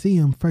 When I see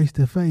him face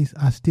to face,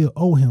 I still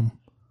owe him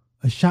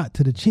a shot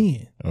to the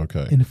chin.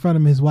 Okay. In front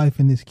of his wife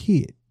and his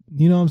kid.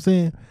 You know what I'm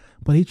saying?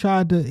 But he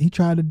tried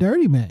to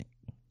dirty Mac,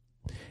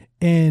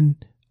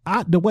 and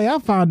the way I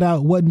found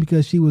out wasn't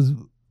because she was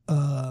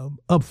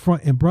up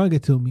front and brung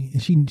it to me,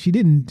 and she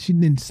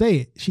didn't say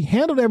it. She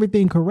handled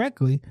everything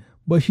correctly,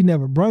 but she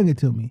never brung it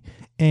to me,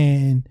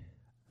 and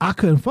I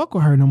couldn't fuck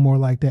with her no more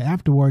like that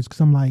afterwards, because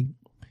I'm like,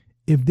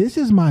 if this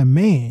is my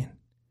man,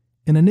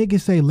 and a nigga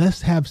say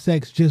let's have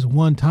sex just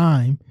one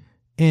time,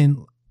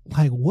 and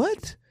like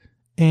what,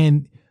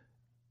 and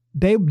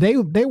they we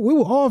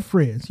were all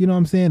friends, you know what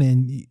I'm saying,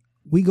 and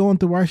we going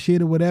through our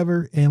shit or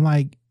whatever, and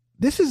like,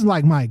 this is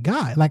like my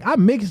guy. Like I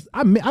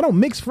don't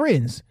mix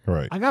friends.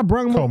 Right. I got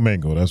brung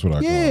commingle. That's what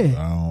I call it.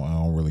 I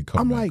don't really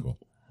commingle. I'm like,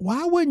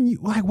 why wouldn't you?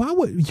 Like, why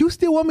would you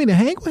still want me to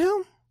hang with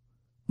him?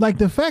 Like,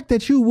 the fact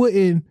that you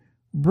wouldn't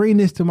bring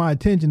this to my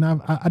attention,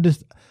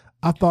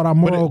 I thought our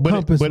moral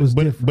compass was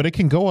different. But it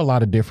can go a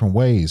lot of different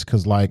ways.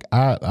 Cause like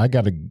I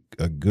got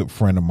a good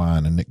friend of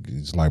mine, and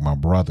he's like my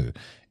brother.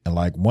 And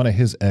like one of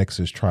his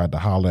exes tried to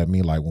holler at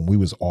me like when we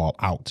was all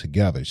out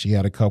together. She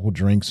had a couple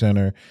drinks in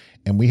her,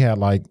 and we had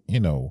like,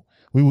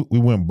 we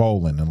went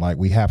bowling, and like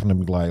we happened to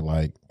be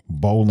like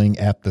bowling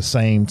at the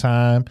same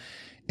time.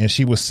 And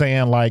she was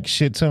saying like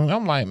shit to me.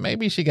 I'm like,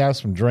 maybe she got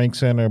some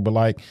drinks in her, but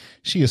like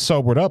she is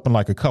sobered up. And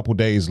like a couple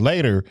days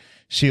later,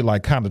 she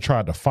like kind of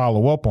tried to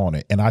follow up on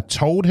it. And I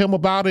told him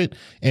about it,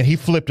 and he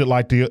flipped it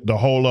like the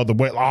whole other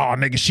way. Oh,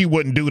 nigga, she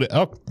wouldn't do that.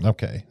 Oh,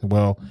 okay,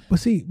 well.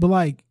 But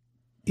like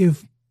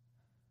if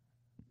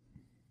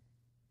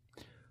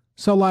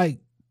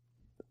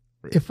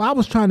I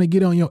was trying to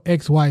get on your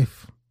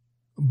ex-wife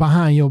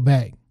behind your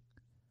back,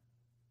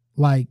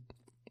 like,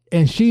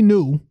 and she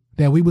knew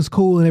that we was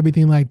cool and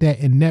everything like that,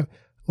 and never,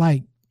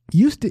 like,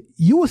 you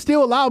would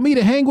still allow me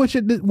to hang with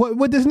this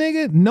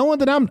nigga, knowing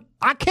that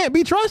I can't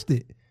be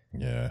trusted.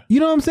 Yeah. You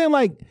know what I'm saying?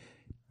 Like,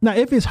 Now,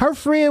 if it's her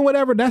friend,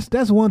 whatever,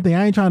 that's one thing.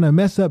 I ain't trying to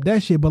mess up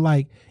that shit. But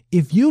like,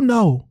 if you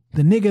know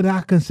the nigga that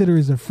I consider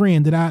as a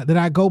friend that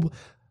I go,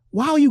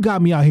 why you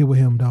got me out here with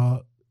him,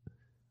 dog?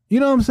 You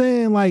know what I'm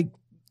saying? Like,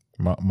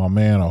 my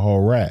man a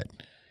whole rat.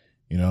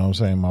 You know what I'm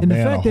saying? My and the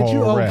man fact a that whole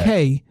you're rat.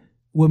 okay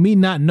with me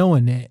not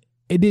knowing that,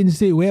 it didn't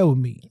sit well with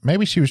me.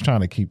 Maybe she was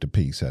trying to keep the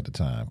peace at the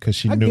time because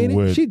she I knew get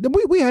it.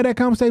 what. We had that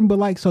conversation, but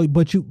like,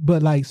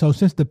 so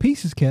since the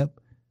peace is kept,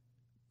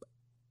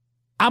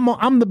 I'm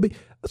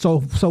so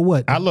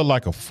what? I look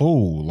like a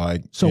fool.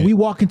 Like, So we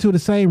walk into the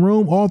same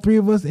room, all three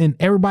of us, and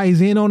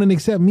everybody's in on it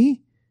except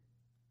me?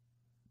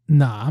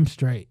 Nah, I'm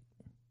straight.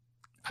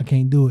 I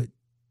can't do it.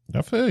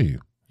 I feel you.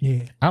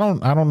 Yeah. I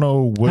don't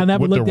know what, I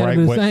never what the looked at right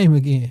it the way. same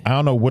again. I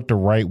don't know what the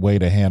right way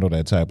to handle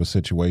that type of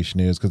situation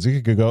is because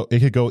it could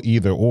go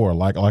either or.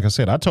 Like I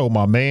said, I told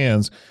my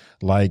mans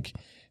like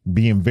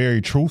being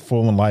very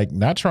truthful and like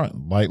not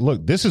trying like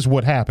look, this is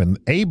what happened.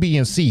 A, B,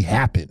 and C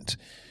happened.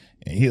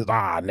 And he was,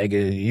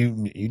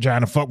 nigga, you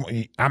trying to fuck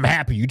me. I'm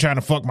happy. You trying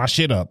to fuck my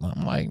shit up.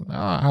 I'm like,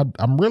 nah,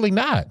 I'm really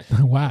not.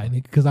 Why?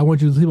 Because I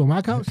want you to sleep on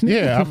my couch?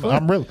 Nigga? Yeah,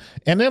 I'm really.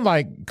 And then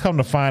like come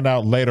to find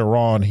out later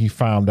on, he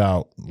found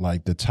out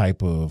like the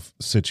type of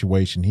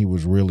situation he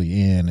was really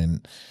in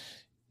and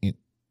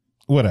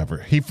whatever.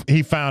 He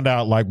found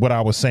out like what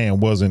I was saying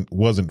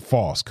wasn't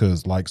false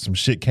because like some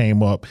shit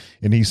came up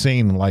and he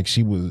seen like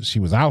she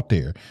was out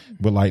there.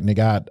 But like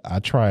nigga,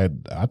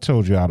 I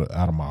told you out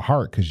of my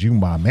heart because you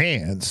my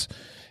mans.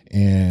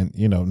 And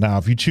you know, now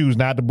if you choose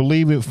not to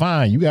believe it,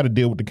 fine. You got to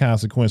deal with the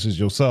consequences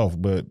yourself.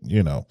 But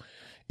you know,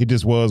 it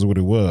just was what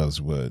it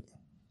was. But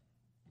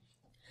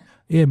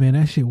yeah, man,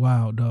 that shit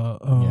wild,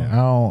 dog. yeah, I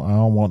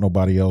don't want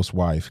nobody else's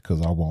wife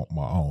because I want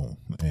my own.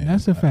 And,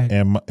 that's a fact.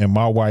 And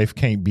my wife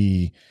can't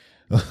be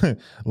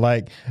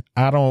like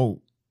I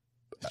don't.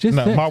 Just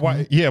No, sex, my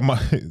wife.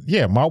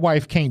 My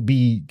wife can't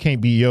be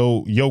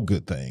your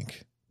good thing.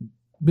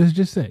 It's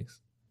just sex.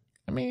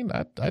 I mean,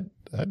 I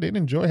did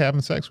enjoy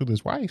having sex with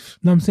his wife.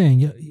 No, I'm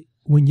saying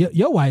when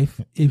your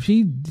wife, if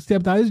she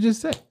stepped out, it's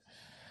just sex.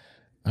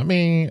 I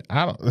mean,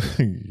 I don't.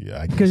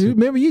 I guess Because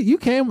remember, you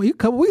came a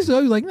couple weeks ago.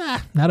 You're like, nah,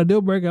 not a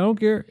deal breaker. I don't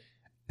care.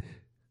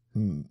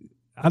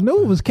 I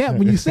knew it was cap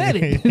when you said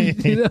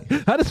it. You know,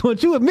 I just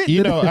want you to admit.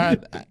 you know,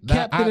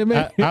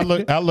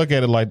 I look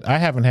at it like I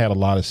haven't had a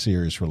lot of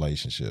serious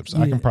relationships. I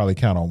Yeah. can probably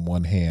count on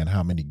one hand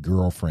how many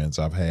girlfriends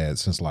I've had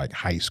since like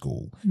high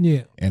school.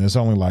 Yeah. And it's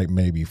only like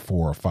maybe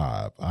 4 or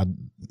 5.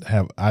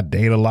 I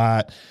date a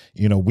lot.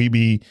 You know, we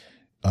be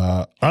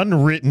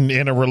unwritten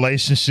in a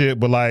relationship,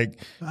 but like,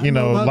 you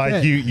know, like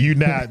that.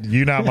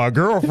 you not my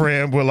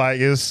girlfriend, but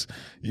like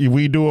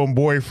we doing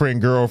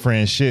boyfriend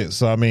girlfriend shit.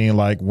 So I mean,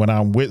 like when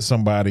I'm with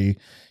somebody,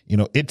 you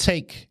know, it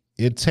take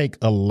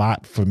a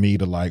lot for me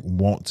to like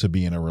want to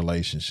be in a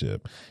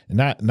relationship, and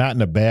not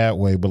in a bad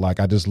way, but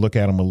like I just look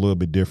at them a little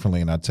bit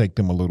differently and I take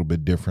them a little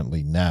bit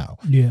differently now.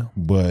 Yeah.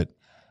 But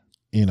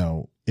you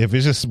know, if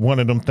it's just one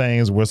of them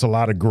things where it's a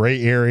lot of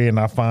gray area and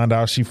I find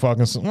out she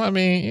fucking, I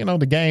mean, you know,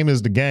 the game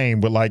is the game.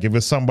 But like, if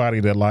it's somebody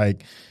that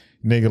like,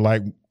 nigga,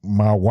 like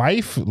my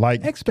wife,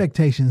 like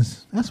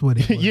expectations. That's what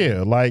it was.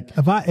 yeah, like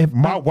If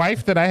my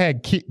wife that I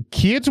had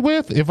kids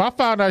with, if I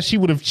found out she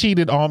would have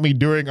cheated on me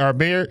during our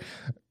marriage,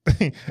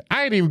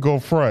 I ain't even go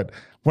front.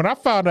 When I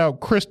found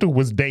out Crystal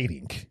was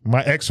dating,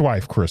 my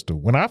ex-wife Crystal,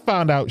 when I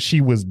found out she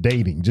was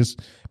dating, just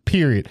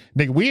period.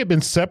 Nigga, we had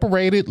been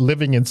separated,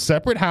 living in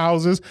separate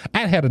houses.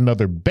 I had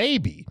another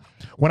baby.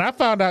 When I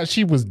found out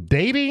she was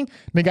dating,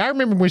 nigga, I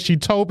remember when she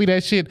told me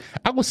that shit,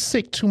 I was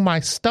sick to my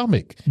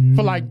stomach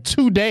for like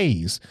 2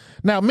 days.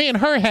 Now, me and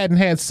her hadn't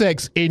had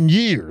sex in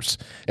years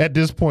at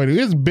this point.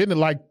 It's been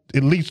like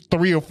at least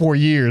 3 or 4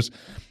 years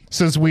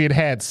since we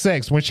had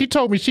sex. When she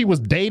told me she was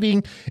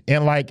dating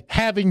and like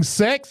having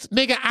sex,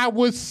 nigga, I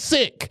was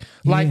sick,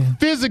 like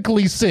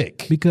physically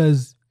sick.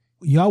 because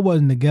y'all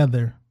wasn't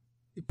together,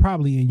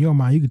 probably in your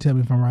mind, you could tell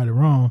me if I'm right or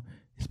wrong.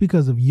 It's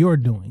because of your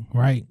doing,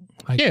 right?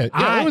 Like Yeah,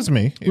 it was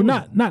me. It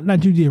Well, was-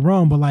 not you did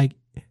wrong, but like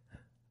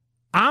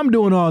I'm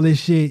doing all this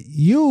shit.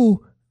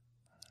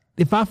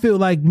 If I feel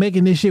like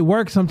making this shit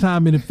work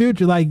sometime in the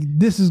future, like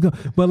this is going.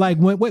 But like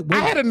wait. I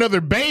had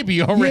another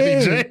baby already,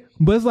 Yeah. Jay.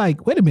 But it's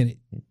like, wait a minute,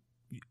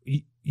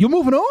 you're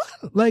moving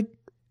on? Like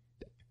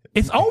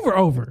it's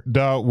over.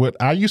 Dog, what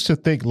I used to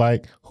think,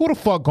 like, who the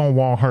fuck gonna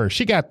want her?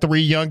 She got 3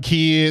 young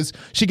kids.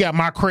 She got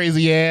my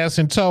crazy ass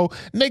in tow.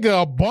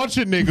 Nigga, a bunch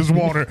of niggas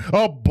want her.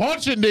 A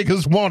bunch of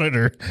niggas wanted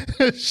her.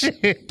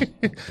 Shit.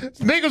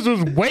 Niggas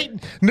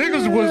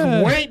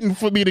was waiting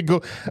for me to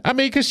go. I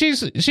mean, cause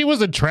she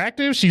was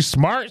attractive. She's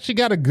smart. She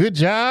got a good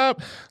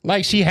job.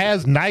 Like, she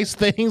has nice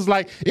things.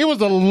 Like, it was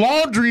a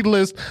laundry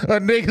list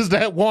of niggas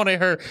that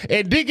wanted her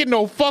and didn't give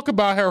no fuck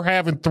about her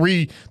having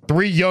three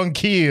young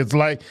kids.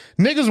 Like,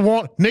 niggas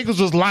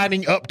was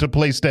lining up to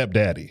play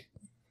stepdaddy.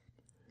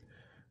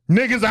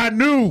 Niggas I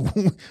knew,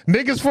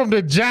 niggas from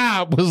the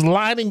job was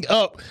lining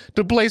up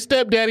to play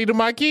stepdaddy to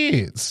my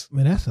kids.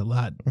 Man, that's a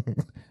lot.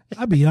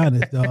 I'll be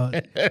honest,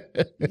 dog.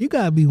 You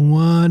gotta be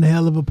one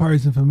hell of a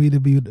person for me to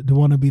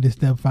want to be the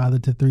stepfather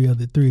to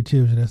three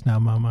children. That's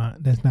not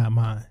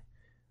mine.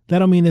 That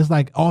don't mean it's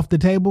like off the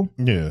table.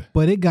 Yeah.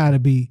 But it gotta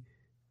be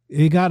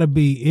a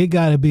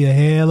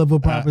hell of a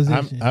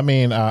proposition.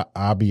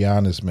 I'll be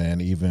honest, man.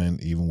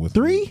 Even with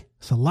 3,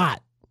 it's a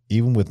lot.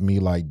 Even with me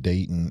like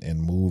dating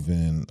and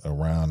moving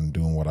around and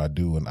doing what I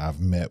do, and I've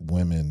met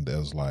women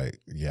that's like,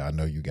 yeah, I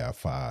know you got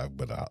 5,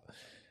 but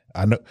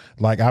I know,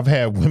 like I've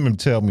had women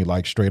tell me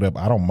like straight up,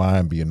 I don't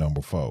mind being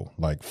number 4,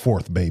 like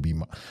 4th baby.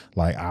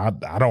 Like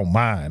I don't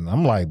mind.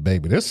 I'm like,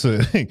 baby, this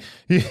is,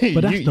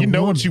 But that's you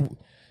know what you.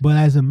 But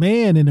as a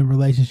man in a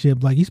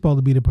relationship, like, you're supposed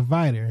to be the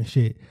provider and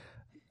shit.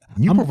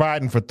 You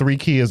providing for 3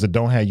 kids that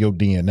don't have your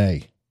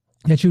DNA.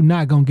 That you're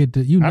not gonna get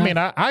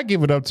to. I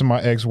give it up to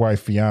my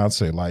ex-wife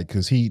fiance, like,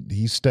 because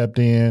he stepped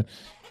in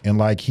and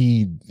like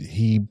he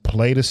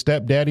played a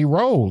stepdaddy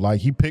role. Like,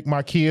 he picked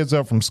my kids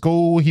up from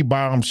school, he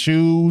bought them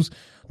shoes.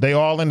 They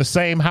all in the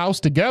same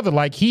house together.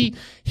 Like he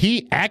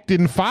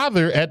acted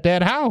father at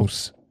that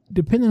house.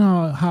 Depending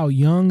on how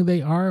young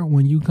they are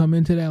when you come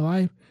into that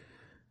life,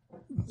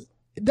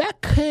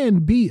 that can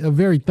be a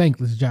very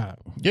thankless job.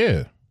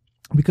 Yeah.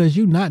 Because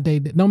you not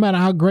dating, no matter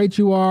how great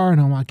you are and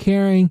how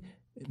caring,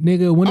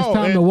 nigga, when it's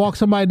time to walk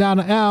somebody down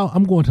the aisle,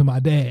 I'm going to my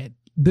dad.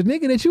 The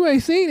nigga that you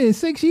ain't seen in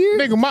 6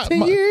 years, nigga,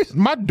 10 years.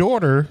 My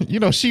daughter,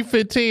 she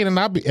 15,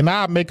 and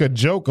I make a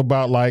joke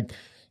about like,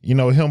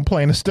 him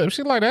playing the step.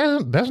 She's like,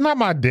 that's not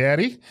my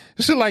daddy.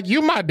 She's like,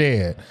 you my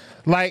dad.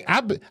 Like,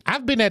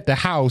 I've been at the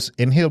house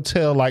and he'll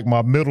tell like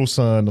my middle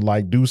son to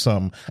like do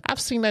something. I've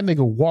seen that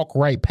nigga walk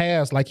right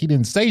past like he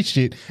didn't say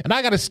shit, and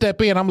I got to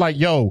step in. I'm like,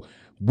 yo,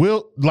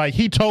 like,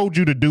 he told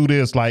you to do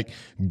this, like,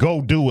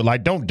 go do it.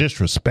 Like, don't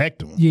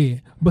disrespect him. Yeah.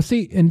 But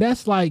see, and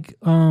that's like,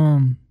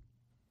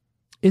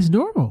 it's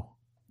normal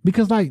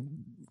because like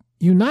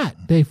you're not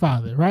their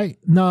father, right?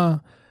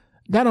 No,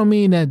 that don't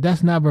mean that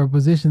that's never a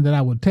position that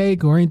I would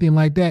take or anything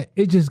like that.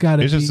 It just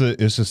gotta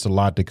it's just a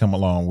lot to come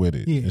along with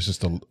it. Yeah. It's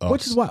just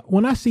which is why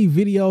when I see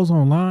videos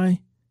online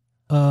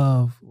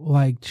of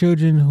like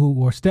children who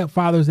or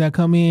stepfathers that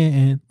come in,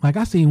 and like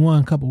I seen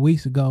one a couple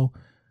weeks ago,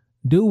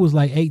 dude was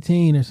like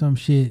 18 or some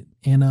shit,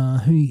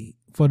 and he,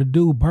 for the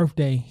dude's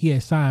birthday, he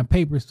had signed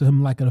papers to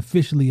him like an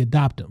officially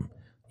adopt him.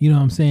 You know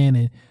what I'm saying?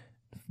 And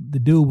the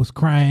dude was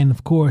crying,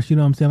 of course, you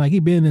know what I'm saying? Like, he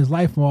been in his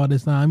life for all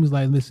this time. He was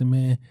like, listen,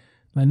 man,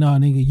 like, no,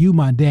 nigga, you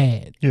my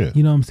dad. Yeah.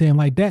 You know what I'm saying?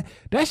 Like, that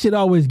shit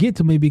always get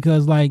to me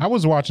because, like, I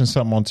was watching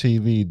something on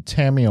TV.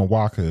 Tammy and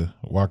Waka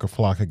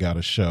Flocka got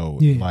a show.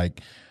 Yeah.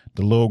 Like,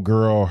 the little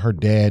girl, her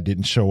dad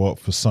didn't show up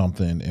for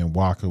something, and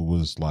Waka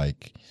was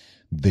like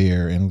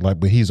there, and like,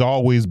 but he's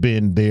always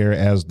been there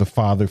as the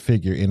father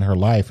figure in her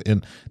life,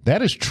 and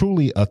that is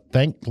truly a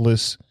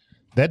thankless.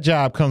 That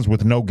job comes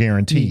with no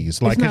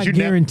guarantees. Like, it's not you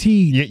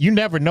guaranteed. You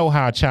never know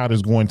how a child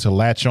is going to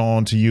latch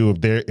on to you,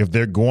 if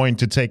they're going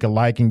to take a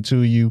liking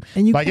to you.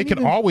 And you like, it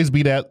can always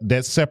be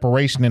that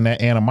separation and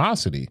that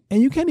animosity.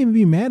 And you can't even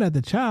be mad at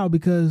the child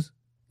because,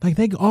 like,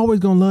 they always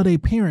gonna love their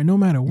parent no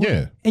matter what.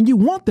 Yeah. And you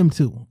want them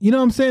to. You know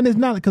what I'm saying? It's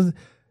not because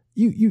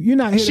you're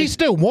not here. She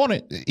still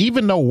wanted,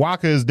 even though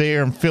Waka is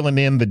there and filling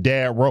in the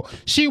dad role,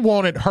 she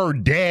wanted her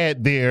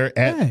dad there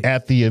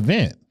at the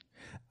event.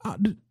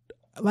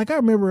 Like, I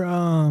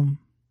remember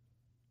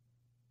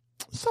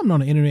something on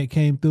the internet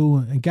came through,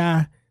 and a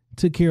guy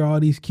took care of all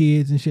these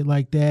kids and shit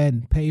like that,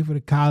 and paid for the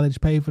college,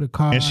 paid for the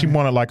car, and she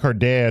wanted like her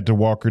dad to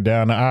walk her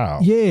down the aisle.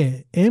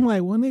 Yeah. And I'm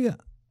like, well, nigga,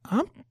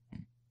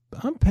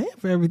 I'm paying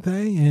for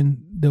everything.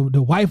 And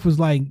the wife was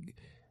like,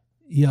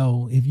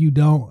 yo, if you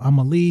don't, I'm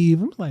gonna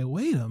leave. I'm like,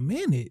 wait a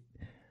minute.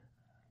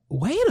 I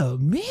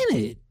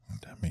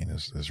mean,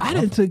 it's I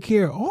done took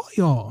care of all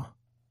y'all.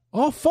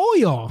 All 4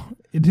 y'all.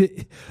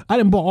 I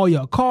done bought all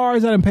y'all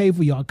cars. I done paid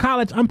for y'all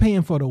college. I'm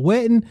paying for the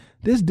wedding.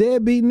 This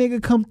deadbeat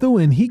nigga come through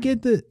and he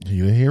get the... He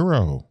a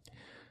hero.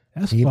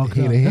 That's fucked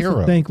up. That's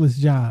a thankless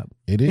job.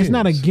 It is. It's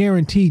not a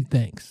guaranteed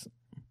thanks.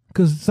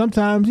 Because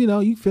sometimes,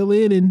 you fill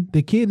in and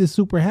the kid is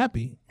super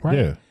happy, right?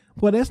 Yeah.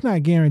 Well, that's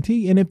not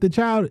guaranteed. And if the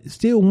child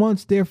still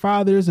wants their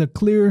father's a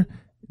clear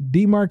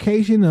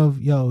demarcation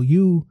of, yo,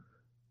 you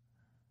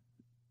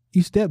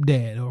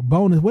stepdad or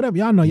bonus, whatever.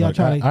 Y'all know, y'all Look,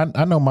 try to...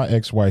 I know my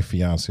ex-wife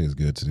fiance is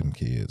good to them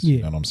kids. Yeah.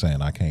 You know what I'm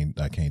saying? I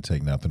can't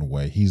take nothing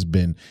away. He's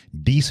been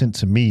decent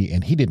to me,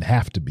 and he didn't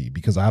have to be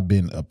because I've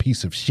been a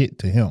piece of shit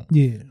to him.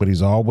 Yeah. But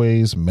he's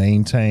always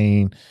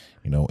maintained,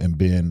 and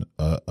been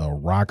a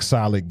rock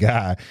solid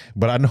guy.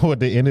 But I know at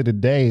the end of the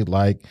day,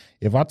 like,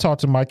 if I talk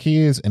to my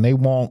kids and they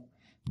want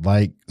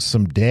like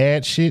some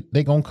dad shit,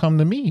 they gonna come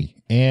to me.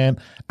 And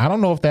I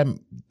don't know if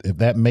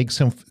that makes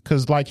him,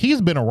 because like,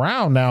 he's been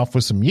around now for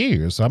some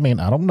years. I mean,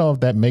 I don't know if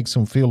that makes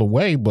him feel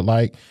away, but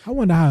like, I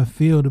wonder how it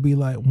feel to be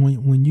like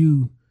when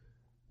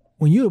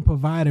you're a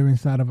provider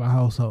inside of a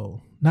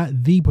household,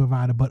 not the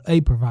provider, but a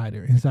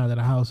provider inside of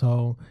the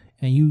household,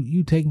 and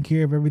you taking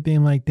care of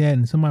everything like that,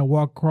 and somebody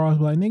walk across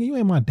like, nigga, you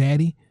ain't my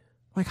daddy.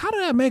 Like, how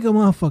did that make a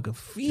motherfucker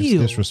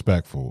feel? It's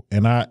disrespectful.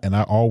 And I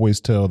always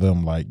tell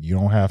them, like, you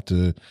don't have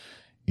to,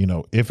 You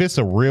know, if it's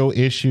a real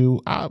issue,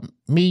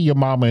 me, your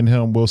mama, and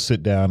him will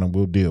sit down and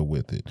we'll deal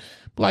with it.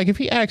 But like, if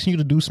he asking you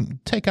to do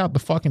take out the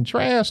fucking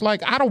trash,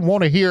 like, I don't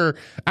want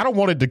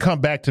it to come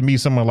back to me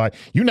somewhere like,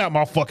 you not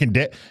my fucking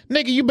dad.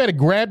 Nigga, you better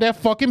grab that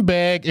fucking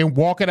bag and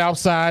walk it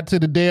outside to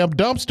the damn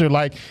dumpster.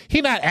 Like,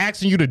 he not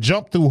asking you to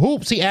jump through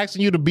hoops. He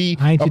asking you to be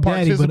a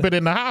participant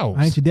in the house.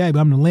 I ain't your daddy, but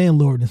I'm the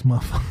landlord in this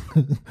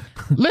motherfucker.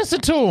 Listen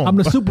to him. I'm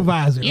the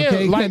supervisor. Yeah,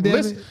 okay? like,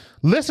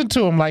 listen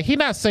to him. Like, he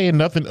not saying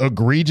nothing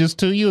egregious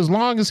to you as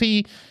long as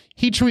he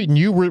treating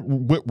you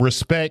with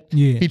respect.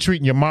 Yeah. He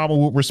treating your mama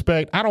with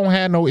respect. I don't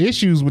have no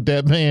issues with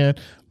that man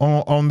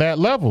on that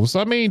level. So,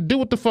 I mean, do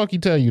what the fuck he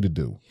tell you to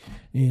do.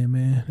 Yeah,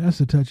 man. That's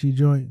a touchy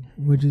joint,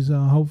 which is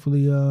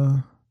hopefully,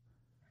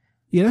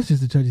 yeah, that's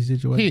just a touchy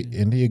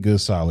situation. He a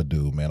good, solid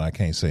dude, man. I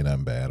can't say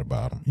nothing bad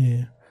about him.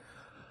 Yeah.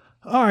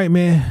 All right,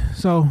 man.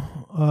 So,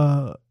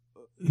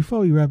 before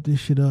we wrap this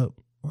shit up,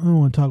 I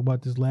want to talk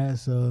about this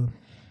last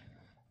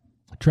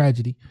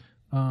tragedy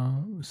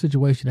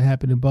situation that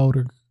happened in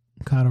Boulder,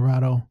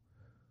 Colorado.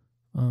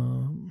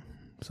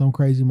 Some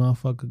crazy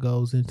motherfucker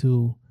goes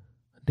into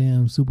a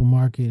damn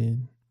supermarket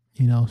and,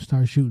 you know,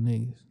 starts shooting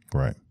niggas.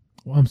 Right.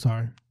 Well, I'm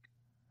sorry.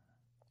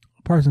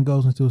 A person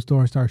goes into a store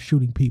and starts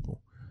shooting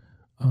people.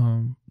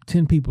 10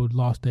 people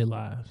lost their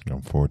lives.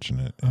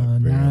 Unfortunate.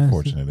 Very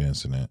unfortunate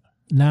incident.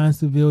 9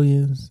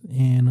 civilians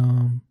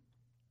and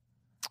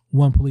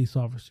 1 police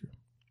officer.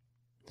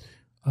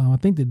 I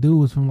think the dude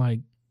was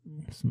from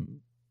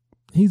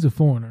he's a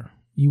foreigner.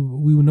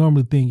 We would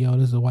normally think, yo,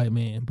 this is a white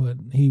man, but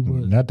he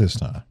was not this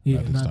time.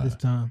 Yeah, not this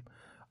time.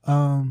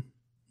 And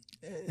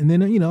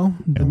then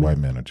and white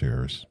men are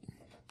terrorists.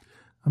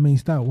 I mean,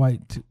 stop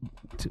white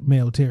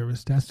male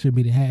terrorists. That should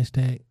be the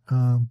hashtag.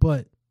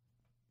 But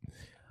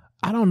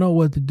I don't know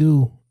what to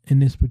do in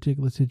this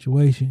particular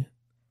situation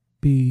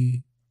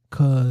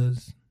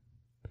because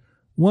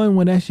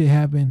when that shit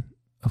happened,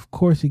 of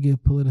course it gets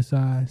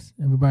politicized.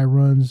 Everybody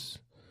runs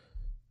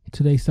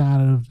to their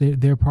side of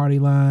their party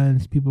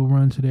lines. People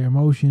run to their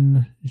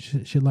emotion,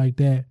 shit like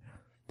that.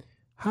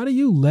 How do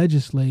you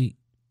legislate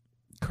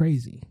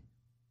crazy?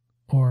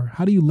 Or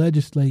how do you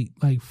legislate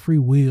like free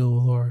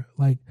will? Or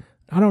like,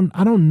 I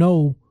don't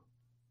know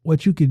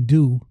what you can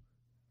do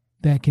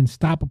that can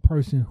stop a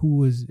person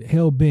who is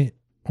hell bent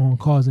on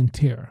causing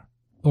terror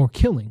or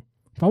killing.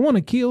 If I want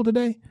to kill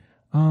today,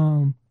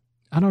 I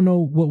don't know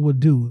what would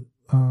do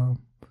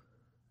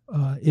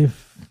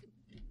if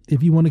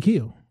you want to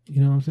kill.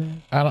 You know what I'm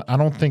saying? I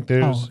don't think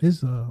there's. Oh,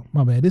 it's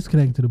my bad. It's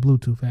connected to the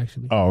Bluetooth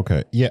actually. Oh,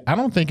 okay. Yeah, I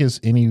don't think it's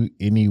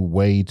any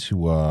way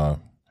to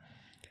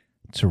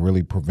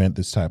really prevent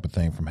this type of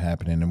thing from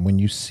happening. And when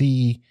you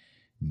see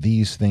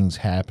these things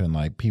happen,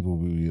 like people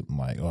will be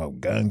like, "Oh,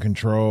 gun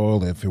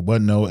control." If it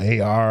wasn't no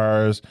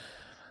ARs,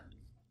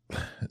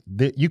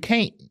 you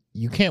can't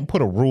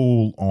put a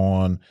rule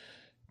on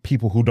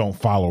people who don't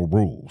follow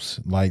rules.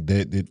 Like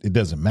that, it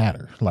doesn't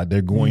matter. Like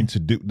they're going to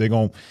do. They're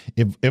going.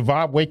 If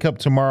I wake up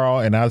tomorrow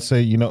and I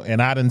say,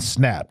 and I didn't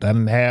snap, I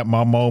didn't have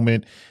my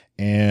moment,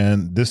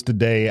 and this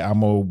today I'm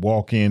gonna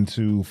walk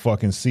into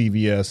fucking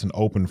CVS and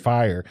open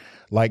fire.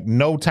 Like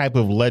no type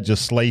of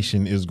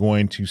legislation is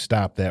going to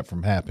stop that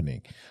from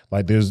happening.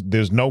 Like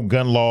there's no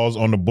gun laws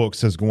on the books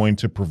that's going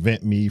to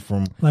prevent me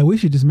from. Like we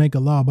should just make a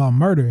law about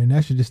murder, and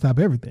that should just stop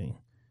everything.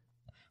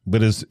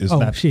 But it's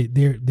not shit.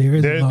 There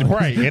is a law.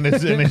 Right, and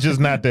it's just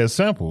not that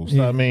simple.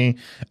 So I mean,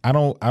 I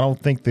don't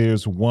think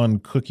there's one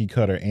cookie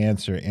cutter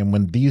answer. And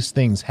when these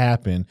things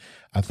happen,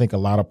 I think a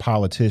lot of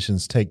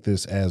politicians take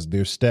this as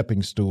their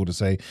stepping stool to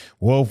say,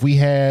 well, if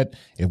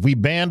we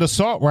banned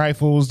assault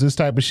rifles, this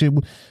type of shit.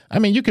 I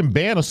mean, you can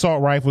ban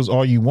assault rifles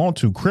all you want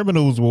to.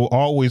 Criminals will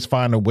always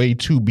find a way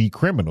to be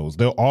criminals.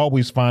 They'll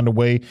always find a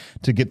way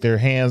to get their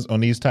hands on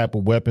these type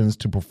of weapons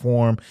to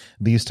perform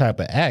these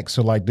type of acts.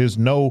 So like, there's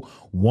no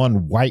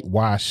one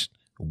whitewashed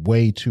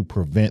way to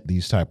prevent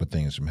these type of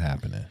things from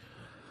happening.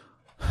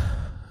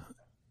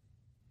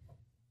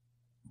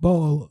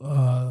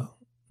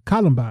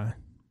 Columbine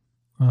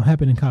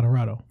happened in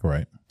Colorado.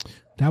 Right.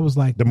 That was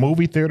like the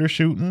movie theater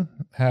shooting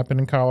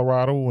happened in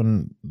Colorado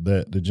when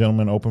the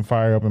gentleman opened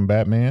fire up in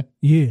Batman.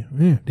 Yeah,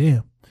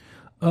 damn.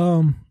 I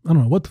don't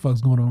know what the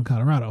fuck's going on in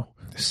Colorado.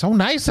 It's so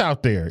nice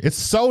out there. It's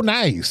so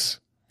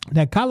nice.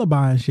 That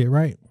Columbine shit,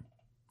 right?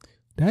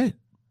 That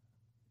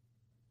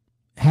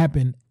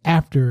happened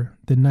after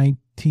the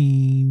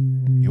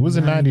 19. It was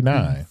in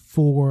 99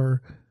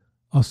 for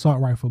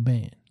assault rifle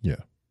ban. Yeah.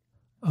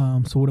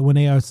 So when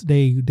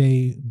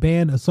they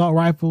banned assault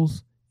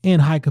rifles and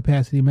high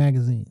capacity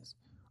magazines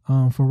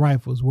for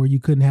rifles, where you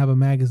couldn't have a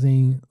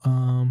magazine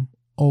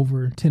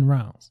over 10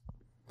 rounds.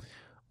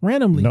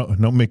 Randomly,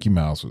 no Mickey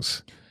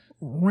Mouses.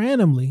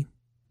 Randomly,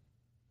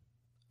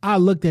 I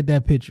looked at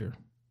that picture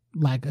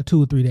like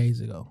 2 or 3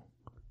 days ago.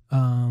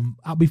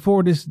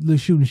 Before the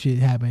shooting shit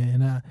happened,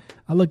 and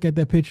I looked at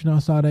that picture and I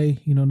saw their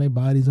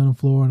bodies on the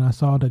floor, and I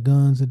saw the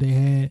guns that they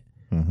had.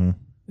 Mm-hmm.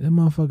 Them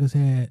motherfuckers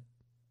had.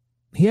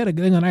 He had a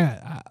gun.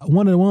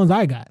 One of the ones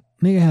I got.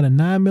 Nigga had a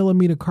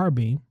 9mm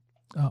carbine,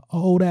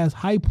 old ass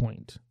High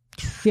Point.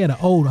 He had an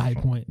old High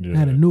Point. Yeah.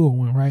 Had a newer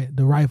one, right?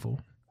 The rifle.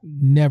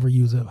 Never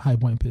use a high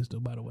point pistol,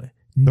 by the way.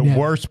 The Never.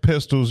 worst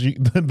pistols,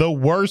 the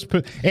worst,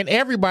 and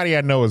everybody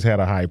I know has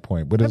had a high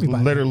point, but it's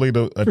Everybody. literally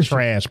a For sure.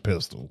 trash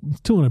pistol.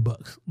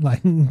 $200,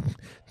 like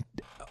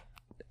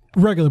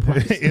regular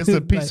price. It's a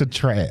piece Like, of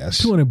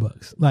trash.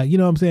 $200, like, you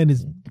know what I'm saying?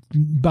 It's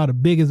about as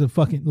big as a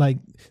fucking, like,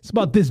 it's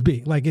about this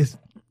big. Like, it's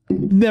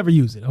never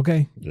use it.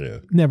 Okay, Yeah,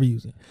 never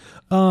use it.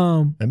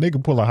 and they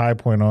can pull a high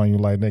point on you,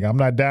 like nigga, I'm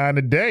not dying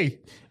today.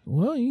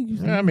 Well,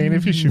 I mean,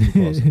 if you shoot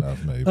close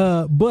enough, maybe.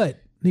 But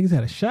niggas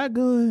had a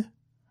shotgun,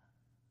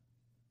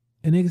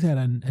 and niggas had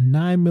a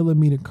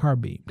 9mm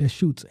carbine that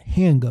shoots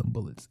handgun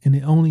bullets, and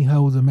it only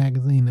holds a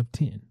magazine of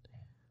 10.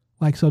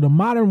 Like, so the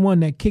modern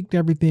one that kicked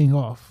everything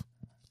off,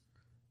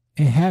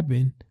 it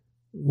happened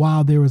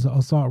while there was an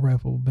assault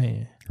rifle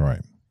ban.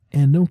 Right.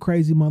 And them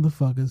crazy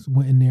motherfuckers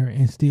went in there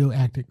and still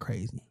acted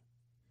crazy.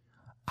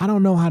 I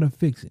don't know how to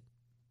fix it.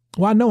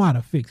 Well, I know how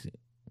to fix it.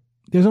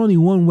 There's only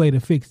one way to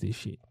fix this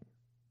shit.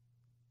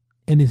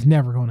 And it's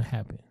never going to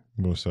happen.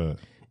 What's that?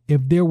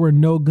 If there were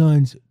no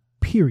guns,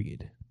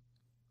 period,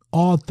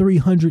 all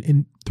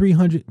 300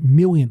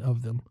 million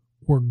of them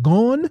were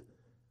gone,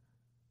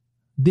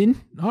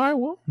 then, all right,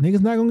 well,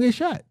 niggas not going to get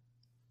shot.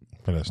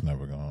 But that's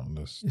never going.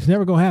 It's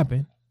never going to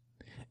happen.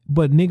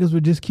 But niggas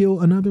would just kill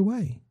another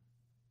way.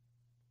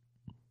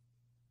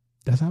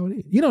 That's how it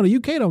is. You know, the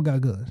UK don't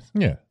got guns.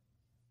 Yeah.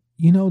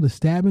 You know, the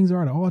stabbings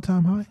are at an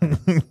all-time high.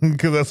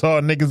 Because that's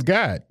all niggas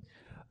got.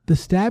 The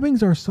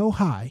stabbings are so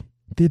high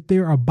that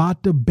they're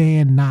about to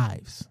ban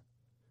knives.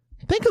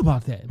 Think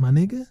about that, my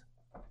nigga.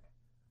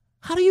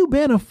 How do you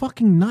ban a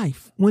fucking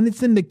knife when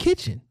it's in the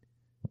kitchen?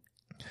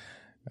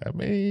 I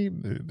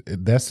mean,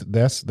 that's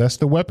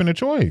the weapon of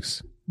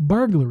choice.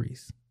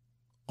 Burglaries,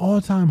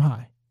 all-time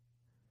high.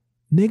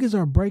 Niggas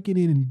are breaking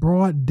in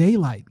broad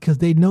daylight because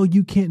they know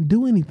you can't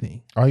do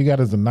anything. All you got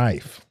is a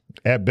knife,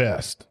 at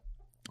best.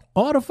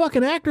 All the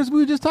fucking actors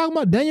we were just talking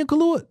about, Daniel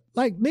Kaluuya,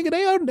 like, nigga,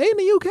 they in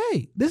the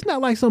UK. This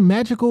not like some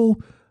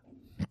magical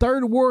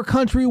third world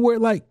country where,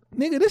 like,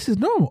 nigga, this is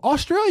normal.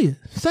 Australia,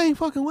 same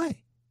fucking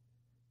way.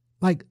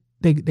 Like,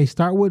 they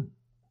start with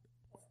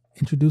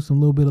introducing a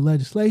little bit of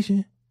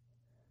legislation.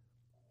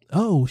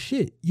 Oh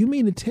shit, you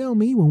mean to tell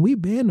me when we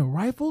banned the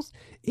rifles,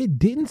 it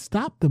didn't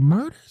stop the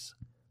murders?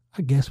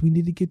 I guess we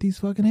need to get these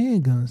fucking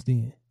handguns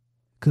then.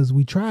 Cause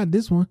we tried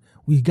this one.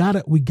 We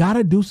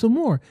gotta do some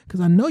more. Cause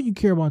I know you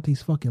care about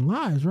these fucking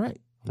lives, right?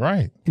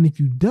 Right. And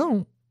if you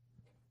don't,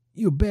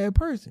 you're a bad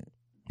person.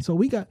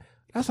 So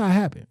that's how it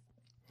happened.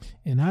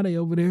 And now they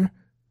over there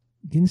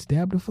getting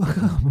stabbed the fuck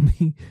up. I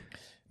mean,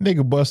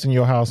 Nigga busting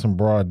your house in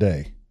broad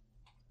day.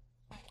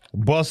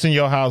 Busting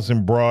your house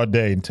in broad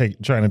day and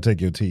trying to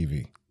take your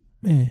TV.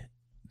 man,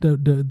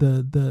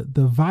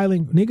 the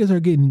violent niggas are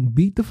getting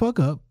beat the fuck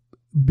up,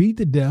 beat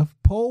to death,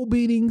 pole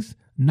beatings,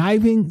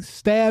 knifing,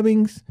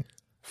 stabbings,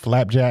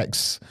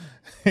 Flapjacks,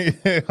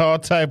 all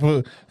type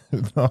of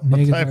shit.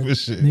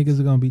 Niggas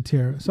are gonna be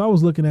terror. So I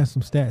was looking at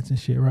some stats and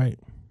shit, right?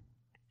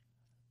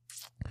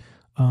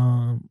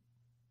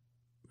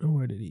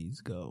 Where did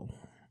these go?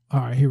 All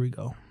right, here we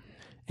go.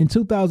 In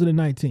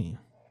 2019,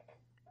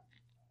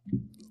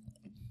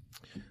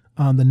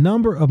 the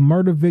number of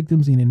murder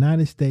victims in the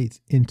United States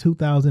in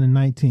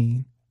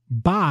 2019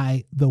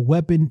 by the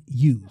weapon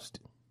used.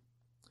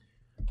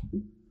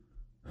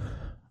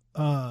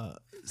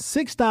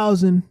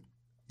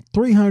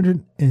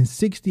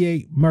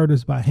 6,368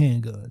 murders by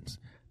handguns.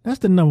 That's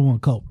the number one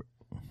culprit.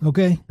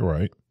 Okay?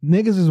 Right.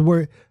 Niggas is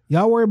worried.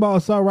 Y'all worry about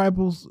assault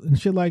rifles and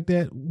shit like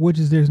that, which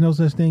is there's no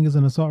such thing as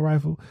an assault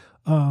rifle.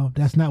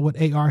 That's not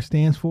what AR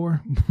stands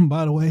for,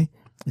 by the way.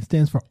 It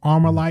stands for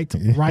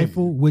Armalite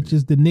Rifle, which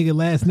is the nigga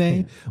last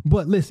name.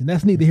 But listen,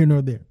 that's neither here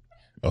nor there.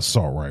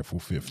 Assault rifle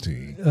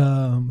 15.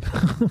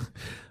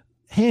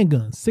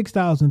 Handguns,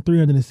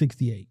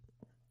 6,368.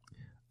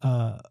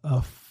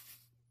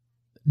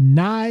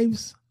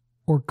 Knives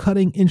or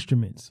cutting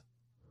instruments,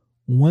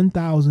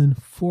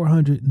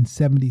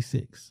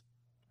 1,476.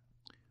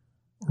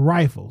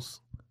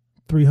 Rifles,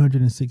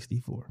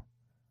 364.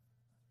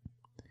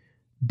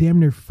 Damn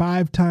near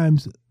 5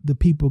 times the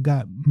people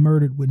got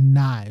murdered with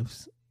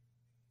knives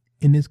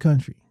in this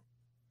country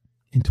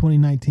in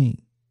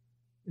 2019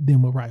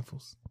 than with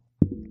rifles.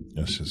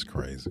 That's just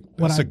crazy.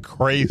 That's a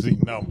crazy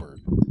number.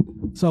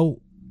 So,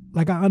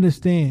 like, I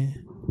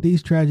understand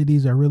these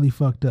tragedies are really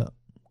fucked up,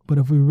 but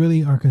if we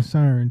really are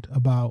concerned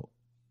about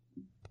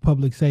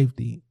public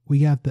safety, we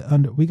got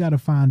to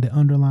find the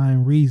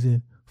underlying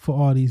reason for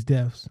all these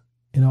deaths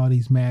and all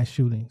these mass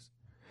shootings.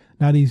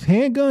 Now, these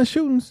handgun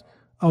shootings,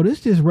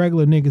 this just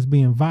regular niggas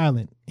being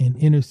violent in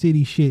inner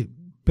city shit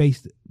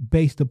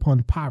based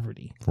upon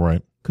poverty.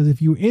 Right. Because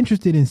if you're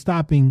interested in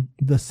stopping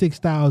the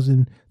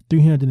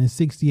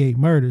 6,368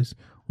 murders,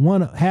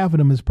 half of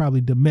them is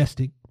probably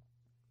domestic,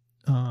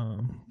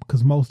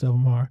 because most of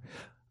them are.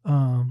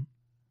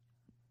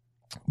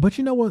 But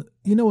you know what?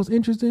 You know what's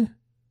interesting?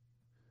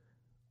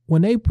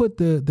 When they put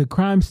the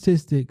crime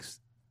statistics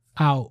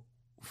out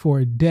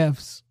for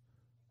deaths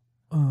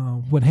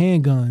with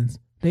handguns,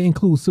 they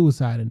include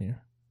suicide in there.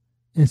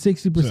 And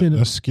 60%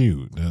 that's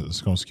skewed.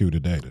 That's going to skew the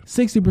data.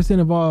 60%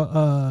 of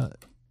all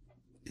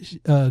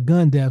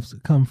gun deaths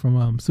come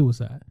from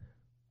suicide.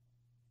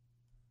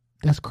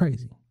 That's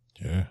crazy.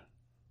 Yeah.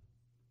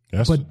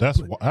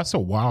 That's a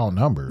wild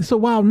number. It's a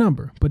wild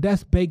number, but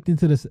that's baked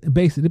into the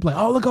basic. They're like,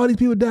 oh, look, all these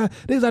people died.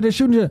 They was out there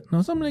shooting.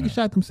 No, some niggas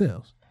shot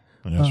themselves.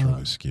 And that's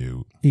really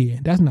skewed. Yeah,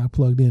 that's not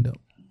plugged in though.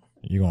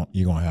 You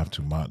gonna have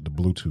to. The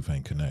Bluetooth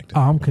ain't connected.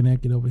 Oh, I'm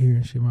connected over here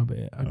and shit. My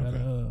bad. I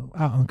gotta.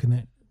 I'll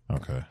unconnect.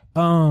 Okay.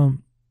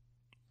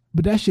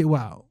 But that shit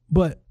wild.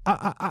 But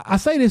I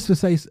say this to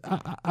say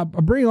I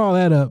bring all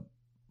that up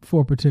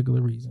for a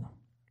particular reason.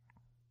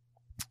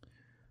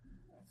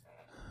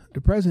 The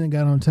president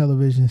got on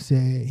television and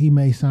said he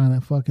may sign a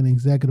fucking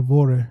executive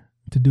order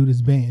to do this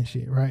ban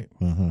shit, right?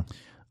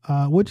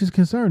 Mm-hmm. Which is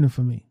concerning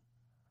for me.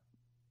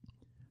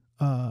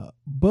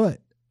 But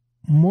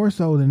more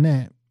so than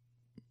that,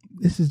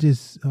 this is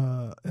just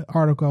an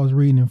article I was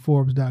reading in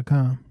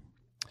Forbes.com.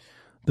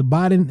 The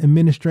Biden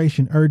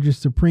administration urges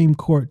Supreme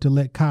Court to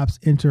let cops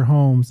enter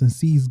homes and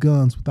seize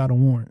guns without a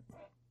warrant.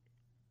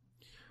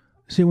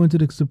 Shit went to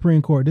the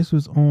Supreme Court. This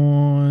was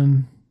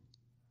on,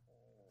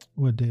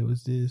 what day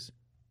was this?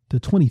 The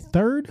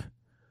 23rd?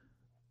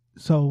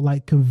 So,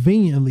 like,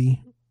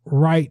 conveniently,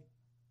 right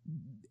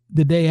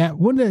the day after.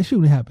 When did that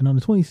shooting happen? On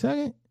the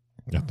 22nd?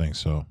 I think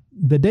so.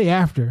 The day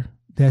after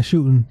that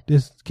shooting,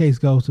 this case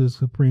goes to the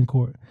Supreme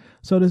Court.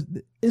 So,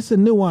 it's a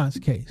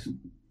nuanced case.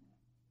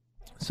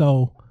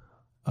 So,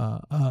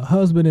 a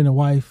husband and a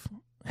wife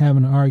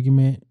having an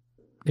argument.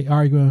 They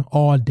arguing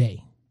all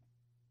day.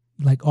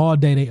 Like, all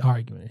day they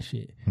arguing and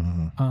shit.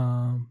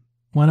 Mm-hmm.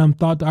 One of them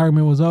thought the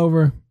argument was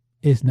over.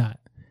 It's not.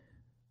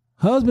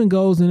 Husband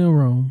goes in a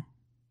room,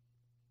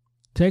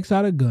 takes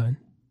out a gun,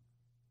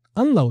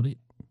 unload it,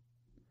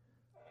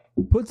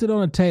 puts it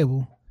on a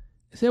table,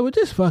 and said, well,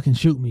 just fucking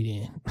shoot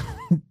me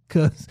then.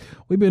 Because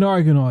we've been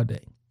arguing all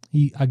day.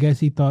 I guess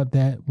he thought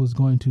that was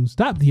going to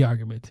stop the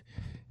argument.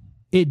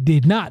 It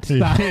did not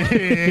stop.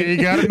 You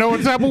got to know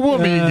what type of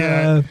woman you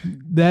got.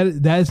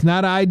 That's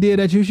not an idea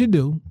that you should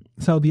do.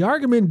 So the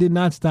argument did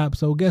not stop.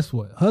 So guess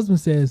what? Husband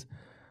says,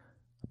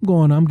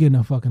 I'm getting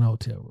a fucking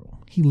hotel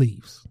room. He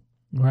leaves,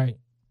 right?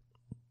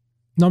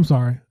 No, I'm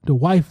sorry. The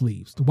wife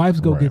leaves. The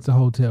wife gets a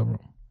hotel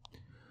room.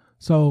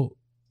 So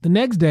the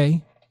next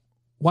day,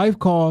 wife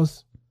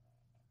calls.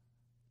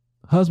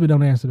 Husband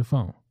don't answer the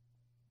phone.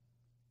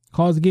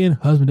 Calls again.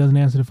 Husband doesn't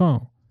answer the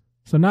phone.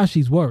 So now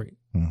she's worried.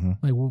 Mm-hmm.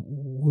 Like,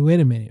 wait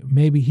a minute.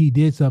 Maybe he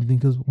did something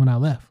because when I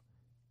left.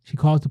 She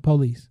calls the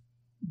police.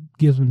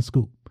 Gives them the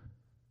scoop.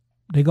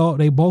 They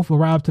both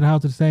arrive to the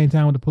house at the same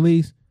time with the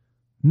police.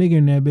 Nigga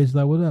in that bitch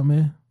like, what up,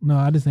 man? No,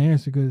 I just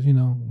answered because, we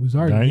was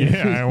arguing.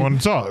 Yeah, I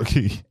want to talk.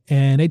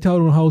 And they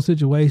told him the whole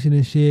situation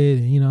and shit.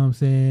 And you know what I'm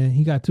saying?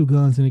 He got 2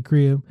 guns in the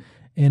crib.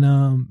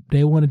 And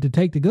they wanted to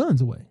take the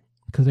guns away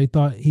because they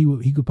thought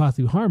he could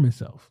possibly harm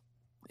himself.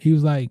 He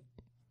was like,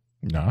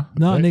 no,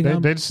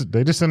 nigga.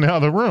 They just in the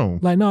other room.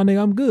 Like, no,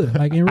 nigga, I'm good.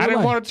 Like, in real I didn't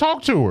life. want to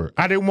talk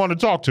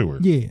to her.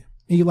 Yeah.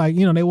 He like,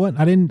 they want.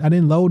 I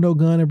didn't load no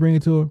gun and bring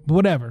it to her. But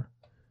whatever.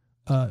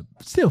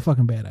 Still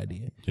fucking bad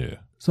idea. Yeah.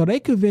 So they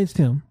convinced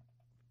him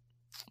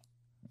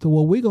to,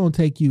 well, we're going to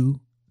take you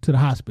to the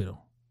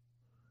hospital.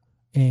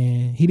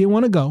 And he didn't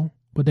want to go,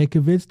 but they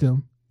convinced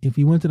him if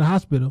he went to the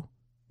hospital,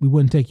 we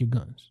wouldn't take your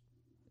guns.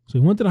 So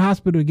he went to the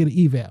hospital to get an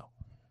eval.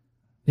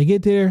 They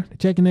get there, they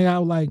checking it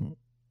out, like,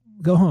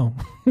 go home.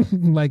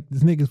 Like,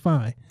 this nigga's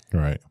fine.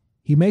 Right.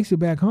 He makes it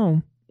back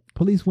home.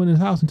 Police went in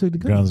his house and took the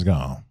guns.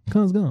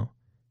 Gun's gone.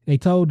 They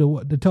told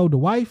the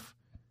wife,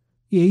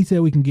 yeah, he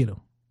said we can get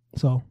him.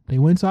 So they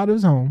went inside of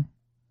his home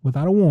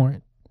without a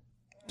warrant,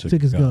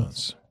 took his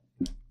guns.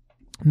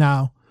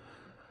 Now,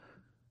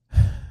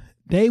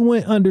 they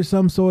went under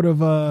some sort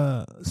of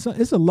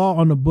it's a law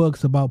on the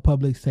books about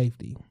public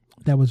safety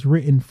that was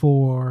written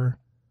for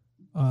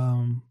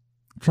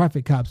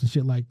traffic cops and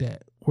shit like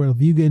that. Where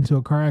if you get into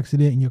a car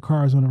accident and your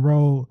car is on the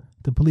road,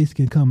 the police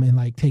can come and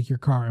like take your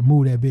car and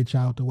move that bitch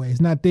out the way.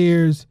 It's not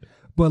theirs,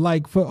 but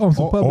like for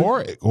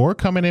public, or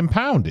come and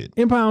impound it.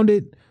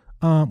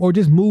 Or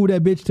just move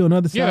that bitch to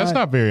another side.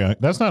 Yeah,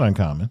 that's not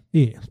uncommon.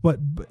 Yeah, but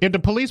if the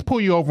police pull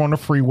you over on the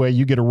freeway,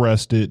 you get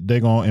arrested, they're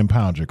gonna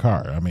impound your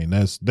car. I mean,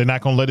 they're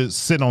not gonna let it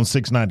sit on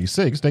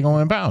 696. They're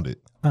gonna impound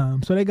it.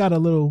 So they got a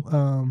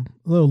little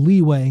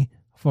leeway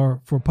for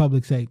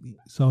public safety.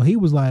 So he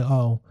was like,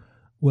 oh,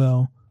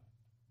 well,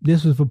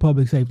 this was for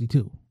public safety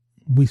too.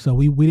 We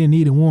didn't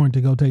need a warrant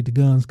to go take the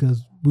guns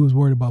because we was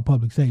worried about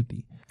public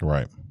safety.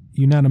 Right.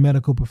 You're not a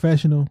medical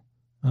professional.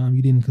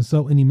 You didn't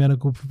consult any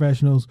medical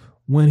professionals.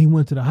 When he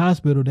went to the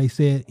hospital, they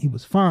said he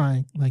was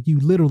fine. Like, you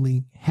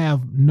literally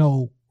have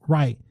no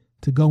right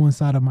to go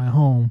inside of my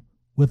home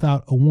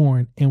without a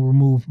warrant and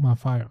remove my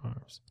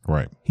firearms.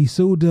 Right. He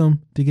sued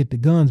them to get the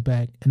guns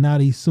back, and now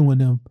he's suing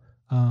them.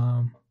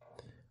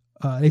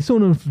 They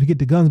sued them to get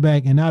the guns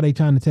back, and now they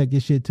trying to take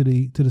this shit to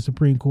the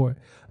Supreme Court.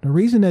 The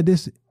reason that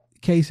this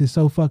case is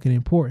so fucking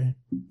important,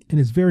 and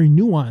it's very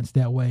nuanced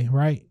that way,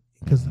 right?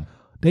 Because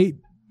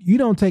you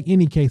don't take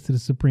any case to the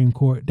Supreme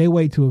Court. They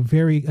wait to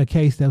a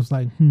case that was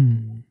like,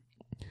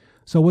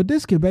 So what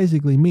this could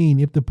basically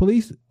mean, if the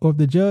police or if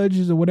the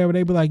judges or whatever,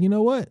 they be like, you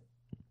know what?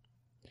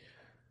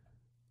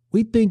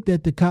 we think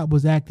that the cop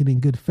was acting in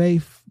good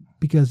faith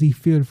because he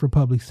feared for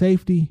public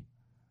safety.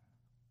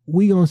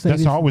 We gonna say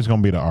That's this, always going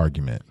to be the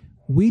argument.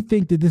 we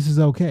think that this is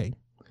okay.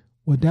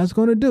 What that's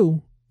going to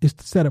do is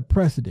to set a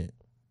precedent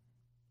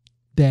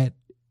that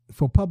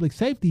for public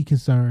safety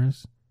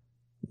concerns,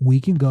 we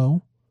can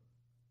go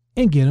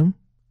and get him.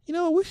 You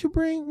know, we should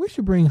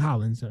bring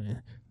Hollins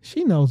in.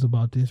 She knows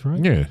about this,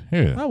 right? Yeah,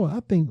 yeah.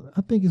 I think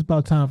it's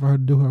about time for her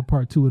to do her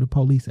part 2 of the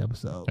police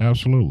episode.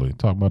 Absolutely.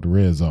 Talk about the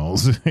red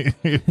zones.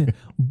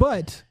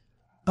 But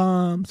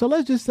so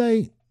let's just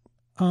say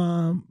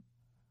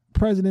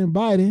President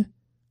Biden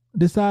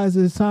decides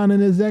to sign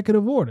an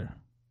executive order.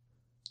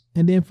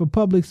 And then for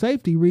public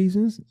safety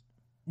reasons,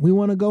 we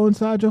want to go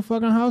inside your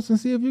fucking house and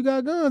see if you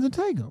got guns and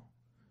take them.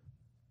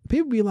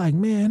 People be like,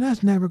 man,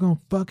 that's never going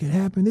to fucking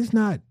happen. It's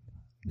not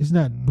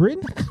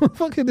Britain.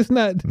 Fucking, it's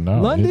not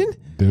London.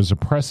 There's a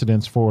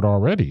precedence for it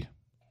already.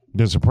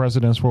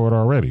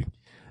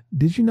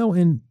 Did you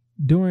know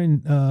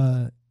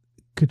during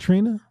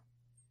Katrina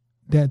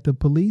that the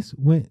police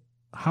went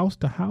house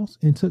to house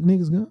and took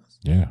niggas' guns?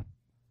 Yeah.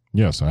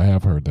 Yes, I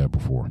have heard that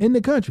before. In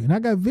the country. And I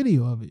got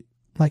video of it.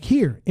 Like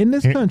here, in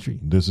this country.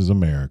 This is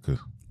America.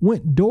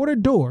 Went door to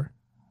door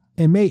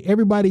and made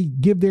everybody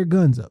give their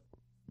guns up.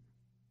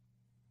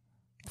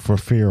 For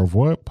fear of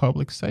what?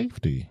 Public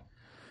safety.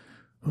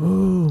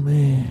 Oh,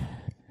 man.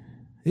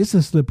 It's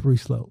a slippery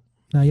slope.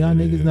 Now, y'all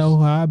niggas know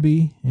how I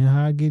be and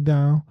how I get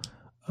down.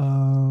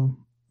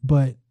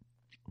 But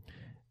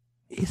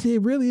is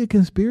it really a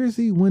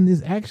conspiracy when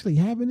it's actually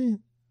happening?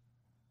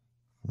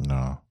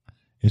 No.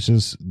 It's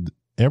just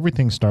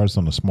everything starts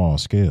on a small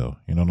scale.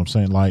 You know what I'm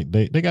saying? Like,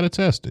 they got to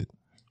test it.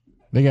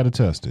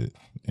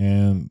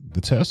 And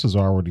the test is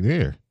already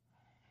there.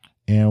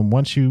 And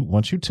once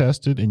you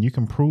test it and you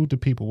can prove to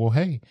people, well,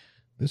 hey,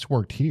 this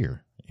worked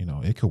here. You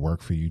know, it could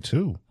work for you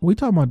too. We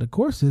talking about the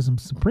court system,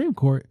 Supreme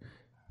Court.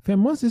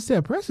 Fam, once it's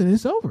set precedent,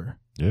 it's over.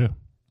 Yeah.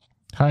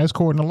 Highest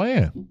court in the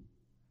land.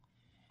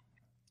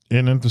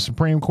 And if the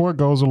Supreme Court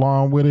goes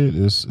along with it,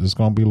 it's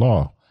going to be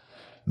law.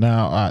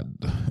 Now,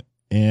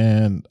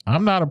 I'm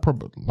not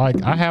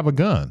I have a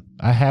gun.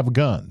 I have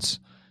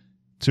guns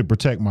to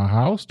protect my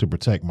house, to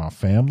protect my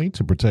family,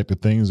 to protect the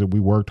things that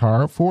we worked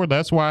hard for.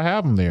 That's why I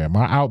have them there. Am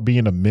I out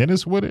being a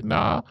menace with it?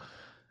 Nah.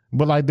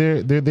 But like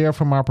they're there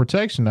for my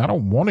protection.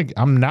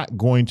 I'm not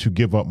going to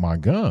give up my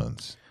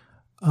guns.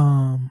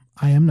 I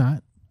am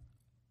not.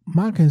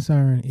 My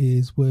concern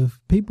is with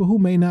people who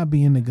may not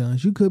be into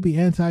guns. You could be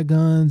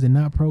anti-guns and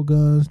not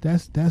pro-guns.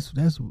 That's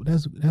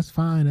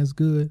fine. That's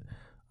good.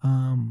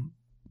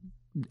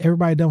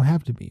 Everybody don't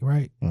have to be,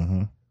 right?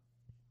 Mm-hmm.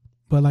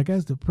 But like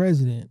as the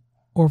president,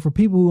 or for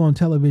people who on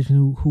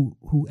television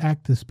who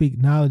act to speak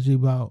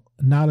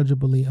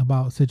knowledgeably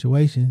about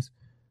situations,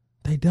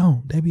 they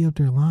don't. They be up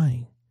there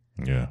lying.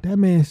 Yeah. That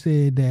man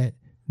said that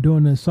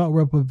during the assault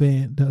rifle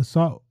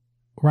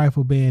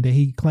ban that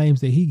he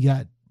claims that he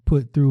got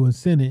put through in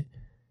Senate,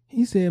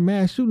 he said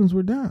mass shootings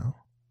were down.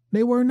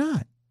 They were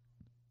not.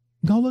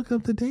 Go look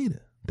up the data.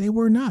 They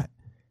were not.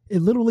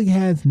 It literally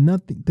has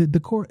nothing. The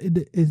court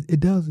it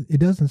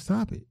doesn't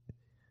stop it.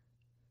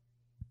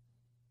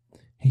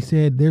 He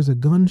said there's a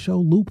gun show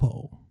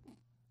loophole.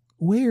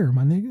 Where,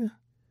 my nigga?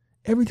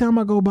 Every time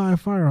I go buy a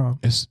firearm,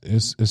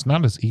 it's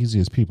not as easy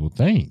as people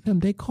think.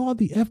 They called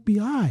the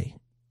FBI.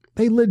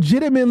 They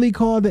legitimately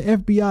called the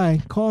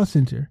FBI call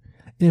center.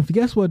 And if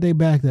guess what they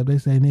backed up, they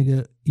say,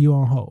 nigga, you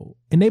on hold.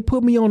 And they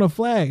put me on a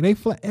flag. They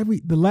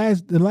the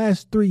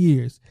last 3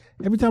 years.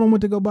 Every time I went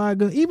to go buy a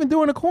gun, even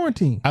during the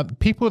quarantine.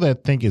 People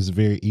that think it's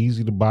very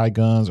easy to buy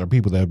guns are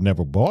people that have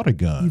never bought a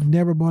gun. You've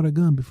never bought a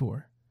gun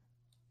before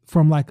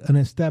from like an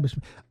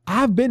establishment.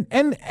 I've been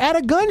at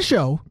a gun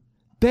show.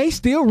 They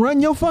still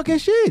run your fucking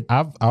shit.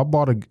 I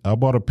bought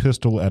a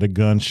pistol at a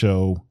gun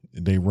show.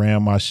 They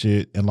ran my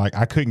shit, and like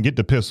I couldn't get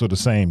the pistol the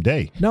same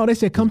day. No, they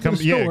said come to the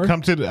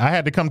store. I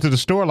had to come to the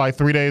store like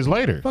 3 days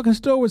later. Fucking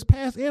store was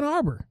past Ann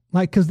Arbor,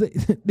 like because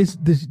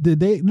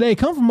they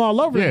come from all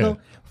over. Yeah.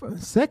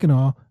 Second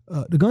off,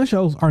 the gun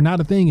shows are not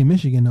a thing in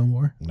Michigan no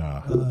more.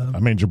 Nah, I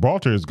mean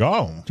Gibraltar is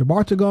gone.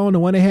 Gibraltar gone. The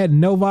one they had in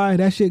Novi,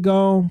 that shit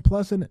gone.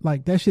 Plus,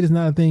 that shit is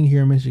not a thing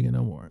here in Michigan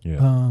no more.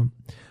 Yeah.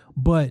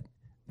 But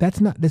it's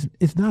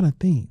not a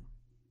thing.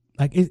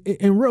 Like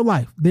in real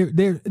life,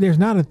 there's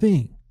not a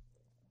thing.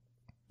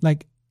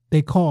 Like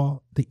they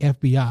call the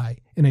FBI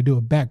and they do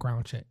a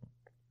background check.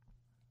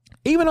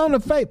 Even on the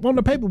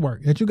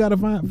paperwork that you got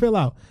to fill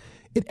out,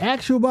 it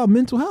asks you about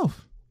mental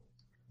health.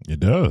 It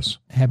does.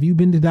 Have you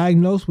been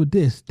diagnosed with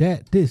this,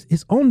 that, this?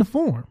 It's on the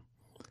form.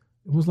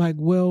 It was like,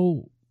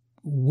 well,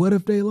 what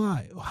if they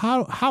lie?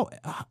 How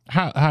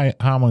you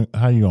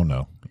gonna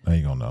know? How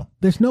you gonna know?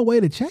 There's no way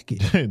to check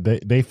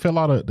it. they fill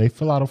out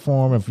a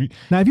form. If you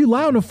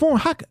lie on the form,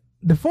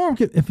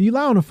 if you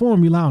lie on the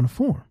form, you lie on the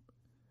form.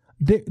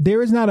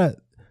 There is not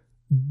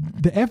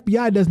the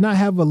FBI does not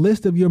have a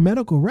list of your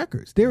medical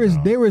records. There is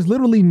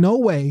literally no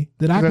way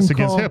that I can that's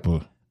call. Against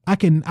HIPAA.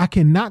 I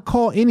cannot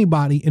call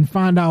anybody and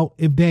find out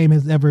if Dame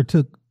has ever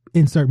took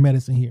insert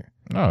medicine here.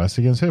 No, that's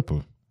against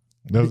HIPAA.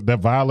 That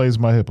violates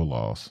my HIPAA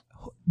laws.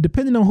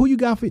 depending on who you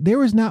got,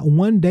 there is not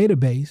one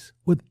database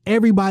with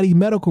everybody's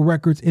medical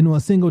records into a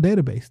single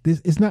database.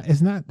 It's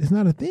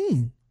not a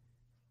thing.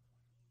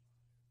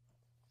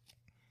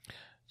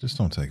 Just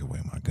don't take away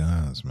my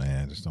guns,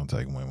 man. Just don't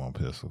take away my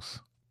pistols.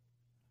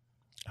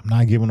 I'm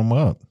not giving them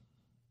up.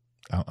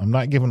 I'm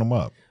not giving them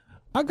up.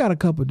 I got a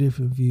couple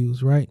different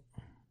views, right?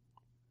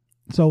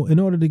 So in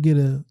order to get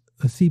a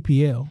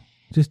CPL,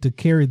 just to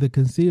carry the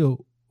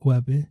concealed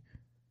weapon,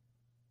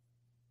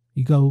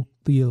 you go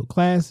through your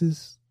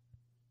classes,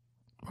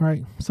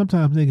 right?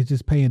 Sometimes niggas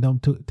just pay and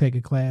don't take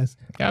a class.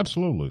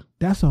 Absolutely.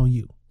 That's on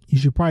you. You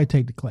should probably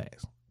take the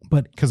class.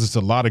 But because it's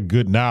a lot of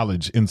good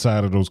knowledge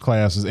inside of those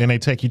classes, and they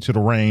take you to the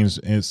range,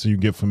 and so you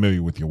get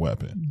familiar with your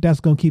weapon. That's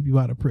going to keep you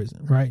out of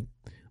prison, right?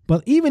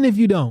 But even if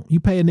you don't,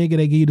 you pay a nigga,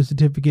 they give you the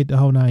certificate, the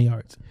whole 9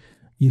 yards.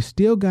 You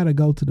still got to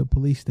go to the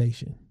police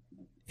station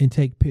and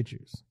take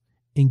pictures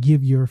and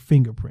give your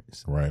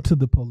fingerprints to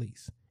the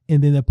police.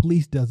 And then the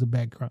police does a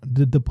background.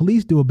 The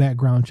police do a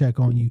background check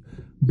on you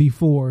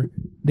before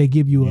they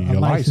give you a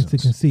license to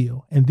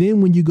conceal. And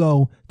then when you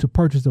go to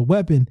purchase a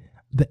weapon,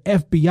 the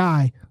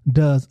FBI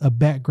does a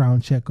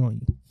background check on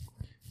you.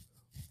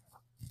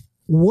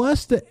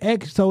 What's the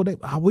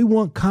we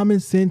want common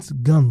sense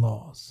gun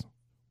laws.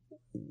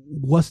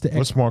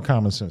 What's more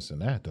common sense than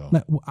that, though?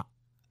 Like,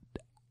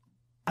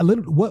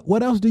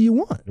 what else do you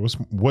want?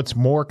 What's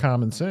more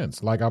common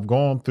sense? Like, I've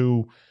gone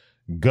through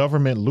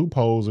government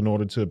loopholes in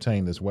order to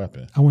obtain this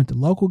weapon. I went to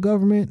local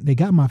government. They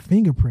got my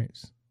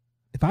fingerprints.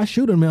 If I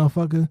shoot a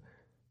motherfucker,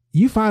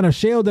 you find a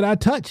shell that I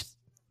touched.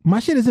 My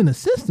shit is in the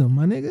system,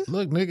 my nigga.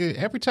 Look, nigga,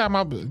 every time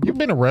you've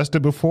been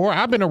arrested before.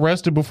 I've been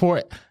arrested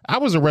before. I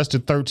was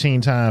arrested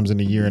 13 times in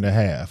a year and a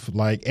half.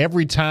 Like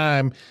every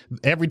time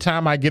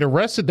I get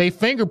arrested, they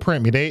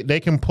fingerprint me. They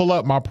can pull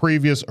up my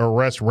previous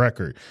arrest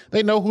record.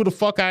 They know who the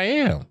fuck I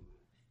am.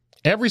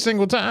 Every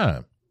single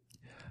time.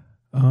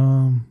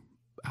 I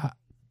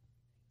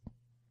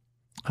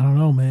don't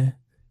know, man.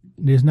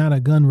 There's not a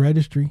gun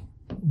registry,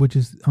 which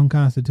is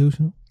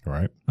unconstitutional.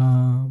 Right.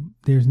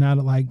 There's not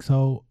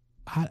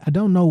I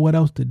don't know what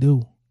else to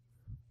do.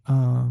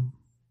 I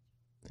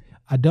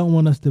don't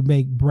want us to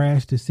make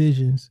brash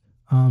decisions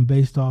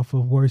based off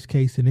of worst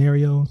case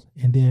scenarios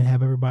and then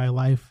have everybody's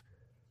life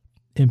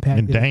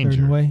impacted in a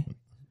certain way.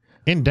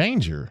 In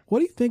danger. What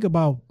do you think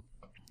about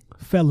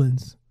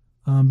felons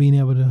being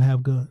able to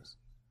have guns?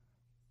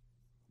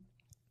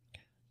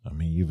 I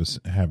mean,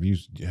 have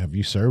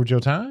you served your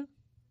time?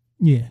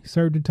 Yeah,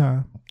 served the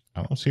time.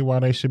 I don't see why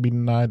they should be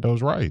denied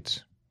those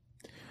rights.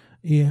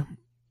 Yeah.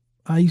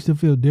 I used to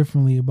feel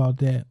differently about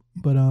that,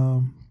 but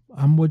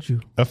I'm with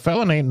you. A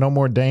felon ain't no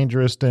more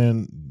dangerous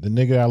than the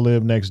nigga I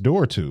live next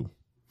door to.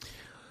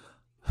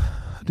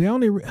 I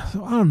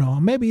don't know.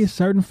 Maybe it's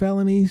certain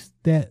felonies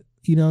that,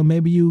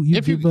 maybe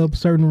you give up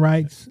certain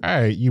rights.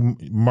 All right, you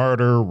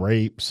murder,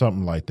 rape,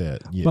 something like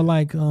that. Yeah. But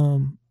like,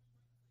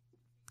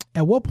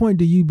 at what point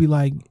do you be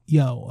like,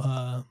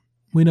 yo,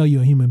 we know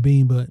you're a human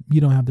being, but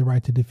you don't have the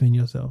right to defend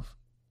yourself?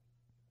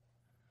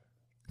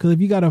 Because if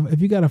you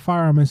got a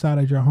firearm inside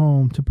of your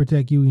home to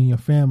protect you and your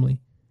family,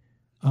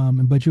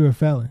 but you're a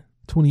felon,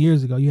 20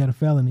 years ago you had a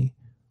felony,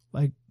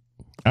 like.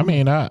 I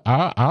mean,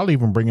 I'll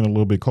even bring it a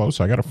little bit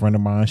closer. I got a friend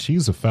of mine.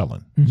 She's a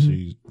felon. Mm-hmm.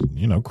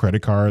 She's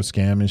credit card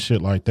scam and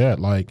shit like that.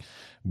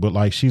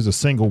 But she's a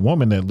single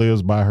woman that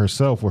lives by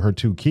herself with her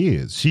 2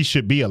 kids. She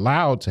should be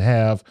allowed to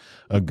have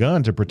a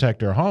gun to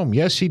protect her home.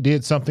 Yes, she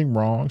did something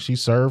wrong. She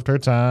served her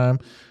time,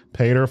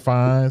 paid her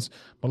fines.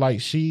 But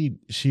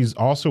she's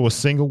also a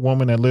single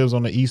woman that lives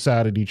on the east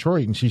side of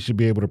Detroit, and she should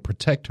be able to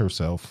protect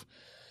herself,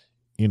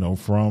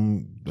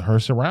 from her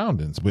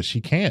surroundings. But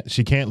she can't.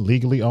 She can't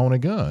legally own a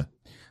gun.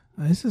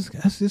 That's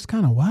just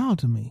kind of wild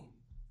to me.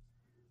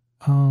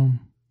 I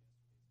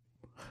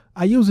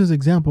use this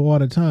example all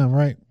the time,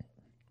 right?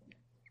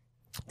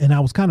 And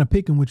I was kind of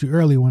picking with you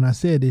earlier when I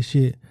said this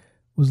shit.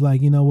 Was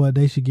like, you know what?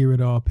 They should get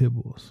rid of all pit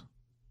bulls.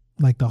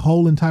 Like the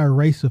whole entire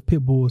race of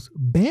pit bulls,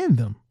 ban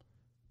them,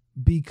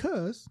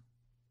 because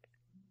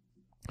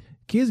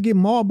kids get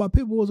mauled by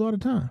pit bulls all the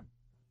time,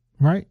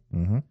 right?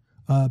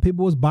 Mm-hmm. Pit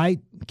bulls bite,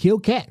 kill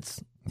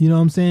cats. You know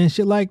what I'm saying?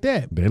 Shit like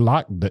that. That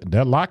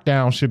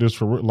lockdown shit is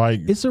for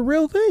it's a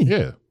real thing.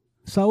 Yeah.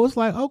 So it's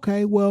like,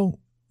 okay, well,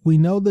 we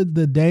know the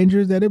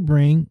dangers that it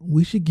brings.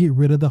 We should get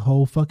rid of the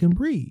whole fucking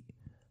breed.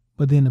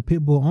 But then the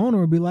pit bull owner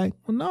will be like,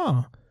 well,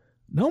 no,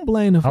 don't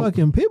blame the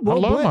fucking pit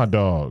bull. I love my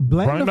dog.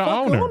 Blame the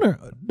fucking owner.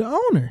 The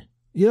owner.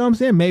 You know what I'm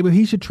saying? Maybe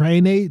he should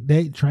train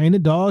the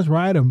dogs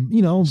right,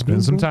 or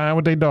spend some time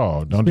with their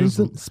dog. Don't just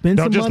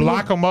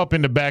lock them up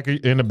in the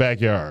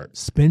backyard.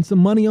 Spend some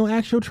money on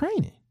actual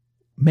training.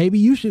 Maybe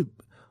you should.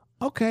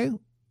 Okay,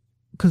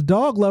 because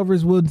dog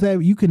lovers would say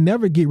you can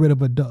never get rid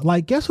of a dog.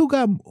 Like, guess who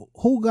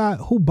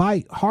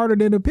bite harder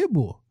than a pit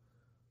bull?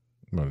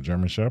 What, a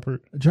German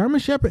Shepherd? A German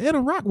Shepherd and a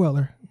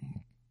Rottweiler.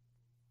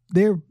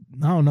 They're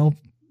I don't know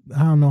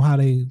how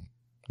the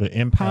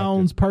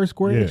pounds per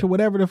square inch or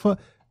whatever the fuck.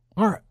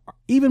 Or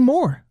even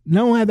more. They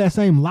don't have that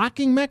same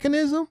locking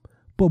mechanism,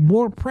 but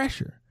more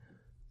pressure.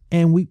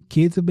 And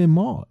kids have been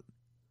mauled.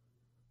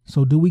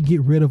 So do we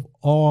get rid of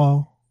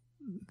all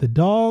the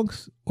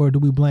dogs, or do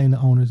we blame the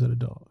owners of the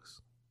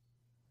dogs?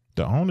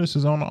 The onus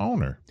is on the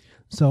owner.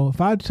 So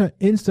if I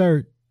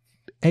insert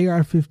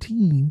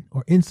AR-15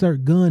 or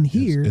insert gun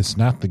here, It's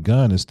not the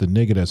gun, it's the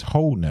nigga that's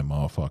holding that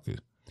motherfucker.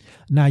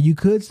 now you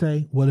could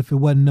say, well, if it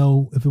wasn't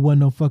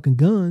no fucking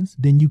guns,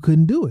 then you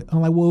couldn't do it.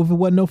 I'm like, well, if it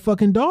wasn't no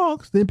fucking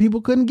dogs, then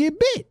people couldn't get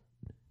bit.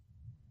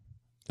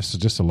 It's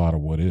just a lot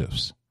of what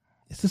ifs.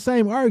 It's the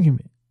same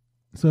argument.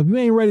 So if you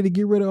ain't ready to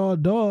get rid of all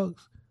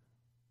dogs,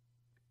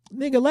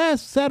 nigga,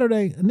 last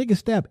Saturday, a nigga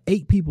stabbed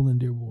 8 people in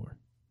Dearborn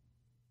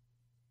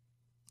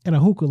in a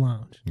hookah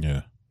lounge.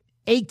 Yeah,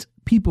 8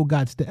 people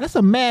got stabbed. That's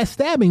a mass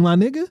stabbing, my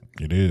nigga.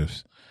 it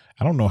is.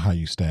 I don't know how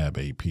you stab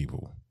 8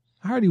 people.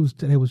 I heard they was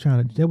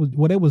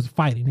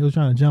fighting. They was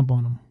trying to jump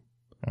on him.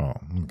 Oh,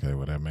 okay,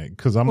 what that make?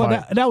 Because I'm Well,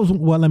 like,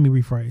 let me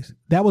rephrase.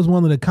 That was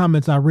one of the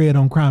comments I read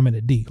on Crime in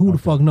the D. Who the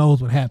fuck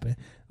knows what happened?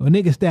 A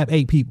nigga stabbed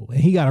 8 people and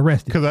he got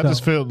arrested. because I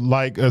just feel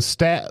like a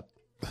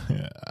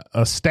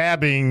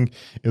stabbing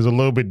is a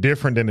little bit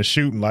different than a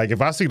shooting. Like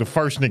if I see the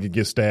first nigga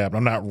get stabbed,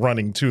 I'm not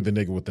running to the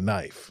nigga with the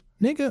knife.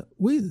 Nigga,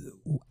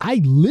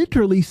 I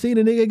literally seen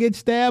a nigga get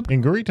stabbed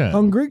In Greektown.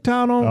 on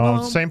Greektown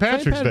on St.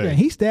 Patrick's Day.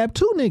 He stabbed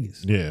 2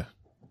 niggas. Yeah.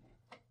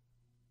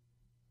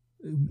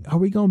 Are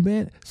we gonna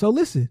ban? So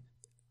listen,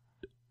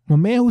 my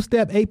man who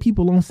stabbed 8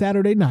 people on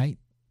Saturday night,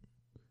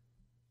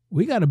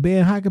 we got to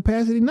ban high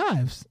capacity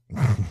knives.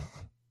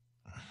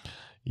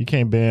 You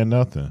can't ban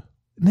nothing.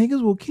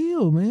 Niggas will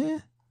kill,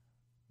 man.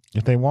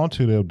 If they want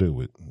to, they'll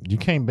do it. You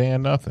can't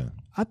ban nothing.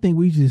 I think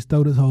we just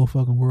throw this whole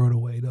fucking world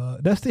away,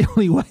 dog. That's the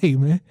only way,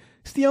 man.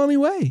 It's the only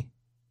way.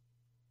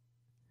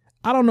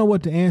 I don't know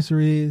what the answer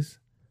is.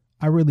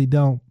 I really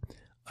don't.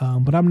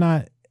 But I'm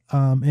not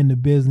in the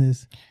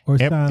business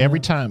or Every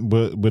time,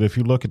 but if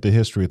you look at the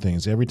history of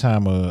things, every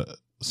time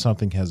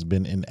something has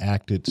been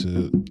enacted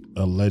to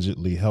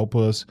allegedly help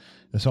us,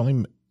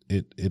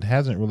 it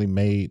hasn't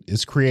really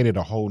it's created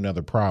a whole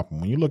nother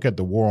problem. When you look at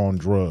the war on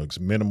drugs,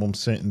 minimum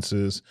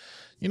sentences,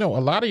 a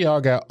lot of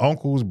y'all got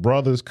uncles,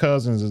 brothers,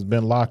 cousins has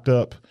been locked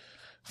up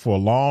for a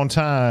long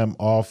time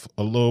off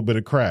a little bit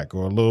of crack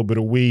or a little bit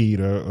of weed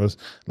or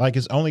like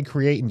it's only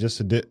creating just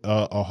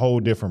a whole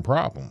different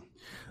problem.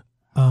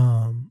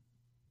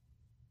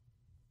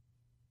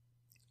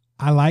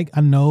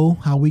 I know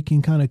how we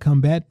can kind of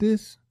combat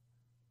this.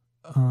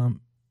 A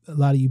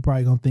lot of you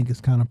probably gonna think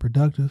it's kind of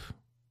productive,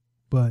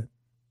 but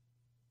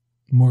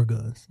more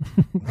guns.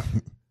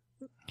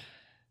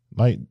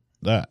 Like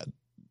that,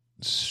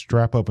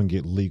 strap up and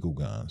get legal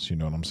guns. You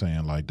know what I'm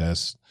saying? Like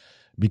that's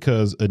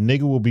because a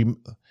nigga will be.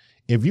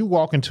 If you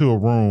walk into a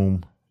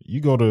room, you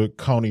go to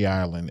Coney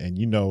Island, and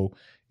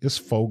it's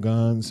 4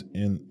 guns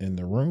in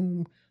the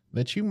room,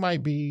 that you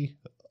might be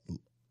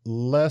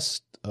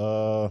less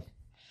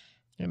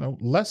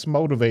less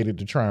motivated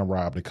to try and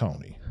rob the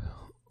Coney.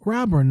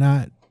 Rob or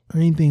not, or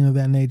anything of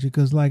that nature,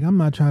 because like I'm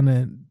not trying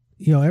to,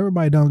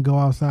 everybody don't go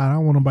outside. I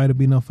don't want nobody to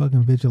be no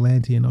fucking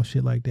vigilante and no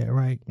shit like that,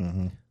 right?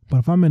 Mm-hmm. But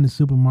if I'm in the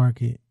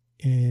supermarket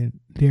and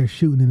they're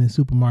shooting in the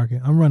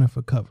supermarket, I'm running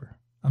for cover.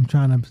 I'm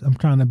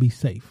trying to be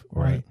safe,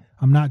 right?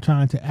 I'm not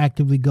trying to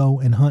actively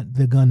go and hunt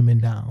the gunman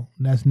down.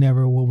 That's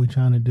never what we're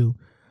trying to do.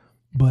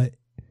 But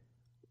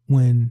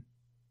when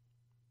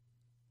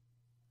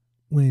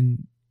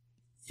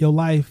your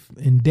life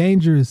and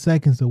danger is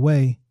seconds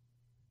away,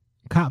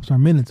 cops are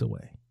minutes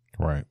away.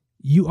 Right.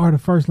 You are the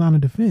first line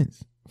of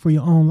defense for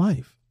your own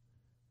life.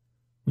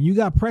 When you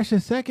got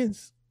precious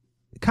seconds,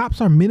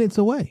 cops are minutes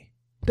away.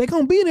 They're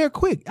going to be there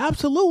quick.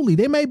 Absolutely.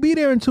 They may be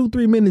there in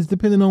 2-3 minutes,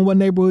 depending on what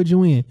neighborhood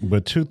you in.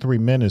 But 2-3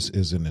 minutes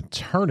is an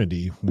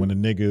eternity when a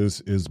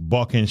nigga is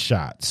bucking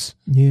shots.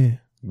 Yeah.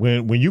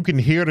 When you can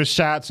hear the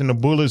shots and the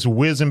bullets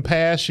whizzing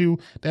past you,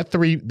 that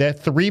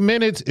 3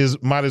 minutes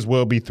might as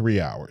well be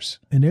 3 hours.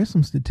 And there's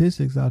some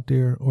statistics out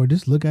there, or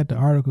just look at the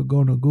article,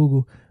 go to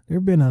Google.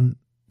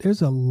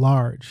 There's a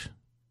large,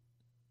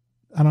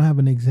 I don't have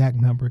an exact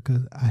number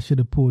because I should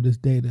have pulled this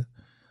data.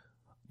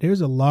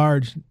 There's a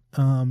large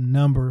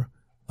number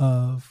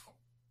of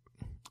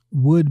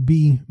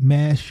would-be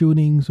mass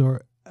shootings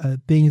or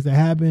things that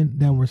happen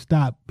that were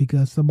stopped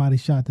because somebody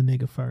shot the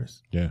nigga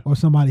first. Yeah. Or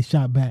somebody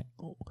shot back.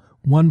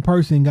 One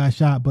person got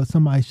shot, but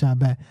somebody shot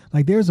back.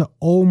 Like there's an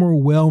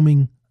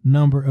overwhelming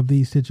number of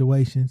these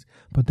situations,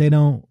 but they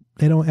don't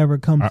ever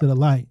come to the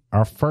light.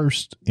 Our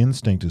first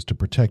instinct is to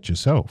protect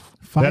yourself.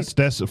 Fight.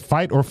 That's a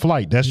fight or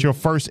flight. That's your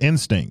first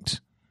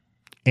instinct.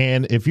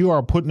 And if you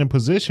are put in a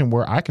position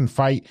where I can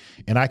fight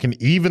and I can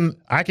even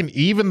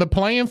the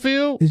playing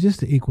field, It's just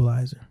the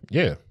equalizer.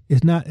 yeah.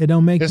 It's not. It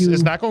don't make you.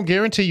 It's not going to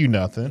guarantee you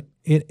nothing.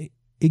 It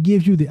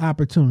gives you the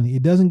opportunity.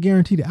 It doesn't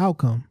guarantee the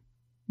outcome,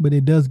 but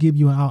it does give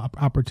you an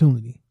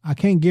opportunity. I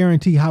can't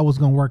guarantee how it's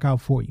going to work out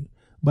for you,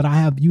 but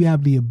you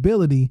have the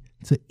ability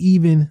to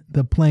even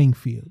the playing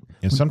field.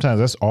 And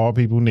sometimes that's all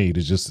people need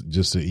is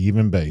just an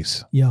even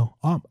base. Yo,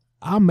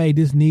 I may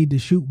just need to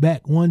shoot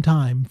back one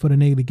time for the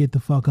nigga to get the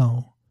fuck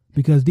on,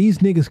 because these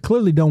niggas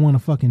clearly don't want to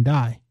fucking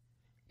die,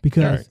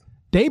 because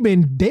they've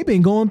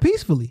been going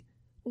peacefully.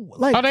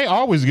 Like they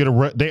always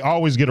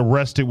get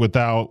arrested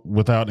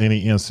without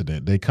any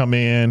incident. They come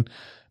in,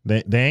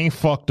 They ain't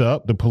fucked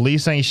up. The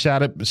police ain't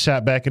shot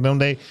back at them.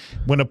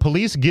 When the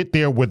police get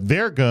there with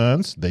their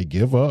guns, they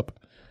give up.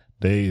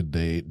 They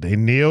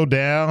kneel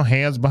down,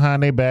 hands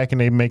behind their back, and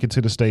they make it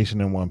to the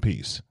station in one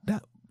piece.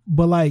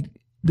 But like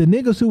the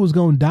niggas who was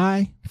gonna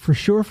die for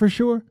sure,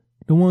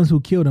 the ones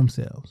who killed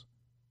themselves.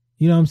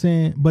 You know what I'm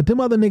saying? But them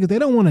other niggas, they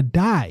don't want to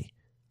die.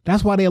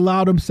 That's why they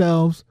allow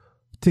themselves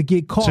to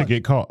get caught.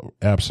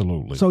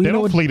 Absolutely. So they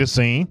don't flee the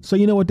scene. So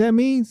you know what that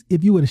means?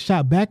 If you would have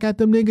shot back at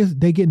them niggas,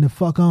 they getting the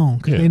fuck on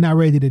because they not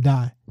ready to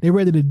die. They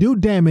ready to do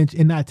damage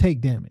and not take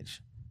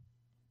damage.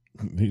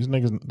 These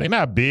niggas, they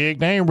not big.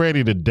 They ain't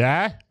ready to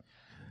die.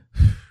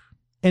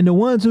 And the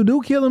ones who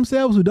do kill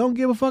themselves, who don't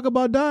give a fuck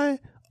about dying,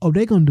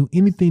 they gonna do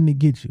anything to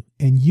get you.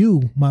 And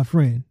you, my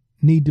friend,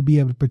 need to be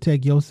able to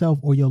protect yourself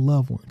or your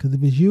loved one. Because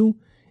if it's you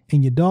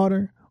and your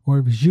daughter, or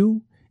if it's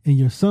you and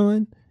your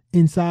son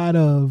inside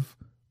of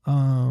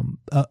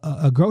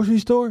a grocery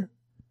store,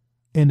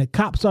 and the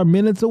cops are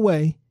minutes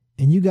away,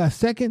 and you got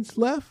seconds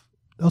left,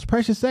 those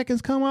precious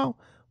seconds come out,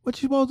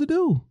 what you supposed to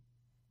do?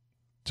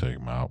 Take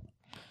them out.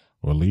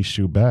 Or at least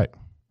shoot back.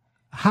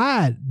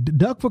 Hide,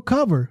 duck for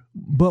cover.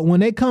 But when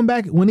they come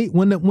back, when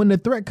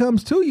the threat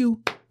comes to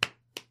you,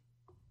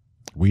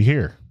 we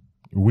here.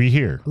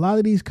 A lot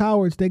of these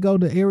cowards, they go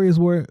to areas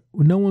where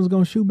no one's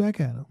gonna shoot back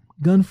at them.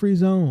 Gun-free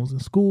zones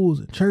and schools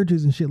and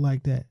churches and shit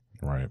like that.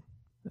 Right.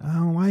 I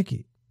don't like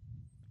it.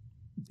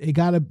 You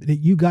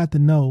got to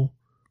know.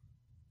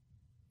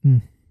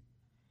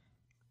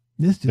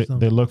 This just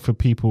they look for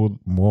people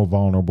more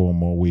vulnerable,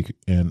 more weak,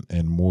 and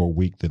more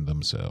weak than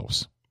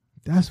themselves.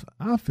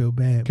 I feel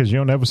bad because you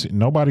don't ever see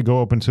nobody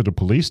go up into the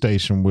police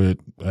station with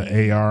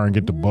an AR and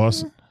get the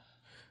bus.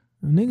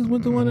 Niggas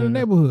went to one of the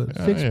neighborhoods,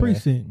 6th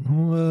precinct.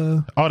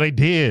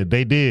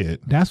 They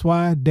did. That's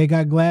why they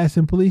got glass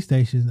in police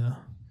stations now.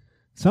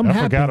 Something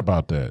happened. I forgot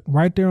about that.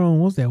 Right there on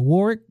what's that,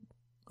 Warwick?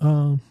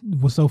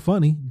 Was so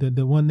funny.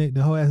 The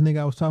whole ass nigga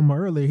I was talking about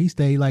earlier, he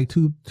stayed like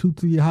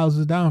 2-3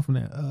 houses down from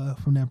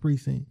that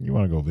precinct. You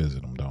want to go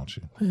visit him, don't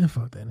you? Man,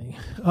 fuck that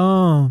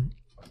nigga.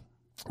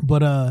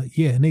 But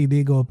nigga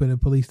did go up in the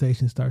police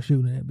station and start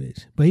shooting that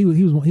bitch. But he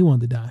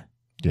wanted to die.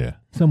 Yeah,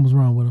 something was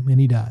wrong with him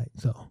and he died.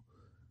 So,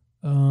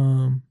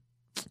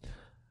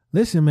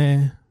 listen,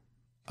 man,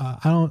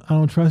 I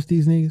don't trust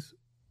these niggas.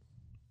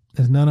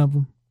 There's none of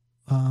them.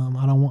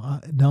 I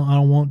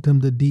don't want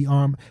them to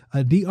de-arm.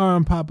 A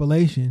de-armed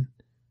population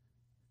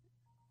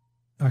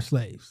are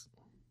slaves.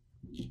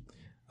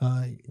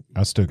 I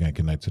still can't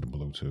connect to the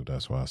Bluetooth.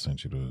 That's why I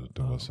sent you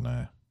the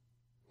listen.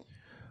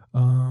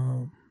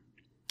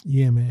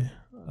 Yeah, man.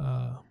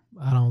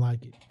 I don't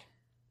like it.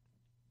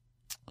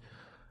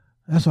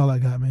 That's all I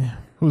got, man.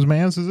 Whose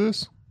mans is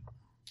this?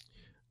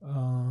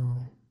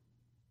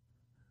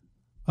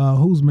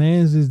 Whose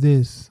mans is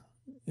this?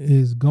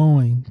 Is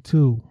going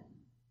to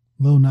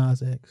Lil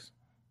Nas X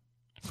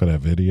for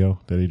that video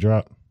that he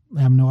dropped.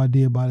 I have no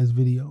idea about his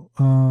video.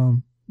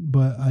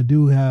 But I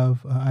do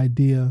have an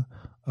idea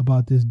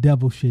about this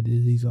devil shit that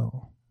he's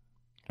on.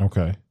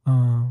 Okay.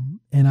 And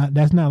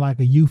that's not like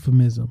a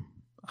euphemism.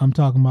 I'm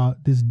talking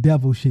about this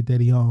devil shit that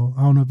he on.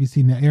 I don't know if you've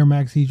seen the Air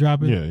Max he's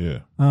dropping. Yeah.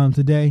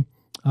 Today.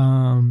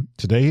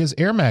 Today is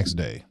Air Max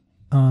Day.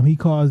 He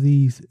calls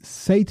these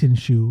Satan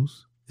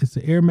shoes. It's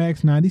the Air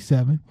Max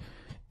 97.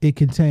 It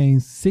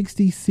contains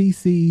 60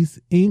 cc's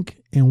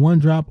ink and 1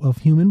 drop of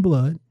human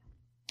blood.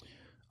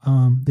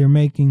 They're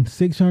making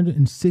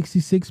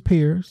 666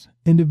 pairs,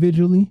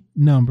 individually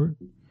numbered.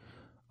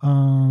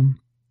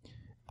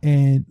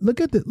 And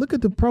look at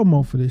the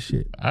promo for this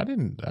shit. I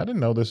didn't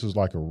know this was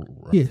like a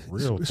real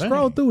thing.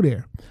 Scroll through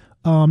there.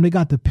 They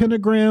got the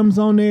pentagrams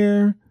on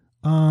there.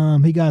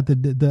 He got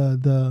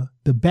the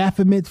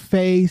Baphomet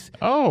face.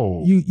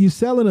 Oh, you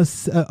selling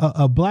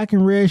a black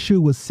and red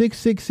shoe with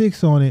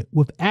 666 on it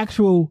with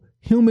actual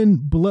human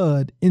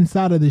blood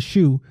inside of the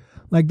shoe.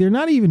 Like they're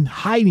not even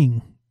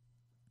hiding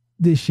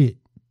this shit.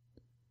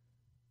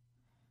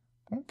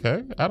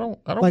 Okay, I don't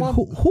like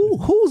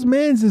whose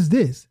man's is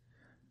this?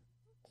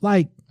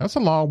 Like that's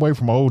a long way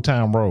from Old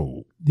Town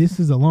Road. This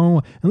is a long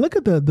one. And look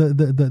at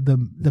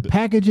the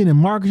packaging and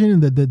marketing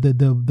and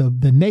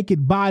the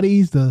naked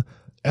bodies,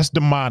 that's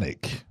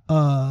demonic.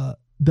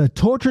 The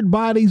tortured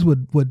bodies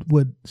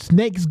with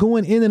snakes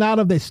going in and out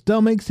of their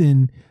stomachs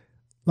and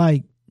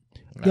like,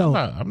 yo,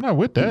 I'm not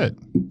with that.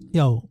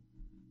 Yo,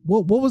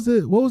 what was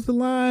the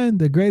line?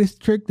 The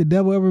greatest trick the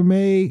devil ever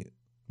made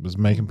was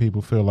making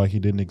people feel like he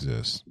didn't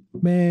exist.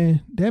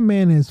 Man, that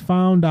man has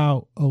found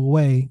out a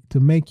way to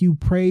make you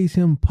praise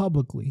him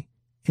publicly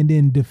and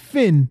then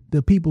defend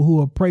the people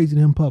who are praising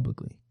him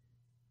publicly.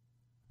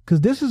 Cause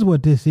this is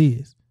what this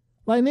is.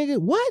 Like, nigga,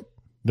 what?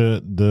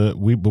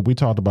 We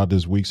talked about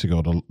this weeks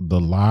ago.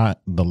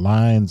 The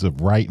lines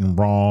of right and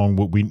wrong,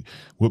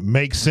 what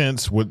makes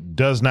sense, what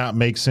does not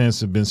make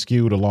sense, have been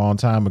skewed a long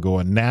time ago.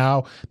 And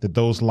now that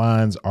those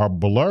lines are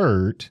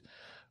blurred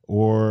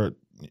or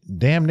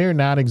damn near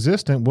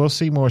non-existent, we'll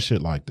see more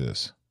shit like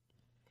this.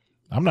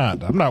 I'm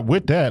not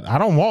with that. I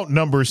don't want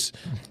numbers.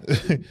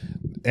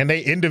 and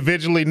they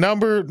individually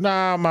numbered.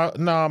 Nah, my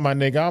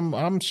nigga,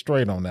 I'm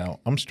straight on that.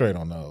 I'm straight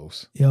on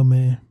those. Yo,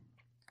 man.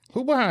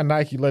 Who behind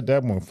Nike let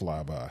that one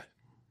fly by?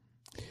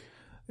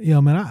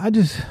 Yo, man,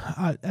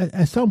 I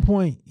at some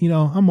point, you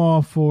know, I'm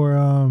all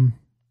for.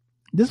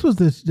 This was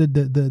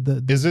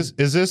the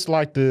Is this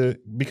like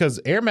because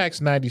Air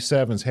Max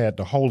 97s had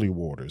the holy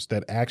waters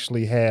that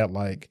actually had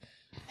like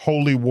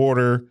holy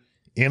water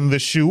in the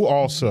shoe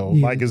also.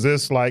 Yeah. Like, is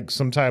this like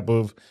some type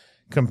of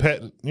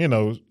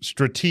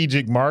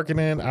strategic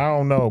marketing? I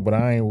don't know, but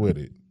I ain't with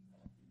it.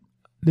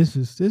 This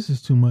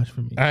is too much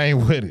for me. I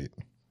ain't with it.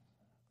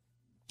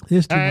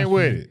 I ain't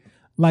with it.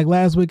 Like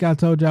last week, I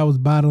told you I was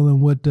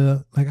battling with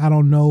I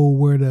don't know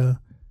where the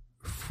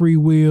free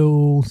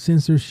will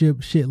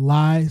censorship shit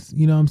lies.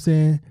 You know what I'm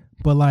saying?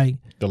 But like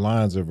the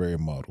lines are very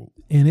muddled,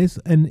 and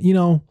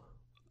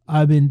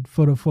I've been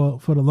for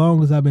the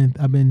longest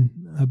I've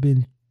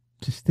been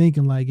just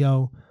thinking like,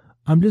 yo,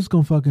 I'm just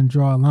gonna fucking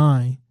draw a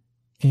line,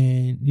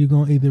 and you're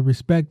gonna either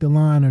respect the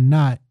line or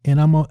not,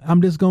 and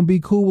I'm just gonna be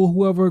cool with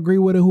whoever agree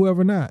with it,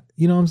 whoever not.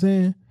 You know what I'm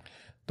saying?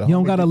 You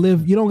don't gotta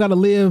live. You don't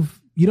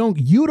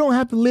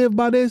have to live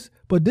by this,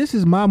 but this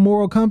is my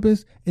moral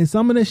compass, and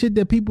some of the shit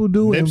that people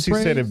do.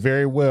 Nipsey said it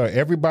very well.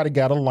 Everybody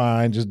got a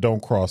line, just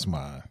don't cross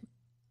mine.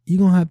 You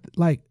gonna have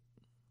to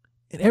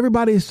and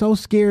everybody is so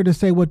scared to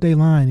say what their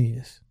line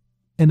is,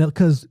 and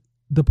because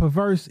the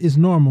perverse is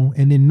normal,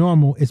 and then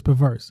normal is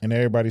perverse, and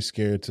everybody's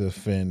scared to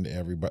offend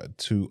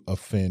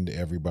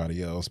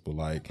everybody else. But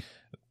like,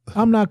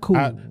 I'm not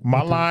cool.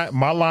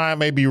 My line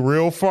may be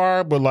real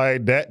far, but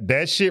like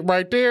that shit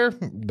right there,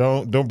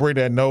 don't bring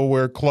that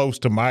nowhere close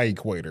to my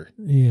equator.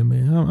 Yeah,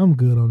 man, I'm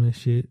good on this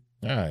shit.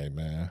 All right,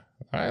 man.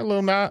 All right,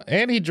 Lil Nas,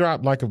 and he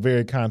dropped like a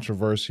very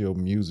controversial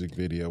music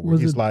video where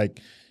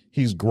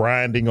he's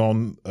grinding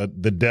on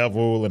the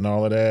devil and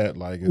all of that,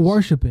 like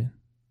worshiping.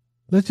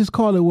 Let's just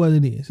call it what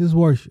it is. It's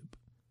worship,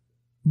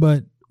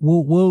 but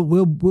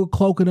we'll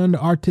cloak it under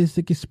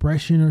artistic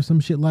expression or some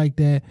shit like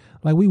that.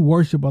 Like we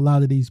worship a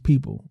lot of these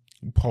people.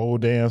 Pole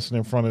dancing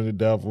in front of the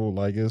devil,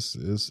 like it's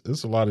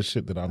a lot of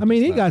shit that I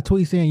mean, he got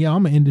tweets saying, "Yo,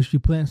 I'm an industry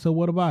plant, so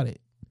what about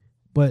it?"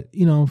 But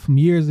from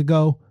years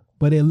ago,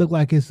 but it looked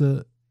like it's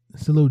a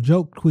little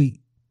joke tweet.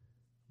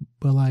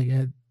 But like,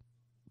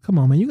 come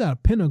on, man, you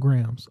got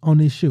pentagrams on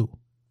this shoe.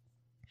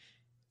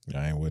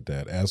 I ain't with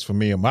that. As for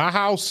me in my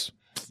house.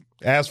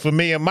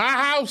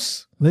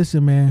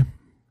 Listen, man,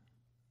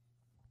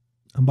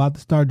 I'm about to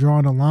start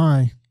drawing a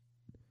line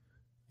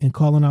and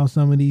calling out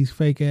some of these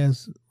fake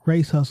ass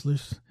race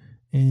hustlers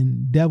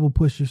and devil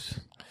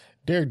pushers.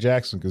 Derek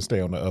Jackson can stay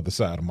on the other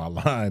side of my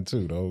line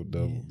too.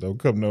 Don't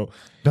come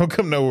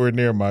nowhere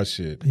near my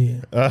shit.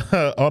 Yeah.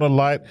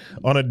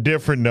 On a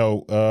different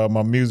note,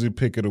 my music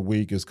pick of the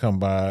week has come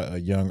by a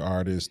young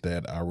artist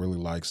that I really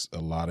like a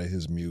lot of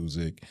his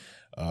music.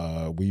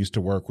 We used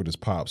to work with his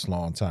pops a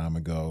long time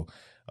ago.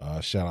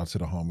 Shout out to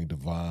the homie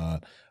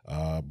Devon.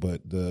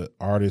 But the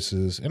artist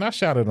is, and I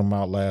shouted him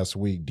out last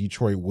week,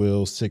 Detroit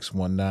Will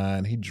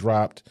 619. He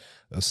dropped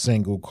a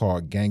single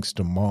called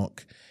Gangsta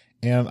Monk.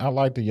 And I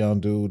like the young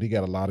dude. He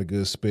got a lot of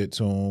good spit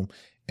to him.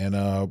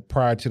 And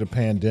prior to the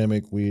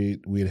pandemic, we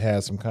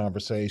had some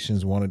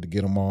conversations, wanted to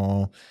get him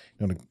on.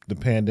 The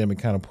pandemic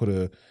kind of put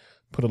a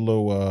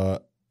little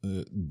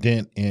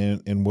dent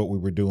in what we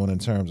were doing in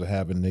terms of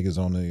having niggas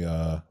on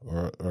the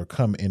or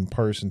come in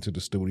person to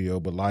the studio,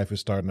 but life is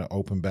starting to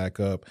open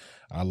back up.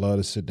 I love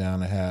to sit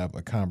down and have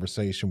a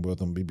conversation with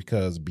them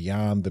because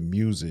beyond the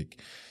music,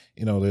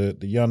 the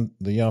young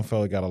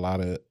fella got a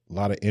lot of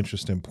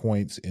interesting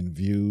points and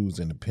views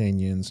and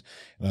opinions,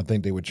 and I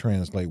think they would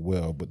translate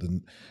well. But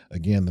the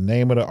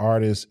name of the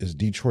artist is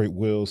Detroit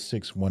Will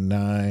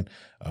 619.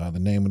 The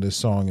name of this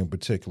song in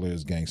particular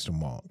is Gangsta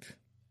Monk.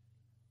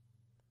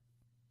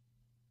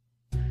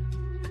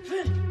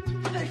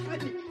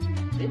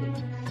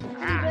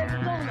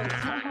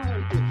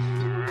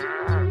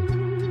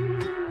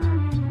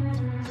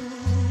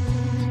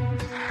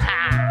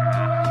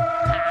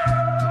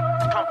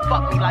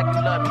 Fuck me like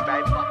you love me,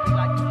 baby. Fuck me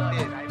like you love me,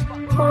 baby.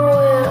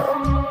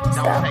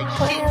 Stop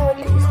playing with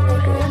these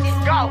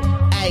niggas. Go.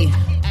 Hey,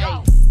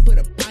 put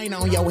a pint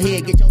on your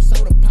head, get your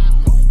soda pop.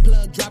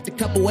 Plug dropped a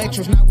couple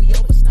extras, now we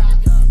overstock.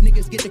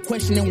 Niggas get the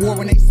question in war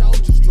when they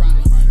soldiers drop.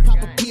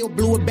 Pop a pill,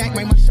 blew it back,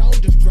 make my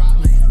shoulders drop.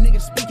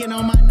 Niggas speaking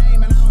on my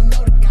name and I don't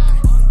know the guy.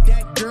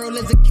 That girl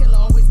is a killer,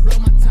 always blow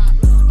my top.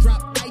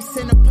 Drop ice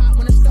in the pot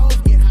when the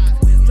stove get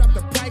hot. Drop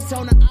the price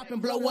on the op and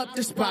blow up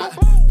the spot.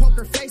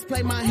 Poker face,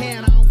 play my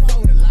hand, I don't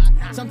fold a lot.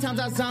 Sometimes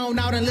I zone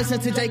out and listen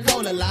to J.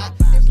 Cole a lot.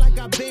 It's like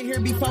I've been here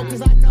before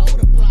cause I know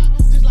the plot.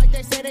 Just like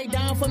they say they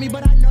down for me,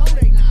 but I know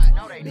they not.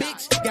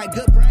 Bitch got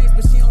good brains,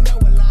 but she don't know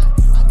a lot.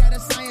 I got a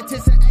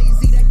scientist in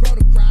AZ that grow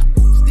the crop.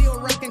 Still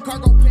rocking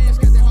cargo pants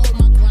cause they hold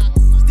my clock.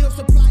 Still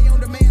supply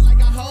on demand like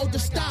I hold the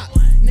stock.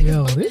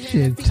 Yo, this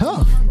shit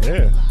tough.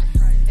 Yeah.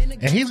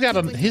 And he's got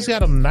a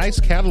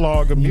nice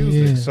catalog of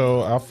music,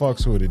 so I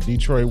fucks with it.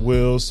 Detroit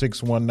Will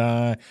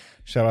 619.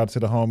 Shout out to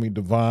the homie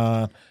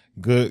Devon.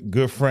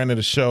 Good friend of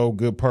the show,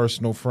 good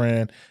personal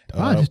friend.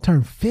 Devon just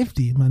turned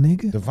 50, my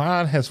nigga.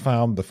 Devon has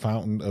found the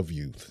fountain of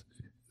youth.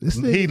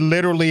 He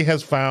literally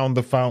has found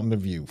the fountain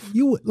of youth.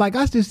 You like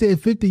I just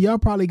said 50. Y'all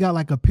probably got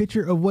like a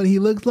picture of what he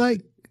looks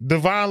like.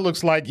 Devon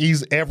looks like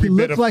he's every He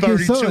bit looks of like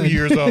his 32 son.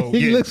 years old.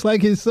 He Yeah. looks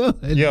like his son.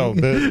 Yo,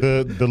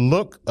 the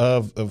look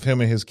of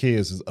him and his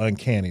kids is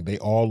uncanny. They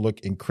all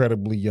look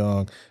incredibly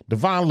young.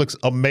 Devon looks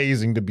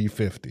amazing to be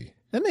 50.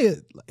 That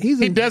nigga,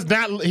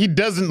 He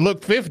doesn't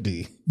look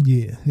 50.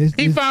 Yeah.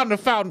 He found the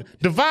fountain.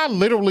 Devon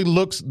literally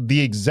looks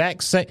the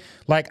exact same.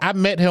 Like I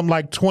met him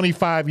like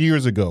 25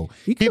 years ago.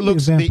 He could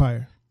looks be a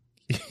vampire.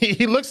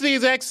 He looks the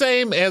exact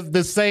same as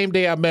the same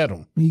day I met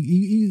him.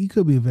 He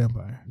could be a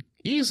vampire.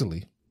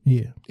 Easily.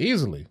 Yeah.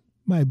 Easily.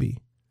 Might be.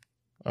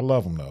 I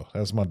love him though.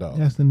 That's my dog.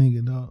 That's the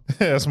nigga, dog.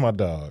 That's my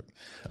dog.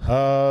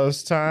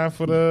 It's time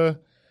for the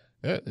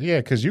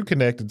because you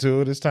connected to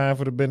it. It's time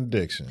for the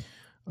benediction.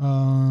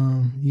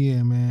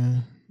 Yeah,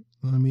 man.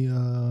 Let me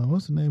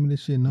what's the name of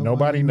this shit?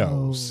 Nobody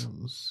knows.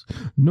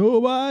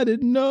 Nobody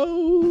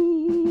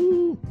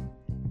knows.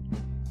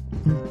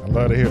 I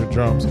love to hear the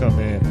drums come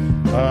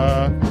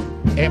in.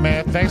 Hey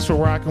man, thanks for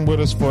rocking with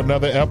us for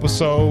another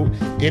episode.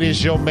 It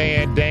is your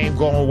man Dame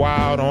Going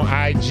Wild on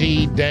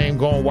IG, Dame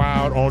Going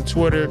Wild on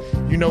Twitter.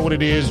 You know what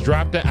it is.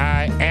 Drop the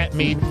I at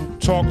me,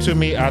 talk to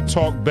me, I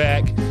talk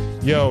back.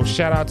 Yo,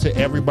 shout out to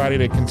everybody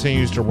that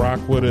continues to rock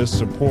with us,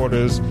 support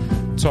us,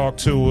 talk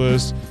to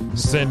us,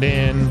 send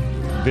in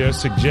their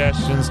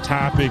suggestions,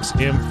 topics,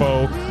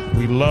 info.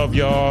 We love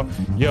y'all.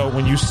 Yo,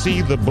 when you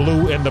see the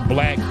blue and the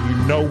black, you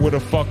know where the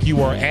fuck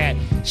you are at.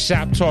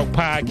 Shop Talk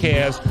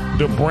Podcast.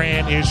 The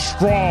brand is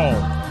strong.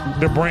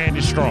 The brand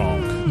is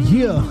strong.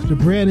 Yeah, the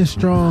brand is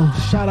strong.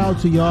 Shout out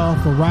to y'all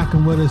for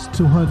rocking with us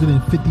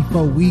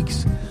 254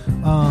 weeks.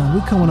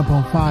 We coming up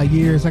on 5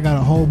 years. I got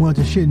a whole bunch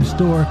of shit in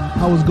store.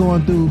 I was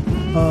going through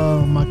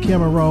my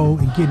camera roll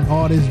and getting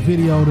all this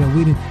video that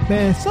we didn't.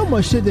 Man, so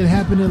much shit that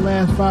happened in the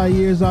last 5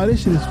 years. Oh,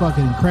 this shit is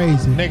fucking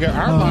crazy. Nigga,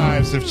 our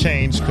lives have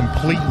changed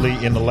completely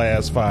in the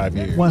last 5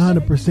 years.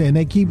 100%.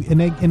 They keep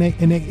and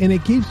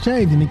it keeps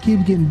changing. It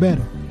keeps getting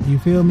better. You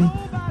feel me?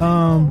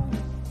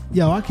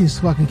 Yo, I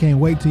just fucking can't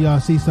wait till y'all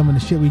see some of the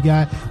shit we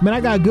got. Man,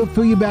 I got good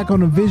feedback on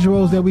the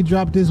visuals that we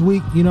dropped this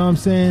week. You know what I'm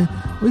saying?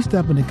 We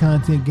stepping the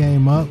content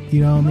game up.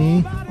 You know what I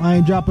mean? I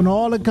ain't dropping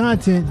all the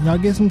content. Y'all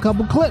get some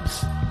couple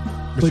clips.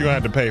 But you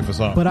have to pay for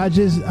something. But I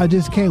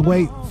just can't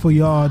wait for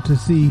y'all to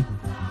see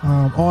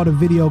all the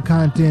video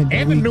content that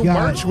and the we new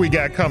got. merch we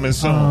got coming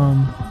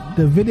soon.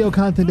 The video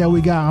content that we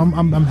got,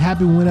 I'm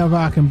happy whenever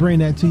I can bring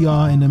that to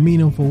y'all in a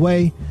meaningful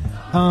way.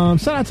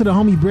 Shout out to the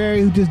homie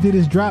Barry who just did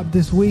his drop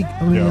this week.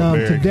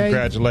 Barry, today.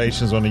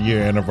 Congratulations on the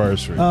year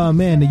anniversary.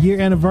 Man, the year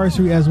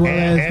anniversary as well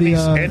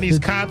as these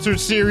concert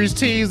series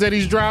teas that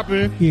he's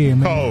dropping. Yeah,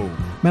 man. Cold.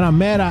 Man, I'm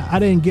mad I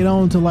didn't get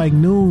on to like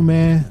noon,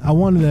 man. I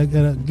wanted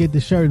to get the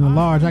shirt in a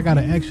large. I got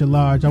an extra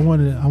large. I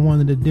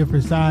wanted a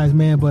different size,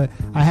 man, but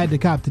I had to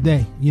cop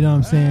today. You know what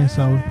I'm saying?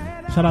 So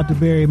shout out to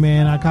Barry,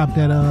 man. I copped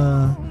that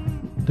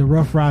the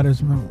Rough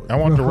Riders. I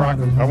want the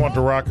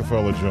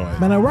Rockefeller joint.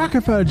 Man, the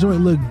Rockefeller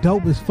joint look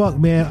dope as fuck,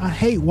 man. I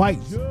hate white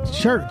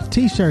shirts,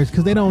 t-shirts,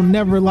 because they don't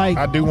never like.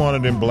 I do want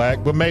it in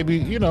black, but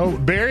maybe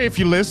Barry, if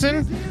you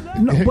listen,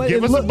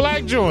 give us a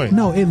black joint.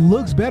 No, it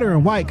looks better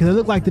in white because it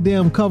looked like the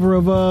damn cover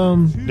of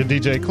the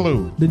DJ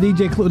Clue. The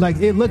DJ Clue, like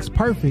it looks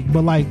perfect,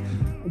 but like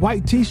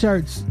white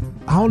t-shirts,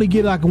 I only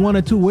get like 1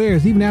 or 2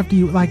 wears. Even after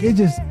you, like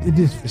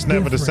it's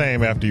never the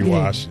same after you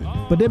wash it.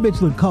 But that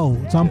bitch look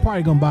cold, so I'm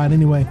probably gonna buy it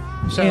anyway.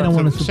 Shout out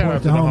to the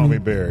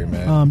homie Barry,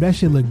 man. That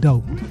shit look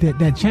dope.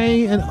 That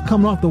chain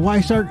coming off the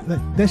white shirt,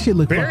 that shit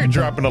look. Barry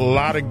dropping a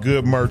lot of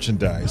good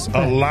merchandise,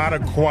 a lot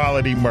of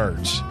quality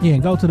merch. Yeah,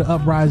 go to the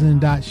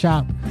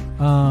uprising.shop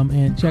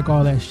and check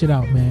all that shit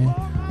out, man.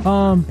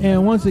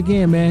 And once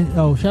again, man,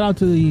 shout out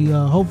to the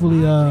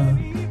hopefully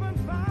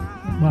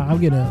I'll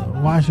get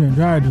a washer and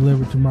dryer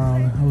delivered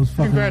tomorrow. I was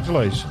fucking.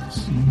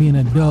 Congratulations. Being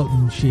an adult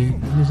and shit.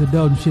 This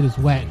adult and shit is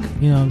whack.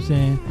 You know what I'm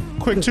saying?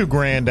 Quick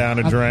 $2,000 down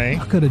the drain.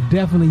 I could have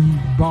definitely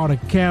bought a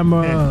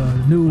camera,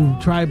 a new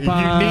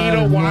tripod. You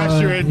need a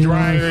washer and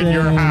dryer in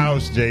your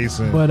house,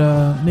 Jason. But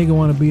nigga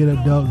want to be an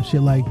adult and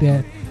shit like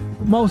that.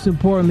 Most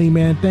importantly,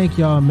 man, thank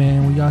y'all,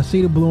 man. When y'all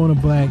see the blue and the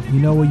black,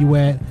 you know where you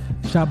at.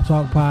 Shop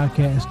Talk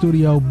Podcast,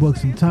 studio,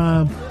 books, and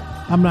time.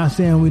 I'm not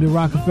saying we the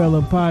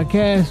Rockefeller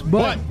Podcast,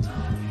 but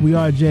we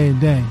are Jay and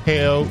Dang.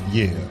 Hell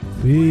yeah.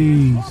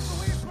 Peace.